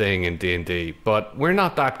 a thing in D&D, but we're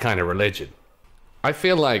not that kind of religion. I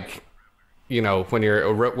feel like, when you're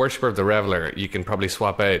a worshipper of the Reveler, you can probably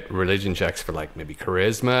swap out religion checks for, maybe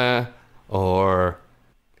charisma or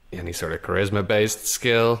any sort of charisma-based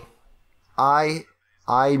skill. I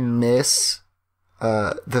miss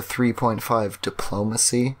the 3.5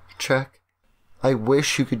 diplomacy check. I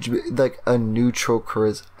wish you could do, a neutral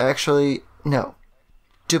charisma. Actually, no.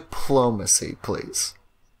 Diplomacy, please.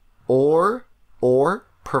 Or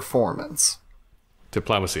performance.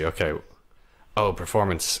 Diplomacy, okay. Oh,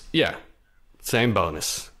 performance. Yeah. Same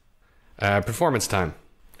bonus. Performance time.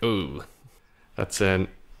 Ooh. That's an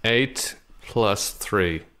 8 plus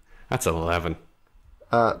 3. That's an 11.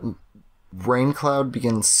 Raincloud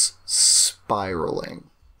begins spiraling.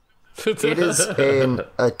 It is an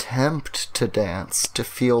attempt to dance, to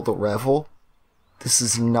feel the revel. This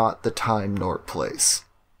is not the time nor place.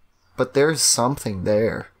 But there's something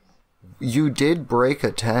there. You did break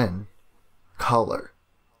a 10. Color.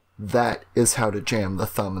 That is how to jam the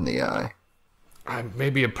thumb in the eye.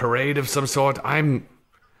 Maybe a parade of some sort. I'm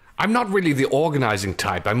not really the organizing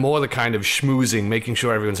type. I'm more the kind of schmoozing, making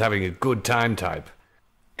sure everyone's having a good time type.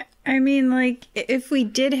 I mean, if we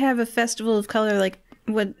did have a festival of color,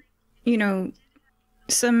 what,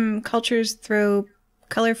 some cultures throw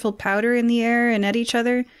colorful powder in the air and at each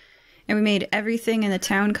other, and we made everything in the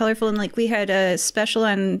town colorful, and, we had a special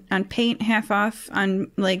on paint, half off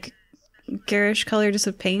on, garish colors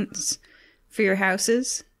of paints for your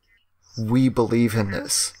houses. We believe in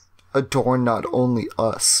this. Adorn not only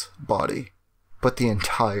us, body, but the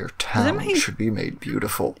entire town should be made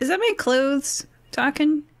beautiful. Is that my clothes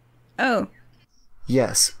talking? Oh.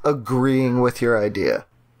 Yes, agreeing with your idea.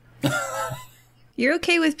 You're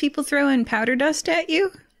okay with people throwing powder dust at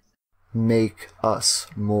you? Make us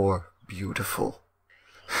more beautiful.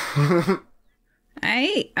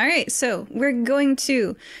 Alright, so we're going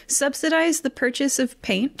to subsidize the purchase of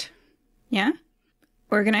paint. Yeah?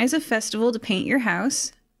 Organize a festival to paint your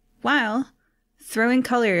house while throwing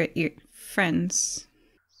color at your friends.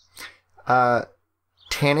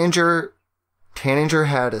 Tanager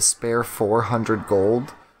had a spare 400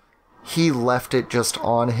 gold. He left it just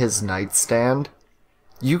on his nightstand.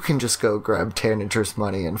 You can just go grab Tanager's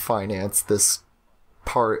money and finance this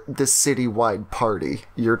citywide party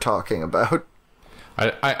you're talking about.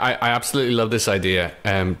 I absolutely love this idea.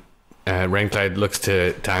 Raincloud looks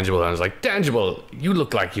to Tangible and is like, Tangible, you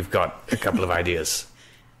look like you've got a couple of ideas.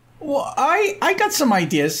 Well, I got some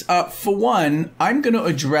ideas. For one, I'm going to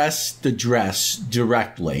address the dress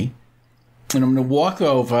directly. And I'm going to walk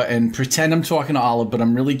over and pretend I'm talking to Olive, but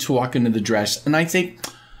I'm really talking to the dress. And I think,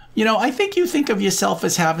 I think you think of yourself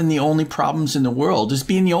as having the only problems in the world, as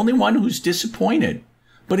being the only one who's disappointed.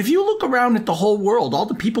 But if you look around at the whole world, all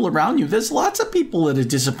the people around you, there's lots of people that are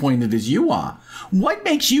disappointed as you are. What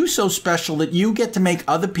makes you so special that you get to make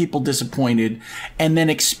other people disappointed and then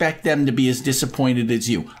expect them to be as disappointed as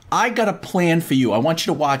you? I got a plan for you. I want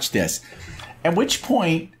you to watch this. At which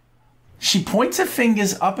point, she points her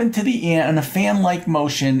fingers up into the air in a fan-like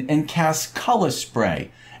motion and casts color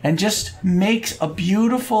spray and just makes a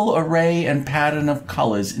beautiful array and pattern of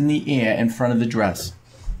colors in the air in front of the dress.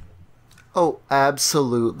 Oh,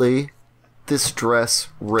 absolutely. this dress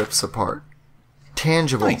rips apart.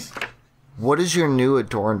 Tangible. Nice. What is your new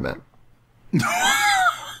adornment?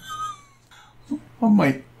 Oh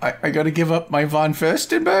my, I gotta give up my Von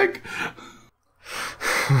Furstenberg?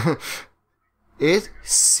 It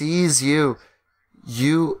sees you.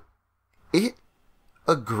 It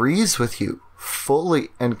agrees with you fully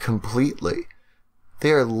and completely.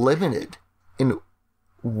 They are limited in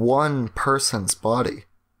one person's body.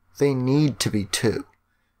 They need to be two.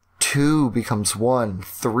 2 becomes 1,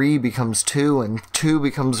 3 becomes 2, and 2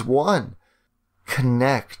 becomes 1.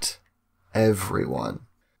 Connect everyone.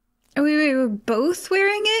 Oh, wait, we're both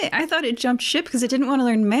wearing it? I thought it jumped ship because it didn't want to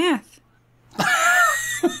learn math.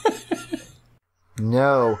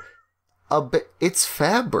 No, it's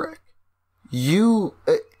fabric.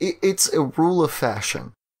 It's a rule of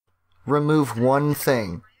fashion. Remove one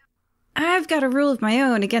thing. I've got a rule of my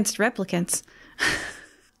own against replicants.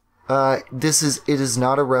 It is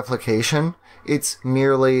not a replication. It's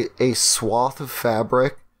merely a swath of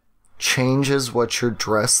fabric, changes what your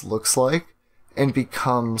dress looks like, and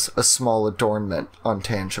becomes a small adornment on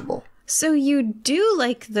Tangible. So you do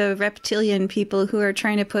like the reptilian people who are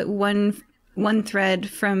trying to put one thread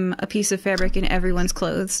from a piece of fabric in everyone's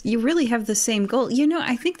clothes. You really have the same goal. You know,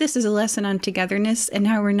 I think this is a lesson on togetherness and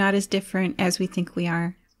how we're not as different as we think we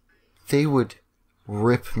are. They would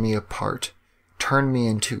rip me apart, turn me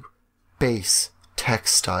into base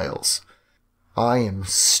textiles. I am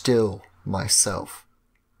still myself.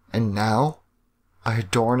 And now, I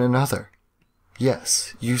adorn another.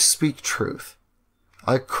 Yes, you speak truth.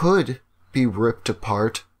 I could be ripped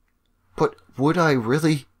apart, but would I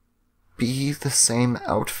really be the same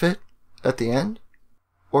outfit at the end?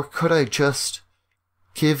 Or could I just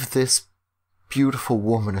give this beautiful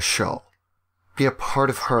woman a shawl? Be a part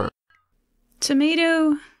of her?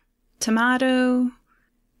 Tomato.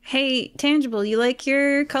 Hey, Tangible, you like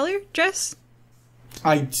your color dress?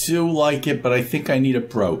 I do like it, but I think I need a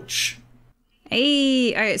brooch.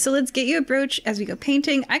 Hey, all right, so let's get you a brooch as we go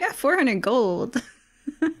painting. I got 400 gold.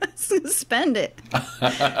 Spend it.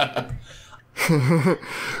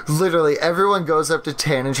 Literally, everyone goes up to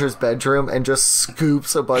Taninger's bedroom and just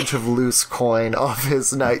scoops a bunch of loose coin off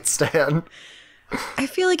his nightstand. I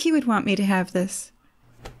feel like he would want me to have this.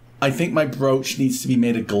 I think my brooch needs to be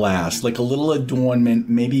made of glass, like a little adornment,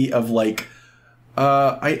 maybe of like,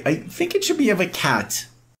 I think it should be of a cat.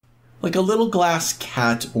 Like a little glass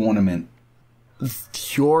cat ornament.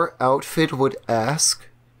 Your outfit would ask,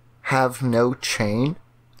 have no chain?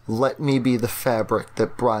 Let me be the fabric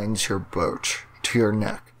that binds your brooch to your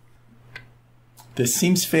neck. This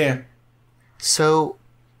seems fair. So,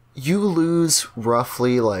 you lose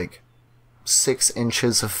roughly like 6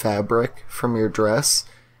 inches of fabric from your dress,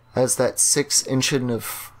 as that 6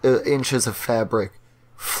 inches of fabric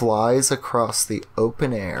flies across the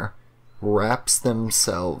open air, wraps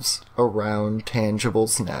themselves around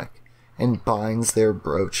Tangible's neck, and binds their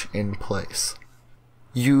brooch in place.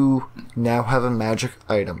 You now have a magic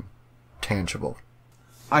item, Tangible.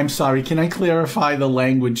 I'm sorry, can I clarify the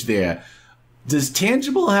language there? Does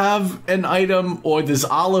Tangible have an item, or does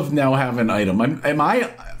Olive now have an item? Am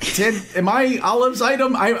I Olive's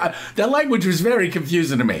item? That language was very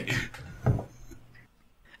confusing to me.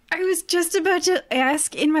 I was just about to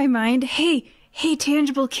ask in my mind, hey,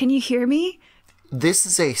 Tangible, can you hear me? This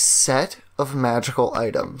is a set of magical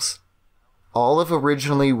items. Olive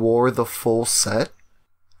originally wore the full set.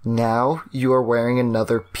 Now you are wearing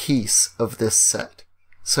another piece of this set.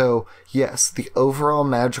 So, yes, the overall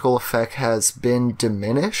magical effect has been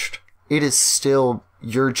diminished. It is still,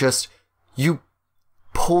 you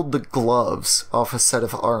pulled the gloves off a set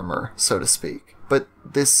of armor, so to speak. But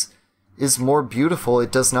this is more beautiful.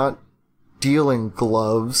 It does not deal in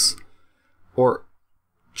gloves or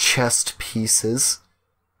chest pieces.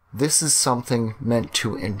 This is something meant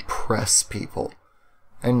to impress people.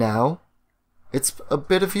 And now, it's a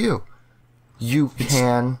bit of you. You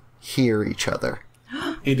can hear each other.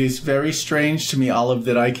 It is very strange to me, Olive,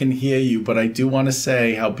 that I can hear you, but I do want to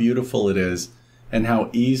say how beautiful it is and how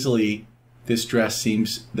easily this dress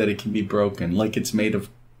seems that it can be broken, like it's made of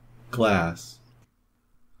glass.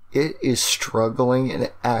 It is struggling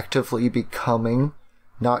and actively becoming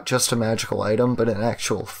not just a magical item, but an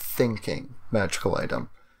actual thinking magical item.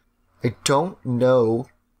 I don't know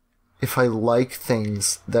if I like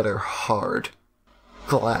things that are hard.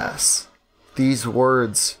 Glass. These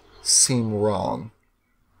words seem wrong.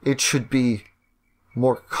 It should be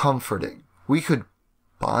more comforting. We could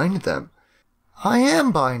bind them. I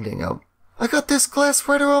am binding them. I got this glass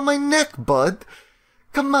right around my neck, bud.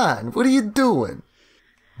 Come on, what are you doing?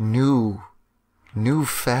 New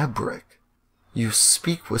fabric. You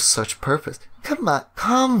speak with such purpose. Come on,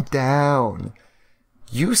 calm down.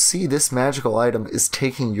 You see this magical item is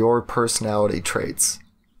taking your personality traits.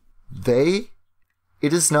 It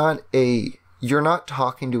is not you're not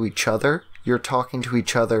talking to each other, you're talking to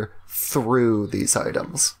each other through these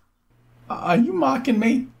items. Are you mocking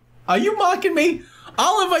me? Are you mocking me?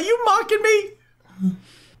 Olive, are you mocking me?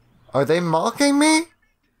 Are they mocking me?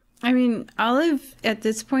 I mean, Olive at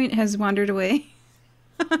this point has wandered away.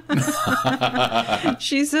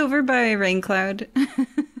 She's over by Raincloud.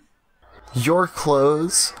 Your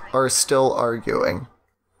clothes are still arguing.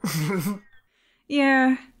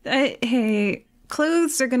 Yeah, hey,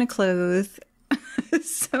 clothes are gonna clothe.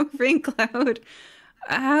 So, Raincloud,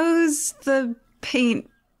 how's the paint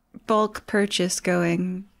bulk purchase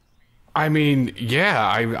going? I mean, yeah,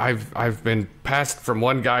 I've been passed from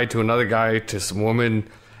one guy to another guy to some woman.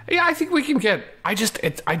 Yeah, I think we can get. I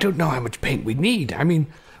don't know how much paint we need. I mean,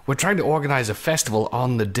 we're trying to organize a festival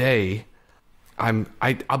on the day.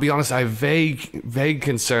 I'll be honest. I have vague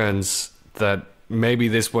concerns that maybe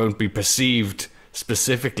this won't be perceived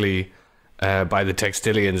specifically by the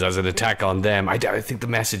Textilians as an attack on them. I think the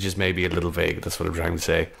message is maybe a little vague. That's what I'm trying to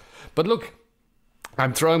say. But look,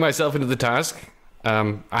 I'm throwing myself into the task.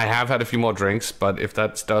 I have had a few more drinks, but if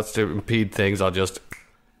that starts to impede things, I'll just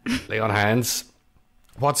lay on hands.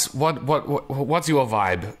 What's your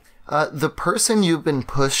vibe? The person you've been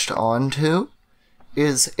pushed onto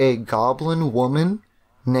is a goblin woman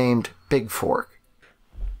named Big Fork.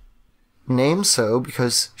 Named so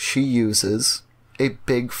because she uses a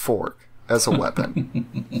big fork as a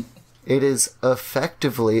weapon. It is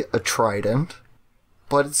effectively a trident,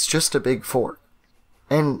 but it's just a big fork.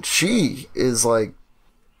 And she is like,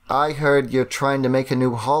 I heard you're trying to make a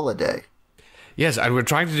new holiday. Yes, and we're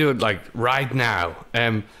trying to do it, like, right now.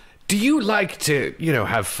 Do you like to,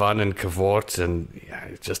 have fun and cavort and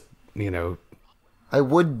just, I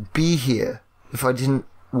would be here if I didn't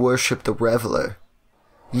worship the reveler.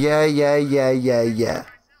 Yeah.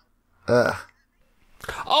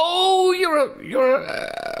 Oh, you're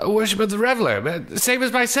a worshipper of the reveler. Same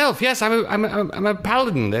as myself. Yes, I'm a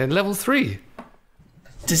paladin, level 3.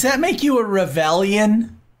 Does that make you a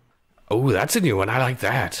rebellion? Oh, that's a new one. I like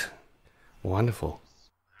that. Wonderful.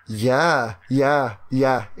 Yeah,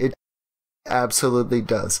 it absolutely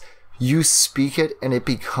does. You speak it and it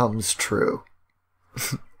becomes true.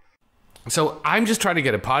 So I'm just trying to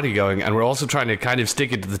get a party going, and we're also trying to kind of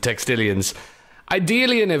stick it to the Textilians,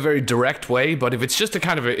 ideally in a very direct way, but if it's just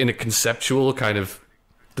in a conceptual kind of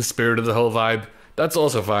the spirit of the whole vibe, that's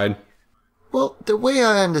also fine. Well, the way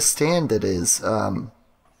I understand it is,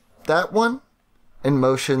 that one, and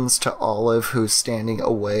motions to Olive, who's standing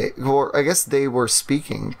away, or I guess they were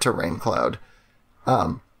speaking to Raincloud.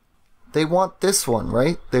 They want this one,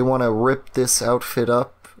 right? They want to rip this outfit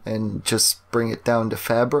up and just bring it down to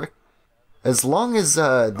fabric. As long as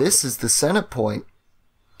this is the center point,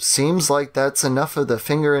 seems like that's enough of the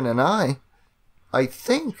finger in an eye. I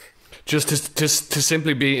think. Just to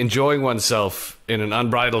simply be enjoying oneself in an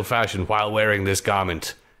unbridled fashion while wearing this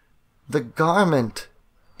garment. The garment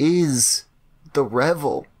is the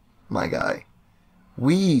revel, my guy.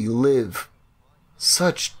 We live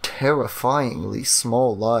such terrifyingly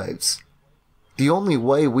small lives. The only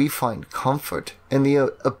way we find comfort and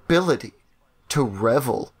the ability to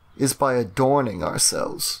revel is by adorning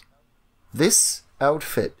ourselves. This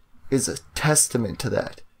outfit is a testament to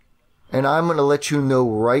that. And I'm going to let you know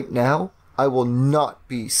right now, I will not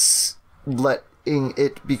be letting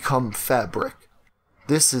it become fabric.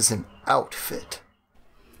 This is an outfit.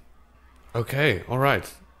 Okay, all right.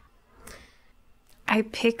 I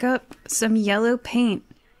pick up some yellow paint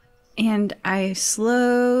and I'd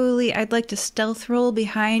like to stealth roll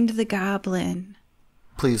behind the goblin.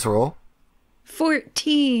 Please roll.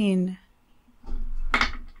 14.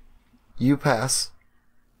 You pass.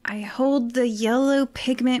 I hold the yellow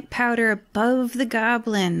pigment powder above the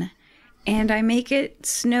goblin and I make it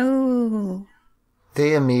snow.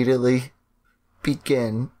 They immediately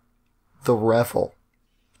begin the revel.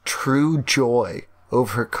 True joy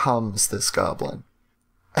overcomes this goblin.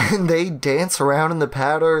 And they dance around in the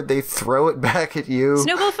powder, they throw it back at you.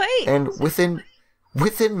 Snowball fight! And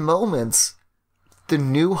within moments, the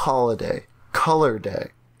new holiday, Color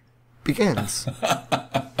Day, begins.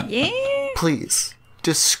 Yeah! Please,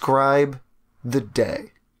 describe the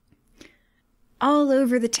day. All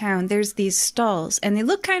over the town, there's these stalls, and they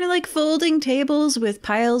look kind of like folding tables with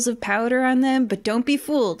piles of powder on them, but don't be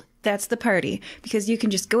fooled. That's the party, because you can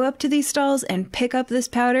just go up to these stalls and pick up this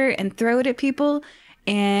powder and throw it at people,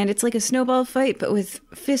 and it's like a snowball fight, but with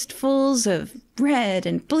fistfuls of red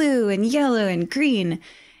and blue and yellow and green,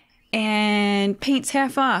 and paint's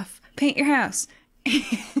half off. paint your house.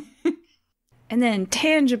 And then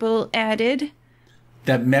Tangible added,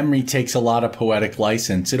 that memory takes a lot of poetic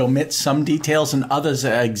license. It omits some details and others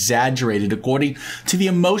are exaggerated according to the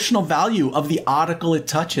emotional value of the article it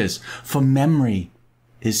touches. For memory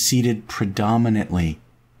is seated predominantly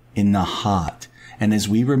in the heart. And as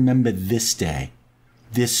we remember this day,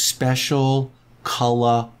 this special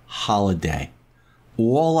color holiday,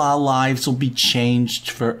 all our lives will be changed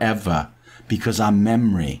forever because our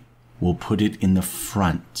memory will put it in the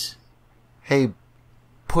front. Hey,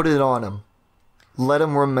 put it on him. Let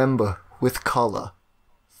him remember with color.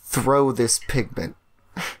 Throw this pigment.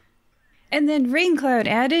 and then Raincloud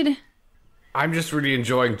added, I'm just really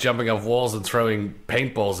enjoying jumping off walls and throwing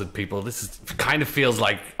paintballs at people. Kind of feels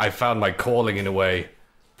like I found my calling in a way.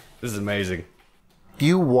 This is amazing.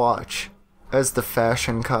 You watch as the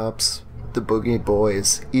fashion cops, the boogie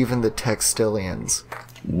boys, even the textilians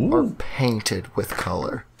are painted with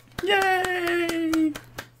color. Yay!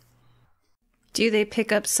 do they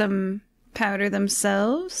pick up some powder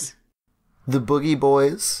themselves? The boogie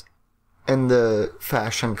boys and the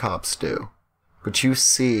fashion cops do. But you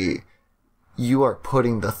see, you are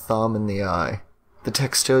putting the thumb in the eye. The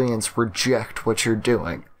textilians reject what you're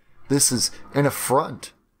doing. This is an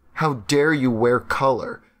affront. How dare you wear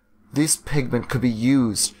color? This pigment could be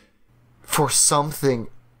used for something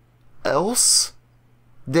else?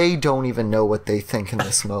 They don't even know what they think in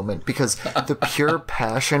this moment, because the pure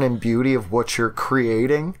passion and beauty of what you're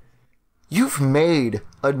creating, you've made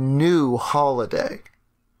a new holiday.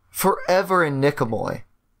 Forever in Nicomoy,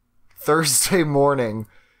 Thursday morning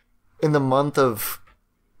in the month of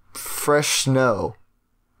fresh snow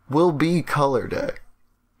will be Color Day.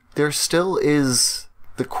 There still is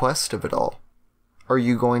the quest of it all. Are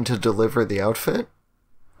you going to deliver the outfit,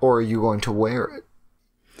 or are you going to wear it?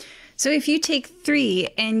 So if you take 3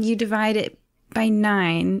 and you divide it by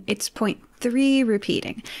 9, it's 0.3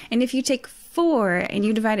 repeating. And if you take 4 and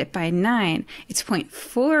you divide it by 9, it's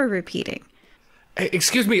 0.4 repeating.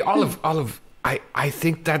 Excuse me, Olive, I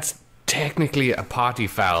think that's technically a party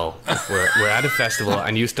foul. If we're at a festival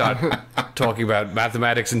and you start talking about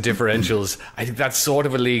mathematics and differentials. I think that's sort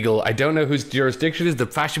of illegal. I don't know whose jurisdiction is, the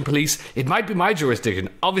fashion police. It might be my jurisdiction.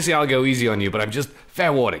 Obviously, I'll go easy on you, but I'm just...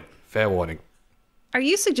 Fair warning. Are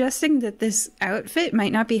you suggesting that this outfit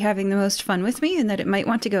might not be having the most fun with me and that it might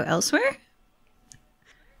want to go elsewhere?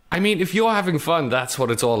 I mean, if you're having fun, that's what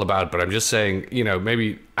it's all about. But I'm just saying,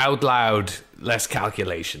 maybe out loud, less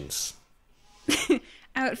calculations.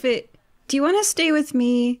 Outfit, do you want to stay with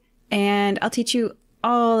me and I'll teach you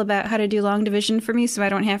all about how to do long division for me so I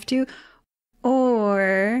don't have to?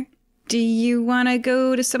 Or do you want to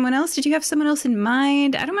go to someone else? Did you have someone else in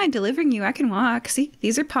mind? I don't mind delivering you. I can walk. See,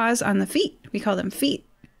 these are paws on the feet. We call them feet.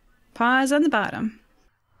 Paws on the bottom.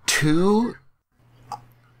 2?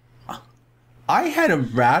 I had a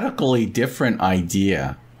radically different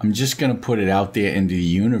idea. I'm just going to put it out there into the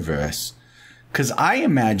universe. Because I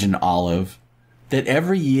imagine, Olive, that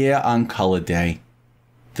every year on Color Day,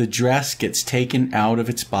 the dress gets taken out of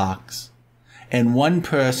its box. And one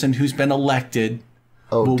person who's been elected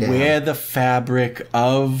will wear the fabric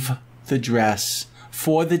of the dress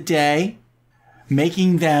for the day,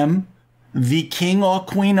 making them the king or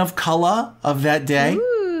queen of color of that day.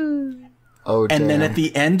 Ooh. Oh, damn. And then at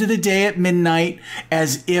the end of the day at midnight,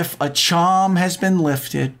 as if a charm has been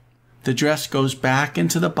lifted, the dress goes back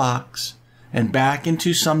into the box and back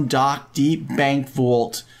into some dark, deep bank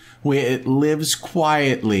vault where it lives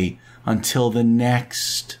quietly until the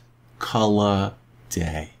next Color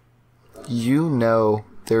Day. You know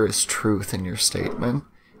there is truth in your statement,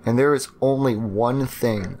 and there is only one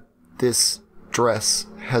thing this dress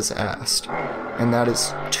has asked, and that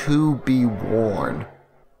is to be worn.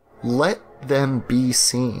 Let them be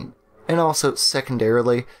seen. And also,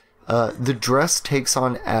 secondarily, the dress takes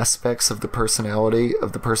on aspects of the personality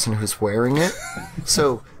of the person who's wearing it.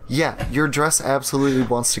 So, yeah, your dress absolutely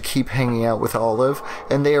wants to keep hanging out with Olive,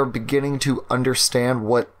 and they are beginning to understand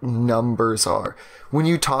what numbers are. When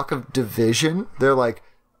you talk of division, they're like,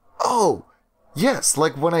 oh, yes,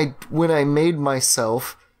 like when I made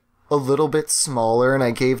myself a little bit smaller and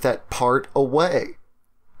I gave that part away.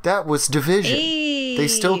 That was division. Hey. They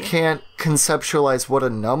still can't conceptualize what a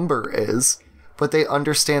number is, but they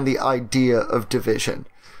understand the idea of division.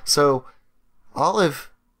 So, Olive,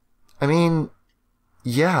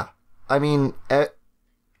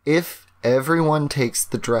 if everyone takes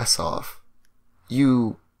the dress off,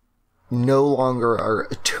 you no longer are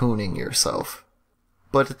attuning yourself.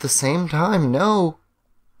 But at the same time, no,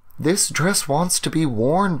 this dress wants to be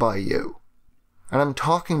worn by you. And I'm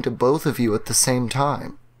talking to both of you at the same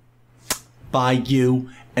time. By you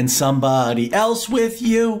and somebody else with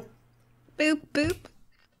you. Boop, boop.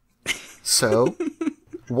 So,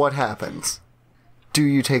 what happens? Do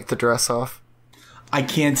you take the dress off? I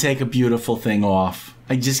can't take a beautiful thing off.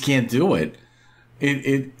 I just can't do it.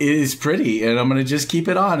 It is pretty, and I'm going to just keep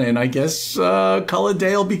it on. And I guess color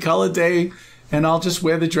day will be color day, and I'll just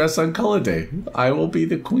wear the dress on color day. I will be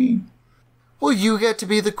the queen. Well, you get to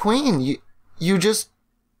be the queen. You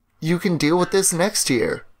can deal with this next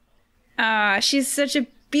year. She's such a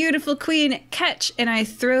beautiful queen. Catch! And I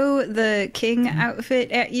throw the king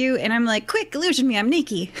outfit at you, and I'm like, quick, illusion me, I'm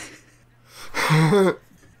Nikki.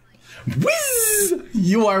 Whiz!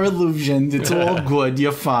 You are illusioned. It's all good.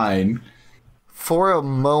 You're fine. For a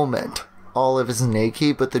moment, Olive is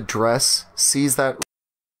naked, but the dress sees that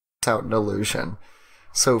out an illusion.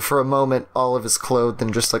 So for a moment, Olive is clothed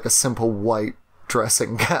in just like a simple white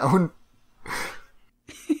dressing gown.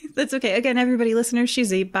 That's okay. Again, everybody, listeners,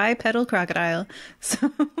 she's a bipedal crocodile.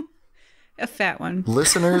 So, a fat one.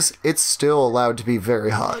 Listeners, it's still allowed to be very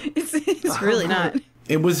hot. It's really not.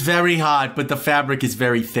 It was very hot, but the fabric is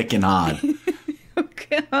very thick and hard.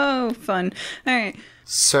 Okay. Oh, fun. All right.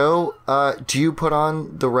 So, do you put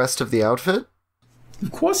on the rest of the outfit?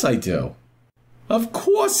 Of course I do. Of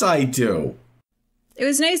course I do. It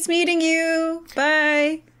was nice meeting you.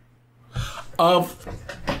 Bye. Of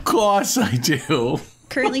course I do.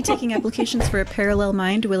 Currently taking applications for a parallel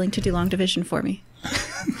mind willing to do long division for me.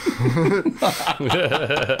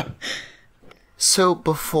 So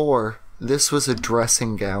before, this was a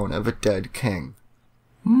dressing gown of a dead king.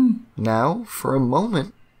 Now, for a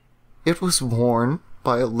moment, it was worn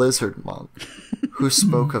by a lizard monk who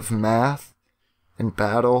spoke of math and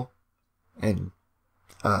battle and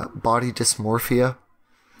body dysmorphia.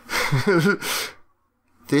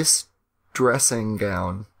 This dressing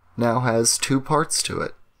gown now has 2 parts to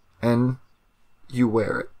it, and you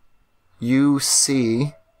wear it. You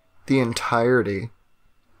see the entirety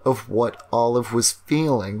of what Olive was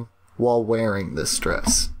feeling while wearing this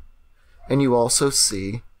dress. And you also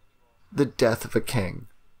see the death of a king.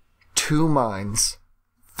 2 minds,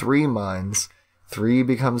 3 minds, 3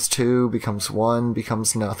 becomes 2, becomes 1,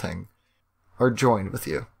 becomes nothing, are joined with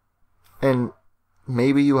you. And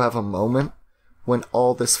maybe you have a moment when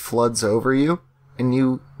all this floods over you, and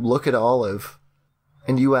you look at Olive,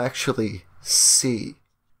 and you actually see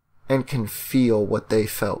and can feel what they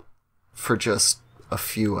felt for just a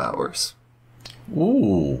few hours.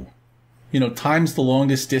 Ooh. You know, time's the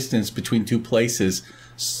longest distance between 2 places,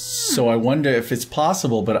 so I wonder if it's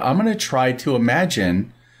possible, but I'm going to try to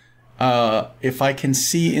imagine if I can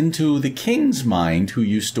see into the king's mind who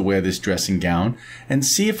used to wear this dressing gown, and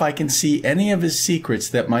see if I can see any of his secrets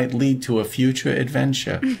that might lead to a future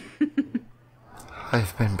adventure.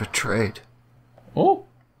 I've been betrayed. Oh.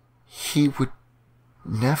 He would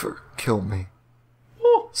never kill me.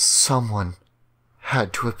 Oh. Someone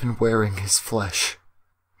had to have been wearing his flesh.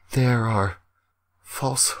 There are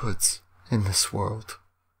falsehoods in this world.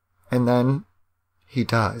 And then he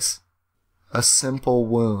dies. A simple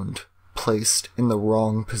wound placed in the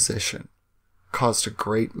wrong position caused a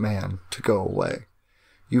great man to go away.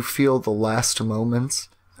 You feel the last moments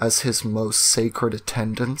as his most sacred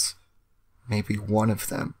attendants, maybe one of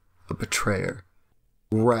them a betrayer,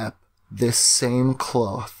 wrap this same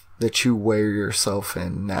cloth that you wear yourself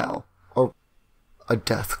in now, or a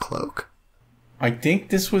death cloak. I think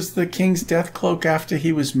this was the king's death cloak after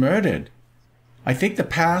he was murdered. I think the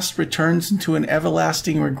past returns into an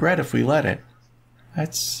everlasting regret if we let it.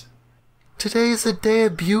 Today is a day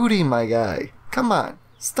of beauty, my guy. Come on.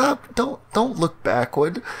 Stop. Don't look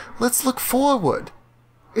backward. Let's look forward.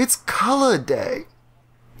 It's color day.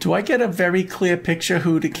 Do I get a very clear picture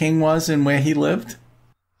who the king was and where he lived?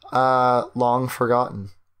 Long forgotten.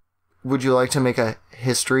 Would you like to make a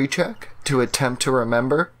history check to attempt to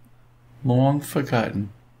remember? Long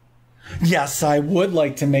forgotten. Yes, I would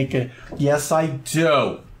like to make a... Yes, I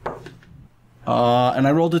do. And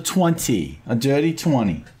I rolled a 20. A dirty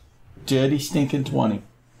 20. Dirty stinking 20.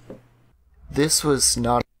 This was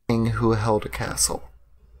not a king who held a castle.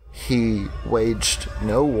 He waged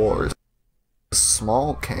no wars. A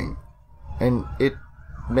small king. And it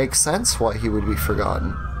makes sense why he would be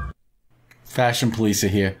forgotten. Fashion police are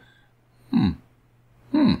here.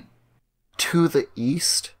 To the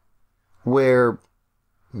east, where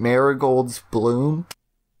marigolds bloom,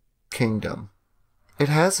 kingdom. It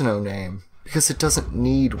has no name, because it doesn't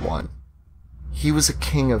need one. He was a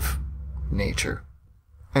king of nature.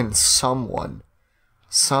 And someone,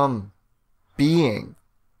 some being,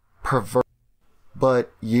 perverted.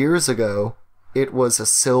 But years ago, it was a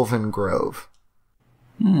sylvan grove.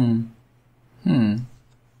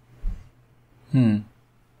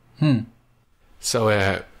 So,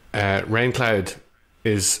 Raincloud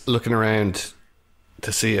is looking around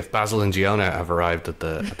to see if Basil and Giona have arrived at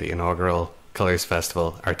the inaugural Colors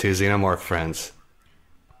Festival, our two xenomorph friends.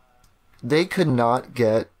 They could not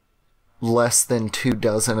get less than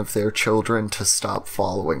 24 of their children to stop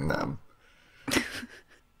following them.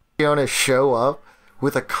 Giona show up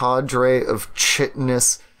with a cadre of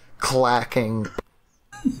chitinous, clacking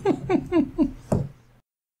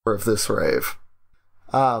of this rave.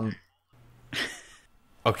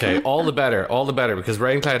 Okay, all the better, because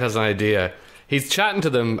Raincloud has an idea. He's chatting to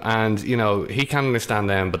them, and, you know, he can understand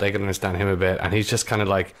them, but they can understand him a bit, and he's just kind of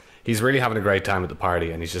like, he's really having a great time at the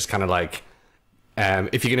party, and he's just kind of like,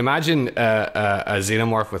 if you can imagine a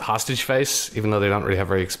xenomorph with hostage face, even though they don't really have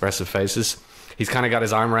very expressive faces, he's kind of got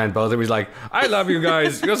his arm around both of them. He's like, I love you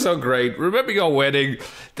guys. You're so great. Remember your wedding?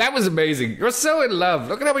 That was amazing. You're so in love.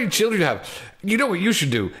 Look at how many children you have. You know what you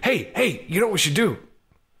should do? Hey, you know what we should do?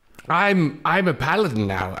 I'm a paladin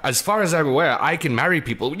now. As far as I'm aware, I can marry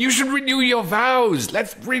people. You should renew your vows.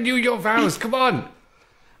 Let's renew your vows. Come on.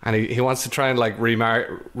 And he wants to try and like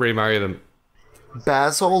remarry them.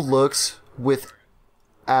 Basil looks with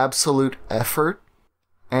absolute effort,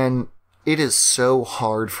 and it is so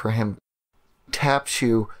hard for him. Taps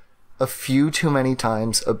you a few too many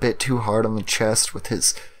times, a bit too hard on the chest with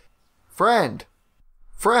his friend.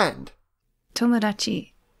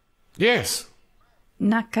 Tomodachi. Yes.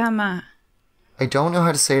 Nakama. I don't know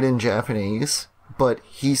how to say it in Japanese, but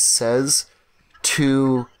he says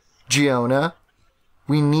to Giona,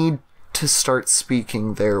 we need to start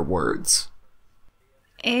speaking their words.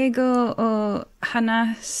 Eigo o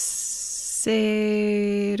hanaseru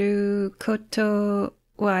koto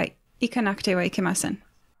wa ikanakute wa ikimasen.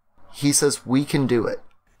 He says, we can do it.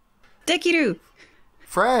 Dekiru.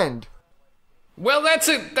 Friend. Well, that's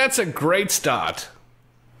a great start.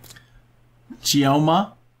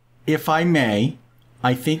 Gioma, if I may,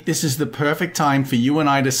 I think this is the perfect time for you and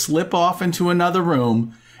I to slip off into another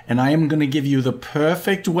room, and I am going to give you the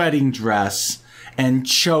perfect wedding dress and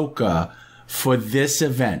choker for this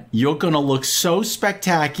event. You're going to look so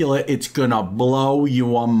spectacular, it's going to blow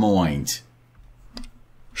your mind.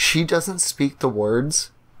 She doesn't speak the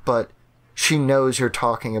words, but she knows you're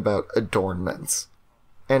talking about adornments.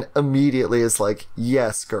 And immediately is like,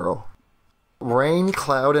 yes, girl.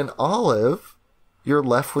 Raincloud and Olive, you're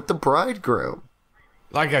left with the bridegroom.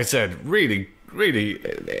 Like I said, really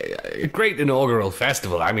a great inaugural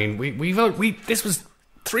festival. I mean, we this was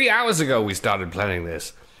 3 hours ago we started planning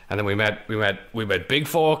this, and then we met Big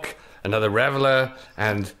Fork, another reveler,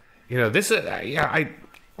 and you know this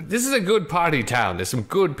is a good party town. There's some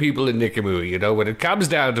good people in Nikamui. You know, when it comes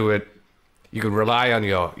down to it, you can rely on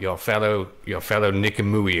your fellow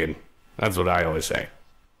Nikamuian. That's what I always say.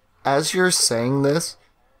 As you're saying this,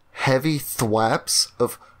 heavy thwaps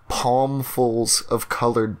of palmfuls of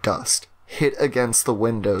colored dust hit against the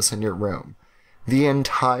windows in your room. The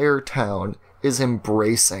entire town is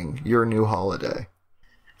embracing your new holiday.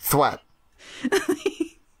 Thwap.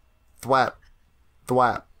 Thwap.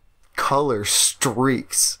 Thwap. Color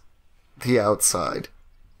streaks the outside.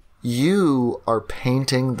 You are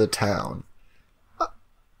painting the town.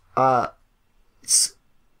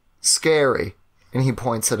 Scary. And he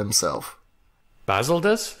points at himself. Basil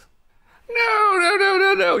does?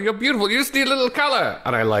 No. You're beautiful. You just need a little color.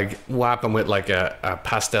 And I like whap him with like a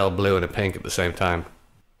pastel blue and a pink at the same time.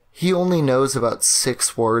 He only knows about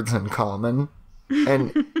 6 words in common.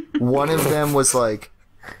 And one of them was like,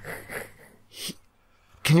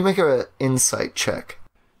 can you make an insight check?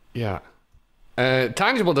 Yeah.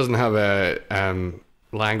 Tangible doesn't have a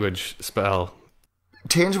language spell.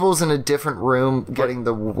 Tangible's in a different room getting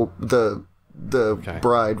the Okay.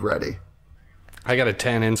 bride ready. I got a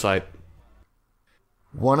 10 insight.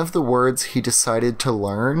 One of the words he decided to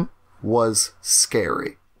learn was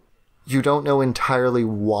scary. You don't know entirely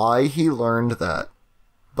why he learned that,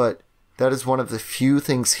 but that is one of the few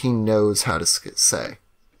things he knows how to say.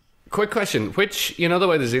 Quick question. Which, you know the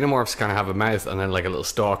way the xenomorphs kind of have a mouth and then like a little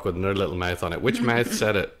stalk with another little mouth on it. Which mouth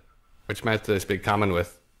said it? Which mouth do they speak common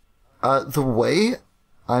with? The way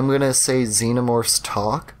I'm going to say xenomorphs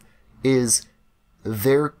talk is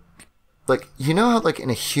they're like, you know how like in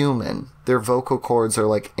a human, their vocal cords are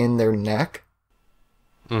like in their neck?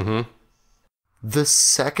 Mm-hmm. The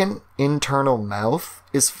second internal mouth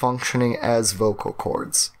is functioning as vocal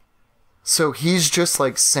cords. So he's just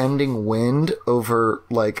like sending wind over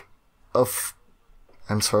like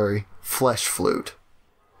flesh flute.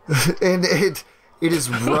 And it is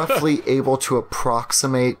roughly able to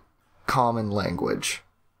approximate common language.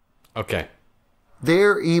 Okay.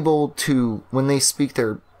 They're able to, when they speak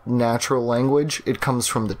their natural language, it comes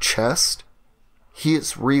from the chest. He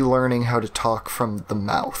is relearning how to talk from the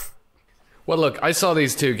mouth. Well, look, I saw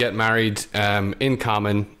these two get married in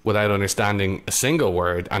common without understanding a single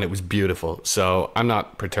word, and it was beautiful. So I'm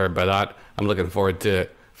not perturbed by that. I'm looking forward to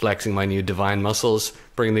flexing my new divine muscles,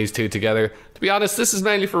 bringing these two together. To be honest, this is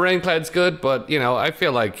mainly for Raincloud's good, but, you know, I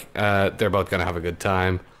feel like they're both going to have a good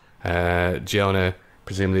time. Giona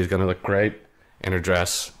presumably is going to look great in her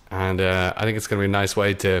dress, and I think it's going to be a nice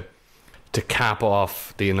way to cap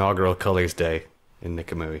off the inaugural Colours Day in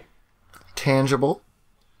Nikamui. Tangible,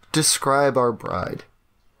 describe our bride.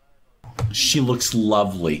 She looks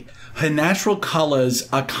lovely. Her natural colors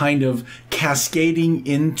are kind of cascading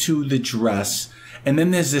into the dress, and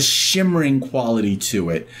then there's this shimmering quality to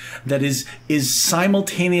it that is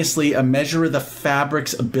simultaneously a measure of the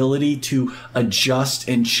fabric's ability to adjust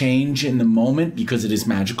and change in the moment, because it is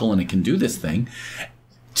magical and it can do this thing,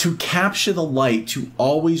 to capture the light, to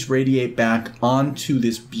always radiate back onto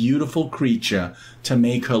this beautiful creature, to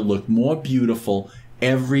make her look more beautiful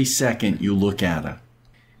every second you look at her.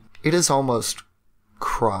 It is almost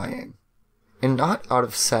crying. And not out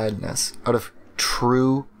of sadness, out of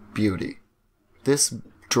true beauty. This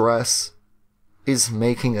dress is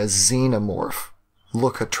making a xenomorph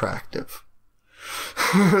look attractive.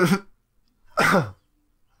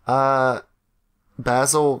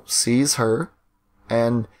 Basil sees her,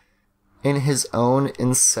 and in his own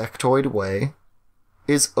insectoid way,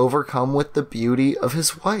 is overcome with the beauty of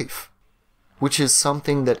his wife, which is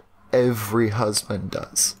something that every husband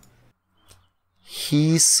does.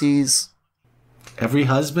 He sees... Every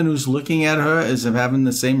husband who's looking at her is having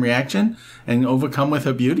the same reaction and overcome with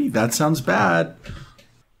her beauty? That sounds bad.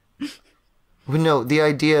 No, the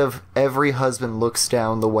idea of every husband looks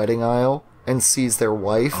down the wedding aisle and sees their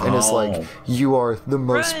wife and is like, you are the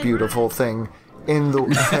most beautiful thing in the...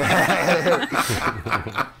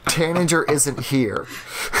 Tanager isn't here.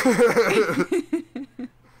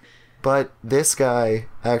 But this guy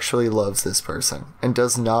actually loves this person and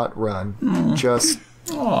does not run, just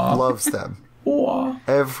loves them.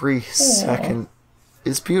 Every second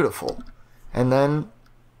is beautiful. And then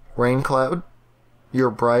Raincloud, your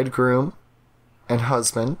bridegroom and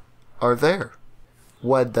husband, are there.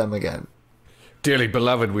 Wed them again. Dearly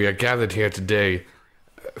beloved, we are gathered here today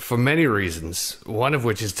for many reasons, one of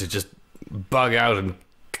which is to just bug out and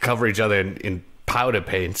cover each other in powder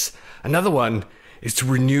paints. Another one is to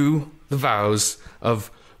renew the vows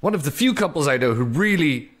of one of the few couples I know who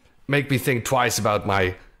really make me think twice about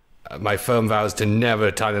my firm vows to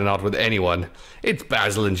never tie the knot with anyone. It's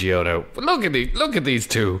Basil and Giona. Look at these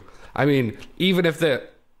two. I mean, even if they're...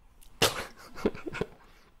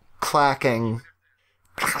 Clacking.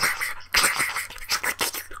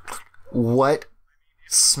 What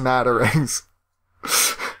smatterings.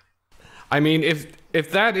 I mean,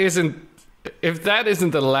 if that isn't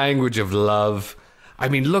the language of love, I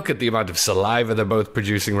mean, look at the amount of saliva they're both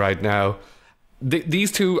producing right now.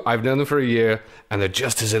 These two, I've known them for a year, and they're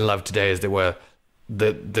just as in love today as they were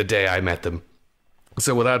the day I met them.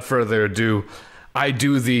 So without further ado, I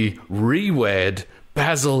do the re-wed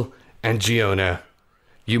Basil and Giona.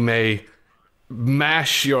 You may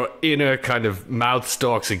mash your inner kind of mouth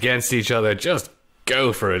stalks against each other. Just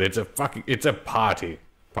go for it. It's a party.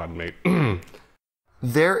 Pardon me.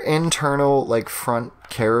 Their internal, front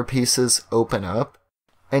carapaces open up,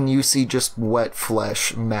 and you see just wet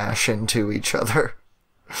flesh mash into each other.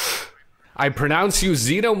 I pronounce you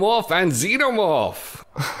Xenomorph and Xenomorph.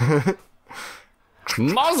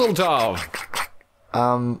 Mazel tov.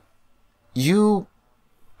 You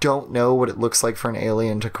don't know what it looks like for an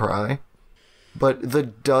alien to cry, but the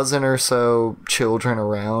dozen or so children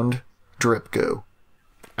around drip goo.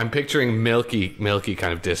 I'm picturing milky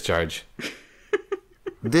kind of discharge.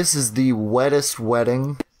 This is the wettest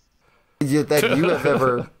wedding that you have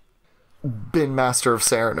ever been master of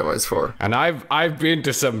ceremonies for. And I've been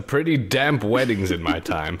to some pretty damp weddings in my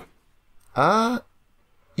time.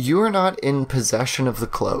 You are not in possession of the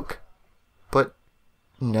cloak, but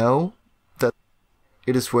know that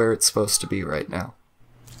it is where it's supposed to be right now.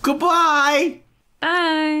 Goodbye!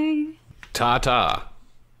 Bye! Ta-ta.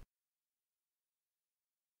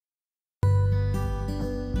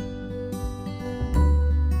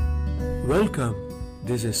 Welcome.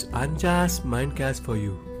 This is Anja's Mindcast for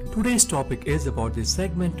you. Today's topic is about the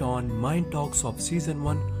segment on Mind Talks of Season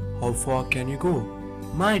 1, How Far Can You Go?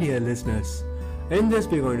 My dear listeners, in this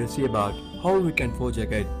we're going to see about how we can forge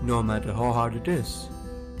ahead no matter how hard it is.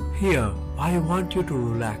 Here, I want you to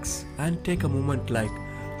relax and take a moment like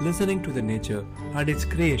listening to the nature and its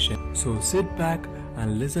creation. So sit back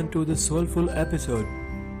and listen to the soulful episode.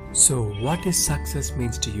 So what is success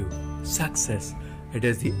means to you? Success. It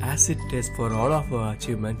is the acid test for all of our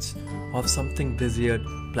achievements of something desired,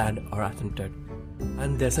 planned or attempted.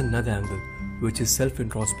 And there's another angle. which is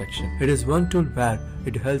self-introspection. It is one tool where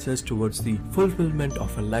it helps us towards the fulfillment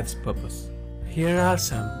of a life's purpose. Here are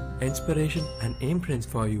some inspiration and imprints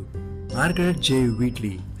for you. Margaret J.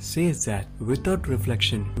 Wheatley says that without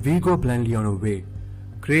reflection, we go blindly on our way,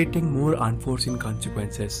 creating more unforeseen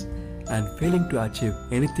consequences and failing to achieve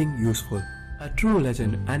anything useful. A true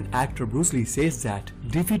legend and actor Bruce Lee says that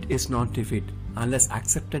defeat is not defeat unless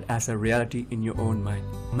accepted as a reality in your own mind.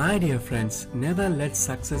 My dear friends, never let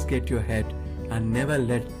success get your head and never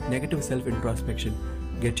let negative self-introspection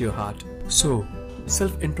get your heart. So,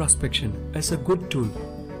 self-introspection is a good tool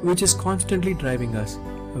which is constantly driving us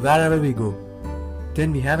wherever we go.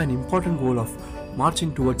 Then we have an important goal of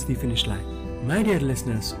marching towards the finish line. My dear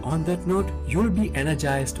listeners, on that note, you'll be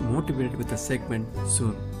energized, motivated with the segment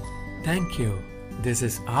soon. Thank you. This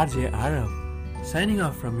is RJ Arav signing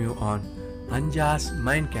off from you on Anja's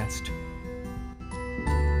Mindcast.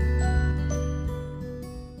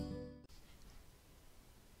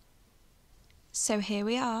 So here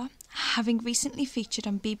we are, having recently featured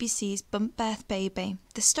on BBC's Bump Birth Baby.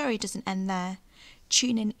 The story doesn't end there.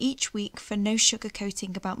 Tune in each week for no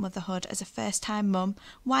sugarcoating about motherhood as a first-time mum,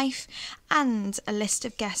 wife, and a list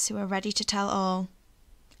of guests who are ready to tell all.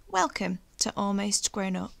 Welcome to Almost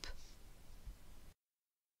Grown Up.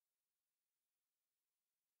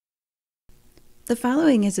 The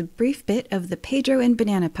following is a brief bit of the Pedro and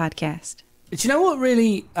Banana podcast. Do you know what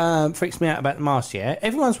really freaks me out about the mask, yeah?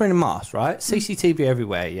 Everyone's wearing a mask, right? CCTV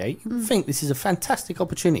everywhere, yeah? You think this is a fantastic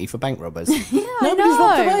opportunity for bank robbers. Yeah, Nobody's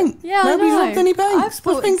robbed a bank. Yeah, Nobody's I know. robbed any banks.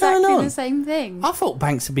 What's been exactly going on? the same thing. I thought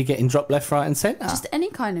banks would be getting dropped left, right and centre. Just any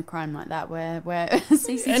kind of crime like that where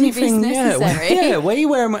CCTV is necessary. Yeah, where you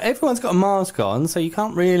wear everyone's got a mask on, so you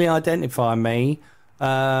can't really identify me.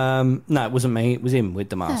 No, it wasn't me. It was him with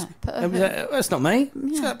the mask. That's not me.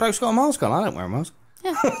 That bloke's got a mask on. I don't wear a mask.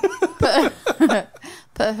 Yeah.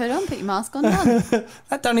 Put a hood on, put your mask on, done.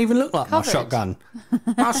 That don't even look like Covered. my shotgun.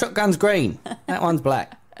 My shotgun's green. That one's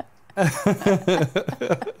black.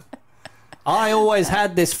 I always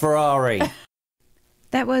had this Ferrari.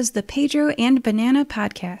 That was the Pedro and Banana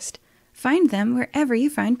podcast. Find them wherever you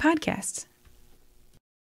find podcasts.